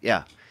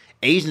 Yeah,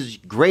 Asians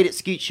great at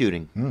skeet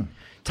shooting.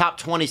 Top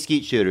 20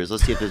 skeet shooters.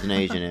 Let's see if there's an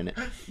Asian in it.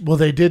 Well,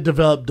 they did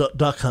develop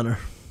Duck Hunter,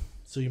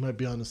 so you might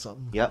be onto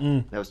something. Yep,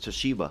 that was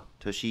Toshiba.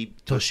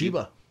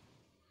 Toshiba.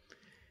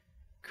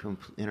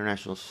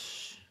 International.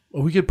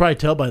 Well, we could probably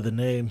tell by the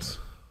names.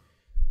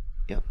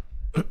 Yep.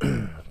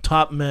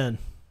 Top men.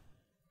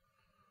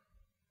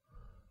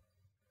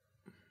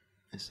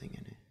 This thing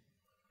in it.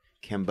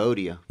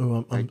 Cambodia.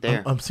 Ooh, right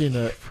there. I'm seeing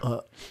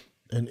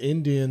an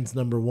Indian's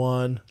number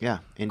one. Yeah,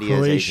 India is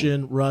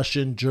Croatian,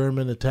 Russian,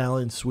 German,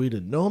 Italian,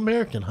 Sweden. No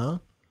American, huh?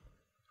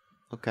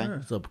 Okay.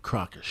 It's a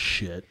crock of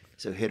shit.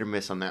 So hit or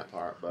miss on that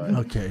part, but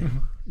Okay.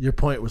 Your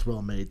point was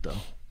well made, though.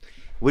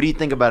 what do you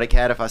think about it,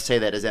 Kat? If I say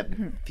that, does that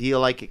feel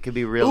like it could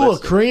be Ooh, a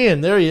realistic?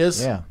 Korean. There he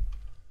is. Yeah.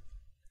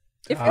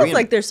 It feels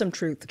like there's some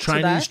truth to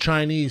that.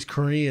 Chinese,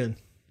 Korean.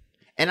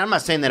 And I'm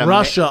not saying that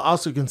Russia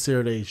also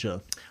considered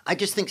Asia. I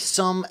just think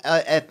some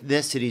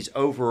ethnicities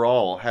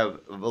overall have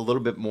a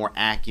little bit more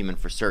acumen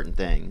for certain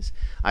things.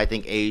 I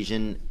think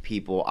Asian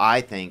people,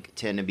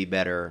 tend to be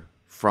better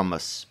from a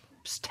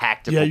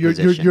tactical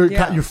position.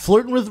 You're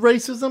flirting with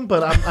racism,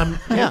 but I'm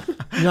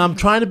I'm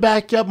trying to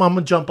back you up. I'm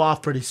gonna jump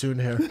off pretty soon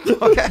here.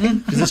 Okay,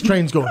 because this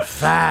train's going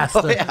fast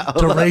to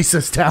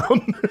racist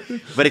town.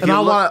 But if and you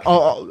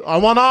I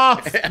want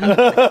off. Ding,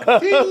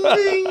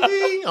 ding,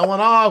 ding. I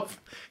want off.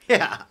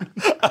 Yeah.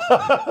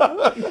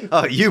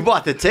 Oh, you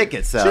bought the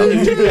ticket, so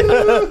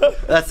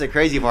that's the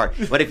crazy part.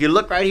 But if you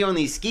look right here on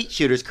these skeet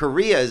shooters,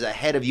 Korea is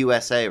ahead of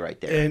USA right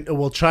there. And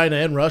well, China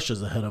and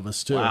Russia's ahead of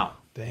us too. Wow.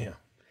 Damn.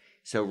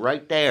 So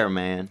right there,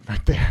 man.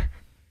 Right there.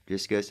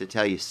 Just goes to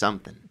tell you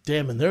something.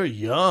 Damn, and they're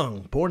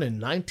young. Born in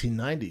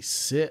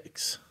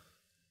 1996.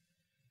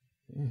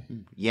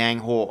 Yang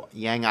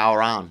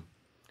Aoran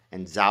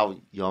and Zhao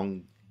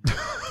Yong.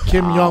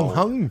 Kim Young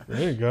Hung.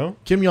 There you go.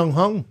 Kim Young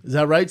Hung. Is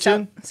that right,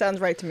 Chin? Sounds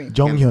right to me.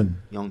 Jonghyun.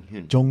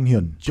 Jonghyun.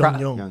 Jonghyun.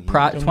 Jonghyun.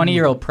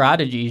 20-year-old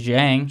prodigy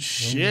Zhang.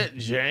 Shit,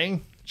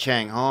 Zhang.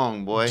 Chang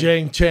Hong, boy.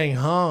 Chang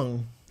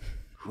Hung.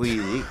 Hui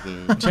Li.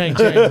 Chang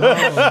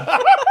Hung.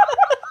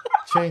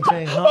 Chang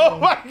Hung. Oh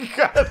my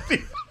God.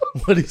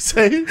 What did he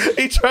say?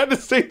 He tried to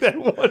say that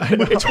one.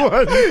 Which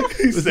one?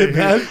 He said,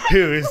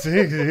 "Who is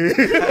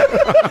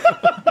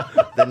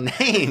The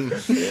name.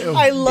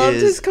 I loved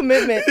his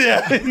commitment.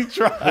 Yeah, he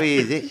tried.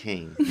 Hui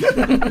Li.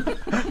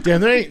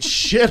 Damn, there ain't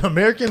shit.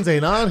 Americans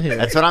ain't on here.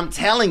 That's what I'm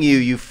telling you,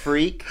 you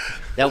freak.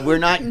 That we're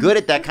not good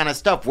at that kind of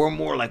stuff. We're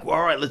more like, well,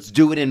 all right, let's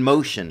do it in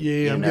motion.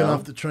 Yeah, I'm getting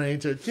off the train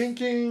to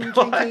ting.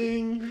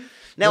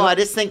 No, I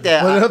just think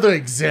that. What other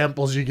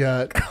examples you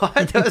got?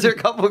 Those are a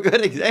couple of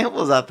good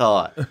examples, I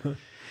thought.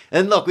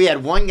 And look, we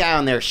had one guy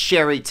on there,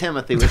 Sherry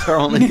Timothy was our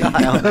only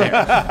guy on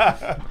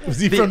there. Was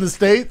he from the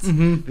States?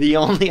 Mm-hmm. The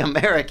only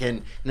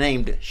American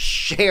named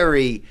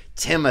Sherry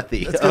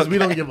Timothy. That's because we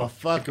don't give a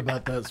fuck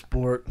about that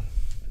sport.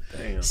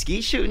 Damn.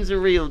 Ski shooting's a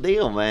real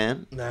deal,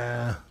 man.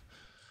 Nah.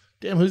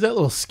 Damn, who's that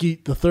little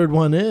skeet, the third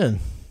one in?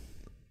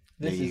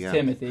 This There you is go.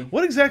 Timothy.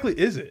 What exactly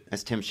is it?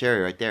 That's Tim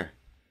Sherry right there.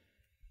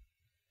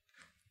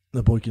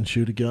 The boy can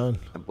shoot a gun.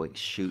 That boy can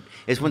shoot.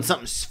 It's when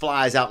something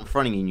flies out in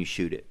front of you and you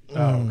shoot it.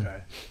 Oh,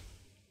 okay.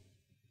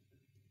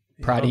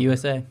 Pride of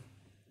USA.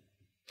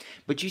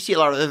 But you see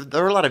there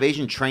are a lot of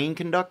Asian train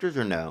conductors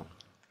or no?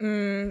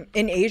 In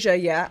Asia,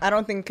 yeah. I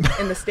don't think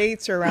in the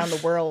States or around the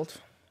world.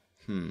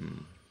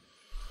 In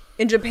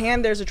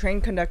Japan, there's a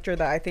train conductor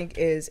that I think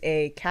is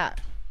a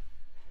cat.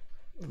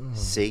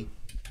 See?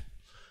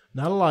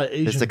 Not a lot of This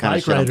is Asian the kind of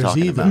bike shit I'm riders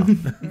talking either.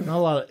 about. Not a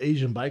lot of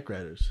Asian bike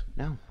riders.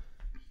 No.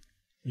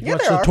 You Yeah,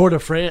 watch there the are. Tour de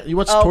France. You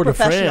watch Oh, Tour de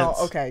professional.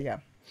 France. Okay, yeah.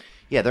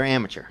 Yeah, they're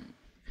amateur.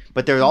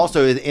 But there's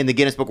also in the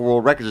Guinness Book of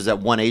World Records, there's that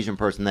one Asian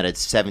person that had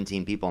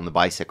 17 people on the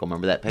bicycle.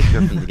 Remember that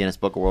picture from the Guinness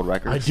Book of World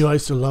Records? I do. I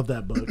used to love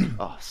that book.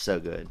 Oh, so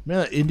good. Man,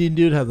 that Indian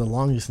dude had the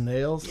longest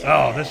nails.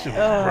 Oh, that shit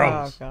was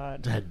gross.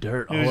 God. Had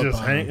dirt He all was up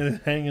just on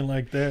him. hanging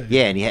like that.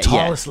 Yeah, and he had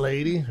Tallest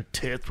lady, her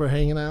tits were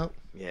hanging out.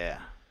 Yeah.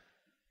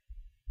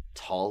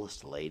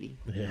 Tallest lady?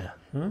 Yeah.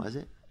 Was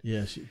it?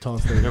 Yeah,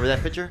 tallest lady. Remember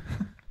that picture?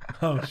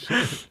 Oh, shit.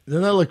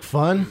 Doesn't that look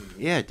fun?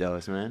 Yeah, it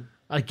does, man.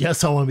 I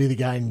guess I want to be the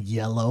guy in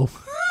yellow.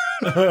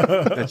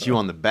 That's you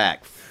on the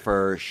back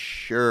for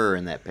sure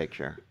in that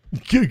picture.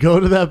 Go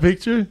to that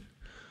picture?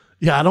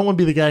 Yeah, I don't want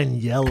to be the guy in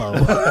yellow.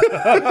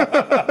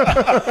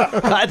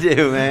 I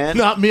do, man.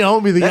 Not me. I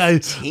want to be the guy.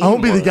 I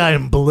want to be the guy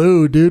in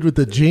blue, dude, with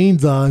the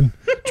jeans on,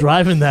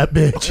 driving that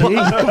bitch.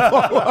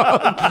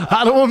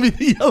 I don't want to be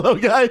the yellow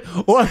guy,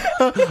 or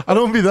I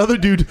don't want to be the other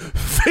dude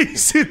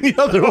facing the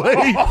other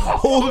way,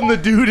 holding the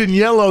dude in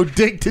yellow,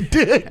 dick to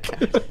dick,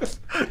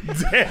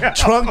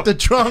 trunk to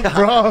trunk,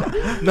 bro.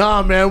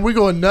 Nah, man, we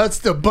going nuts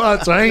to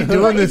butts. I ain't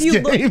doing this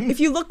game. If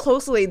you look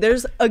closely,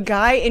 there's a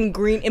guy in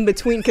green in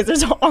between because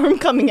there's an arm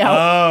coming out.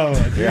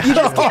 Oh, yeah. You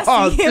just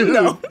can't see him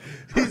though.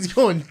 He's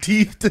going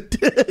teeth to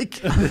dick.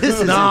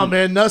 Nah,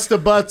 man, nuts to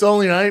butts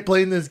only. I ain't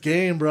playing this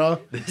game, bro.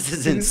 This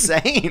is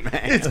insane, man.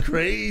 It's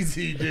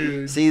crazy,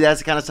 dude. See, that's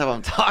the kind of stuff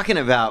I'm talking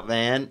about,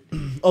 man.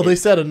 Oh, they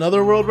set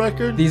another world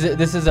record?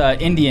 This is an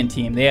Indian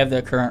team. They have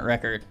the current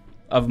record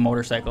of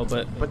motorcycle,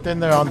 but then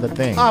they're on the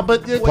thing. Ah,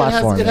 but it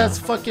Platform, it has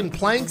fucking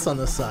planks on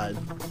the side.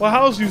 Well,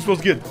 how else are you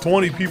supposed to get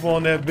 20 people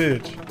on that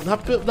bitch?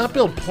 Not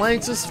build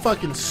planks. This is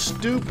fucking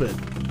stupid.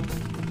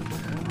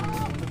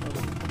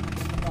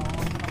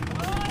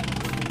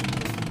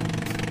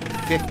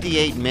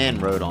 $58 men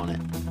rode on it.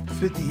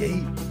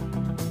 58.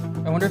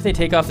 I wonder if they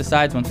take off the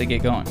sides once they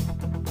get going.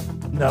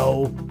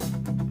 No.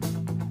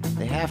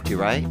 They have to,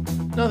 right?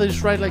 No, they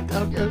just ride like,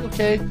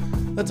 okay,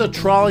 that's a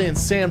trolley in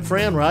San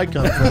Fran where I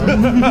come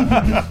from.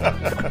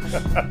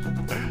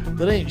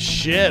 That ain't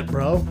shit,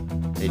 bro.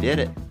 They did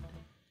it.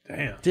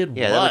 Damn. Did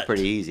Yeah, what? that looked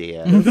pretty easy,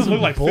 yeah. It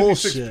looked like 56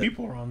 Bullshit.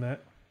 people were on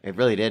that. It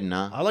really didn't,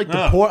 huh? I like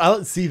the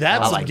poor. See,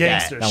 that's some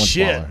gangster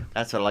shit.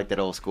 That's what I like, that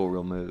old school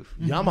real move.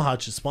 Yamaha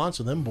should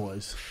sponsor them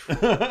boys.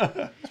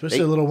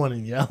 Especially a little one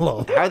in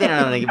yellow. How are they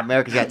not on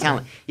America's Got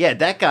Talent? Yeah,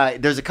 that guy,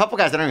 there's a couple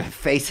guys that aren't even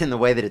facing the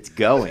way that it's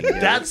going. Dude.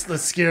 That's the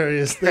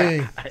scariest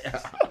thing.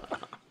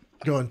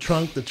 Going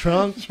trunk to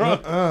trunk.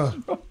 I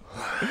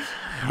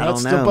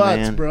Nuts don't to know, butts,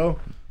 man. bro.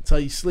 That's how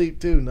you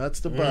sleep too. Nuts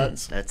to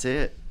butts. That's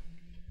it.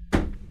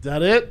 Is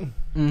that it?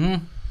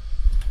 Mm-hmm.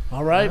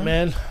 All right,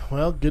 man.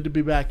 Well, good to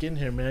be back in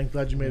here, man.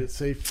 Glad you made it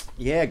safe.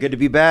 Yeah, good to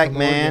be back, From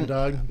man.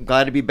 Oregon, dog.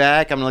 Glad to be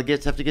back. I'm gonna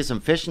have to get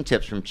some fishing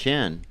tips from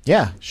Chin.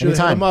 Yeah, Should have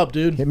hit anytime. him up,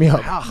 dude. Hit me up.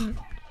 I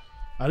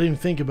didn't even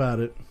think about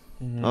it.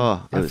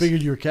 Oh, I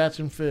figured you were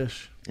catching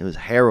fish. It was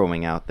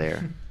harrowing out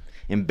there.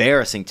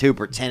 Embarrassing too,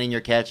 pretending you're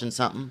catching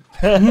something.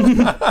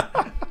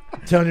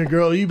 Telling your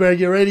girl, you better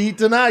get ready to eat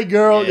tonight,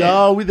 girl. Yeah.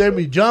 Oh, they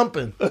be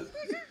jumping.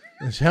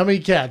 How many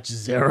catches?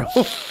 0.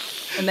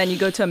 And then you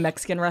go to a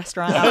Mexican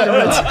restaurant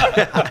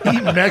afterwards.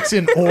 Eat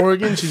Mexican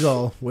Oregon. She's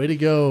all, way to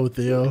go,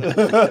 Theo.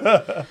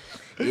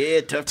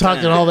 Yeah, tough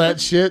Talking time. all that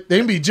shit.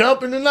 They be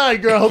jumping tonight,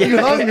 girl. I hope you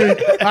hungry.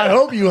 I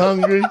hope you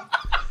hungry.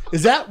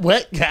 Is that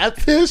wet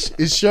catfish?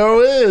 It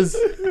sure is.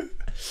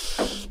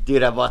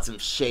 Dude, I bought some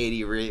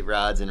shady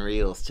rods and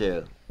reels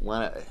too.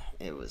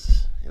 It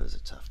was a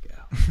tough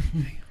go.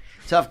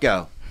 Tough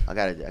go. I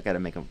gotta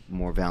make a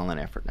more valiant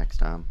effort next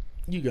time.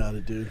 You got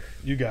it, dude.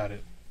 You got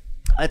it.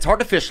 It's hard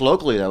to fish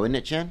locally though, isn't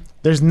it, Chin?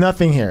 There's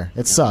nothing here.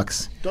 It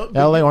sucks.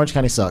 LA, Orange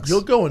County sucks.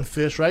 You'll go and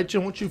fish, right,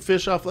 Jim? Won't you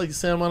fish off like the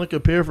Santa Monica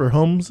Pier for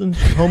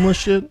homeless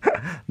shit?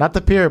 Not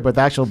the pier, but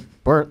the actual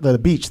the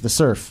beach, the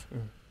surf.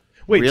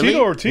 Wait, Really?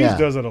 Tito Ortiz Yeah.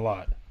 does it a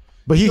lot.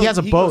 But he has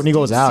a boat and he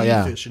goes out. deep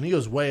Yeah, sea fishing. He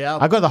goes way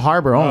out. I go to the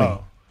harbor only.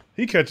 Oh,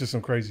 he catches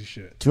some crazy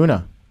shit.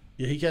 Tuna.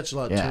 Yeah, he catches a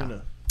lot of Yeah.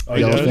 tuna. Oh,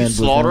 he Yellowfin, does?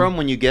 You slaughter bluefin. them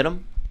when you get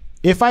them.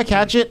 If I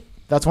catch it,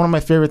 that's one of my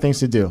favorite things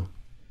to do.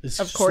 It's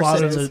Of course it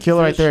slaughter is. the Kill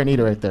it right fish. there and eat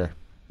it right there.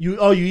 You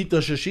eat the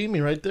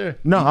sashimi right there.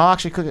 No, I'll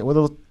actually cook it with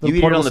a You eat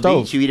it portable on the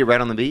stove. beach. You eat it right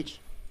on the beach.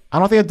 I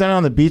don't think I've done it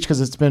on the beach because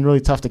it's been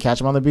really tough to catch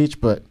them on the beach,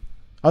 but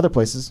other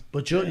places,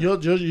 But you'll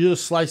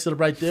just slice it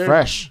right there.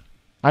 fresh.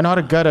 I know how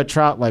to gut a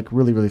trout like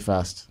really, really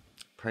fast.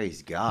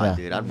 Praise God,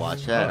 Yeah. dude. I'd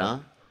watch that, huh?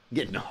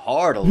 Getting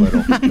hard a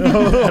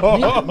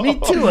little. Me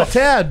too, a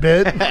tad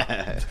bit. Maybe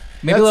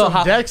That's a little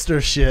some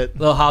Dexter shit.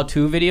 little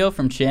how-to video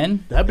from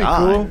Chin. That'd be God.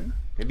 cool.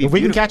 It'd be If we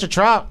can beautiful. catch a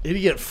trout,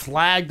 It'd get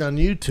flagged on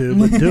YouTube,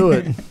 but do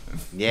it.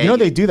 Yeah, you know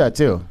they do that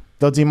too.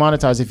 They'll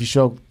demonetize if you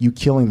show you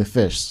killing the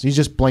fish. So you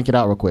just blank it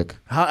out real quick.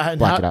 Black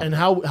it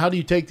out. How do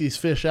you take these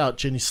fish out,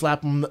 Chin? You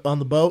slap them on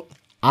the boat?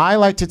 I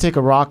like to take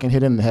a rock and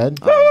hit it in the head.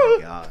 Oh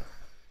my God.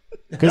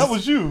 That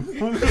was you.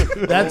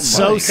 That's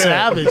so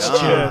savage,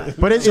 Chin.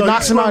 But it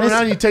knocks him out.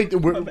 Now you take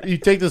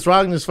this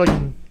rock and just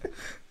fucking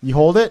You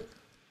hold it,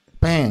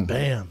 bang,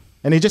 bam.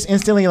 and it just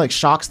instantly like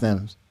shocks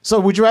them. So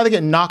would you rather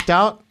get knocked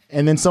out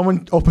and then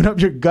someone open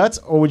up your guts,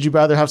 or would you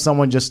rather have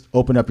someone just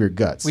open up your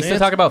guts? We still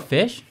talk about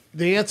fish?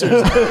 The answer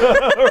is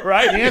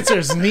Right? the answer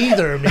is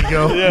neither,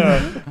 amigo.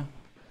 Yeah.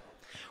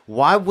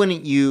 Why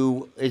wouldn't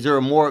you? Is there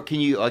a more? Can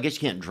you? I guess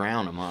you can't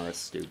drown them. Huh? That's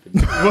stupid.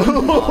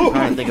 I'm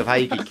trying to think of how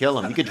you could kill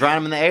them. You could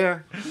drown them in the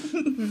air.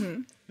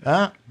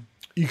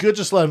 You could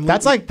just let them.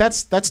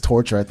 That's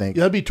torture. I think.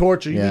 Yeah, that'd be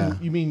torture. Yeah.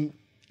 You mean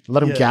let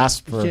them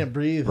gasp for You can't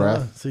breathe. breath.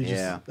 Huh? So you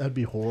just, that'd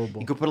be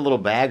horrible. You could put a little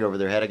bag over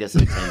their head. I guess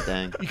it's the same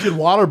thing. You could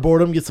waterboard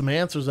them, get some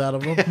answers out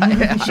of them.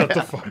 Shut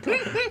the fuck up.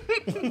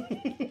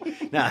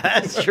 Nah,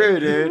 that's true,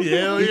 dude.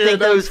 Yeah, you think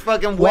those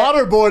fucking wet...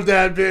 Waterboard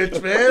that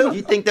bitch, man.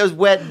 You think those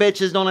wet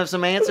bitches don't have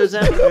some answers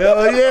in them?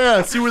 Hell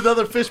yeah. See where the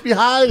other fish be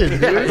hiding,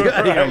 dude.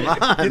 Out of your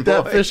mind, Get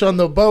that boy. fish on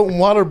the boat and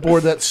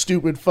waterboard that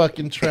stupid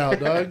fucking trout,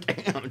 dog.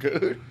 Damn,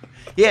 dude.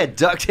 Yeah,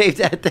 duct tape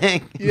that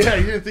thing. Yeah,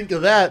 you didn't think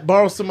of that.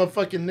 Borrow some of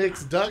fucking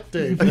Nick's duct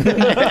tape.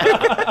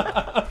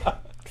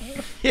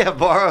 Yeah,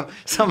 borrow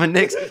some of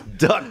Nick's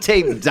duct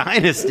tape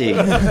dynasty.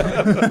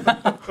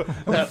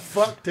 That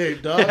fuck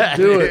tape, dog. Yeah,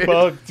 Do dude. it.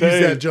 Fuck Use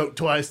tape. that joke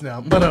twice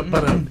now. But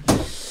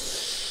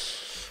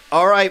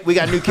All right, we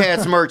got new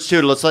cats merch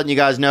too. Let's let you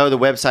guys know the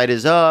website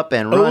is up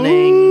and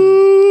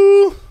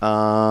running.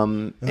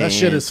 And that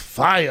shit is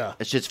fire.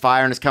 That shit's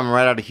fire, and it's coming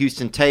right out of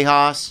Houston,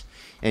 Tejas.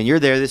 And you're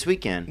there this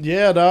weekend.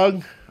 Yeah,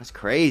 dog. That's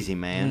crazy,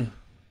 man.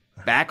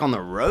 Back on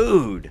the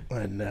road.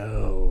 I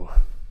know.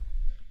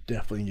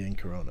 Definitely getting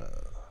Corona.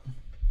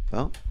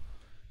 Well,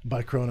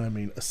 by Corona, I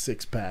mean a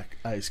 6-pack,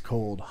 ice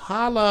cold.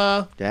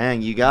 Holla.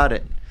 Dang, you got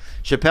it.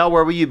 Chappelle,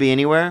 where will you be?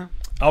 Anywhere?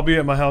 I'll be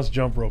at my house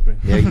jump roping.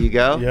 There you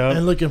go. Yeah.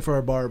 And looking for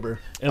a barber.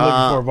 And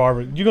looking for a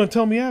barber. You gonna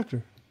tell me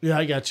after? Yeah,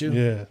 I got you.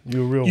 Yeah,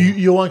 you're a real You, one.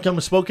 you want to come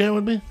to Spokane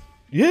with me?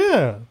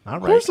 Yeah. All right.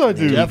 Of course I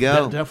do. There you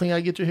go. Definitely got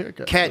to get your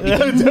haircut. Kat, did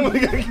you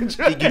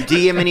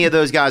DM any of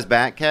those guys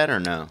back, Kat, or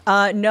no?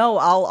 No,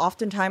 I'll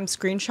oftentimes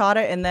screenshot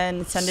it and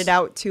then send it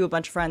out to a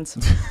bunch of friends.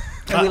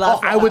 And we laugh.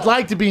 I would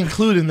like to be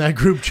included in that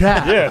group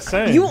chat. Yeah,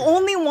 same. You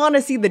only want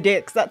to see the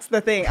dicks. That's the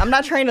thing. I'm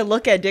not trying to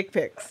look at dick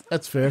pics.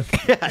 That's fair.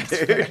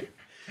 Dude.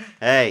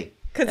 Hey.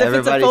 Because if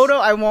it's a photo,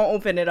 I won't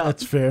open it up.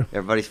 That's fair.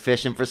 Everybody's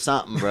fishing for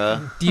something,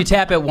 bro. Do you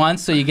tap it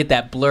once so you get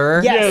that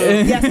blur?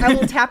 Yes, yes, I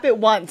will tap it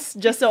once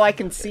just so I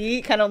can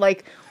see kind of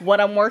like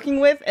what I'm working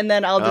with, and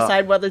then I'll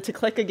decide whether to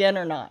click again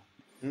or not.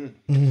 Do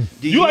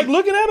you like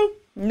looking at them?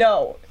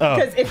 No, Oh.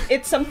 because if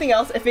it's something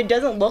else, if it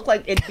doesn't look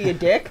like it'd be a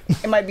dick,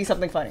 it might be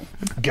something funny.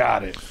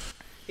 Got it.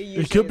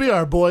 It could be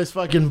our boy's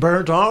fucking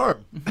burnt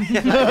arm.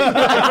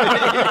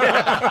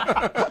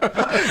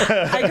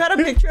 I got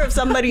a picture of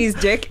somebody's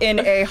dick in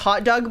a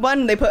hot dog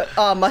bun. They put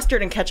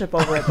mustard and ketchup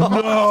over it. No.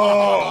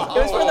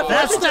 It was for the 4th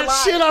That's of that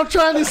July. shit I'm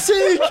trying to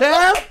see,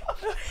 Cap.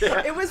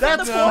 It was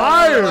That's for the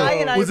 4th of July,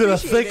 and fire. I Was it a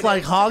appreciated thick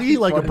like hoggy,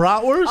 like a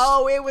bratwurst?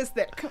 Oh, it was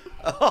thick.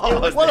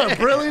 What a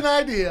brilliant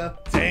idea.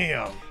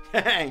 Damn.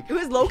 It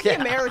was low-key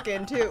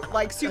American, too.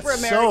 Like, super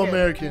American. So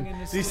American.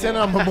 Did he send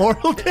on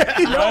Memorial Day?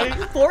 No,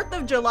 4th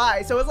of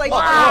July. So it was like,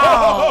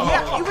 Wow.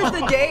 yeah, it was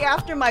the day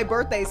after my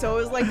birthday. So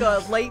it was like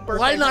a late birthday.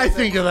 Why didn't I present.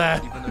 think of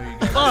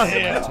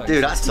that?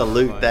 Dude, I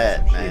salute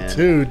that, man.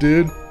 Too,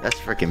 dude. That's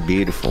freaking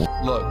beautiful.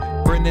 Look,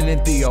 Brendan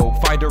and Theo,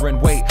 find her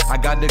and wait. I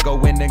got to go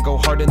in and go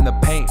hard in the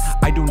paint.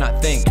 I do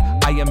not think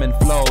I am in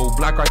flow.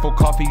 Black Rifle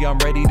Coffee, I'm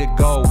ready to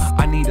go.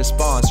 I need a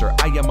sponsor,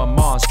 I am a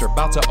monster.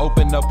 About to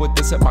open up with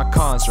this at my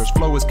concerts.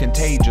 Flow is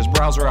contagious,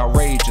 browser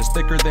outrageous.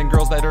 Thicker than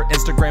girls that are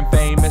Instagram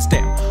famous.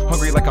 Damn,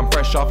 hungry like I'm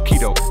fresh off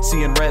keto.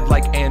 Seeing red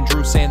like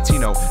Andrew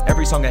Santino.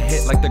 Every song a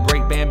hit like the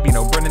great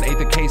Bambino. Brendan ate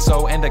the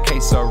queso and the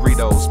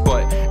quesaritos.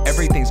 But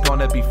everything's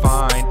gonna be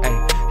fine,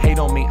 ayy. Hate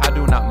on me, I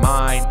do not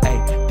mind,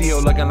 ayy. Theo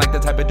looking like the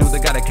type of dude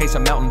that got a case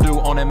of Mountain Dew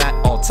on him at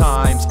all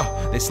times.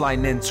 They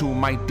sliding into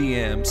my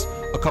DMs.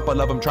 A couple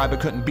of them tried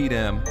but couldn't beat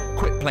him.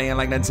 Quit playing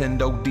like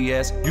Nintendo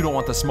DS. You don't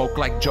want the smoke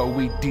like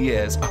Joey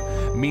Diaz.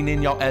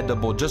 Meaning y'all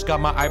edible. Just got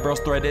my eyebrows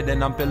threaded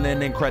and I'm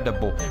feeling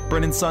incredible.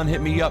 Brennan's son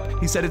hit me up.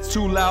 He said it's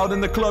too loud in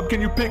the club.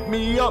 Can you pick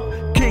me up?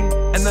 King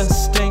and the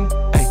Sting,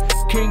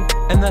 ayy. King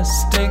and the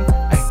Sting,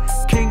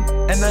 ayy. King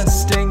and the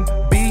Sting.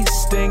 Bee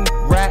Sting,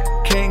 Rat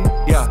King,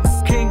 yeah.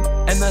 King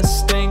and the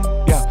Sting,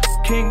 yeah.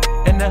 King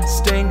and the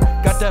Sting.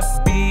 Got the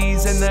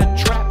bees in the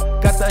trap.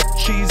 Got the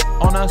cheese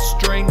on a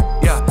string,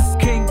 yeah.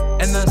 King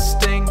and the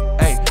Sting,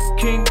 ayy.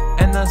 King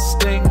and the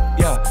Sting,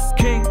 yeah.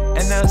 King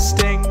and the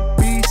Sting.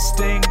 Bee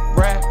Sting,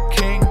 Rat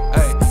King,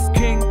 ayy.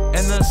 King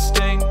and the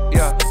Sting,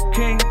 yeah.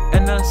 King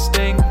and the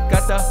Sting.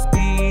 Got the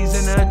bees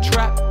in the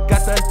trap.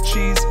 Got the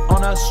cheese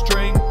on a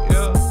string,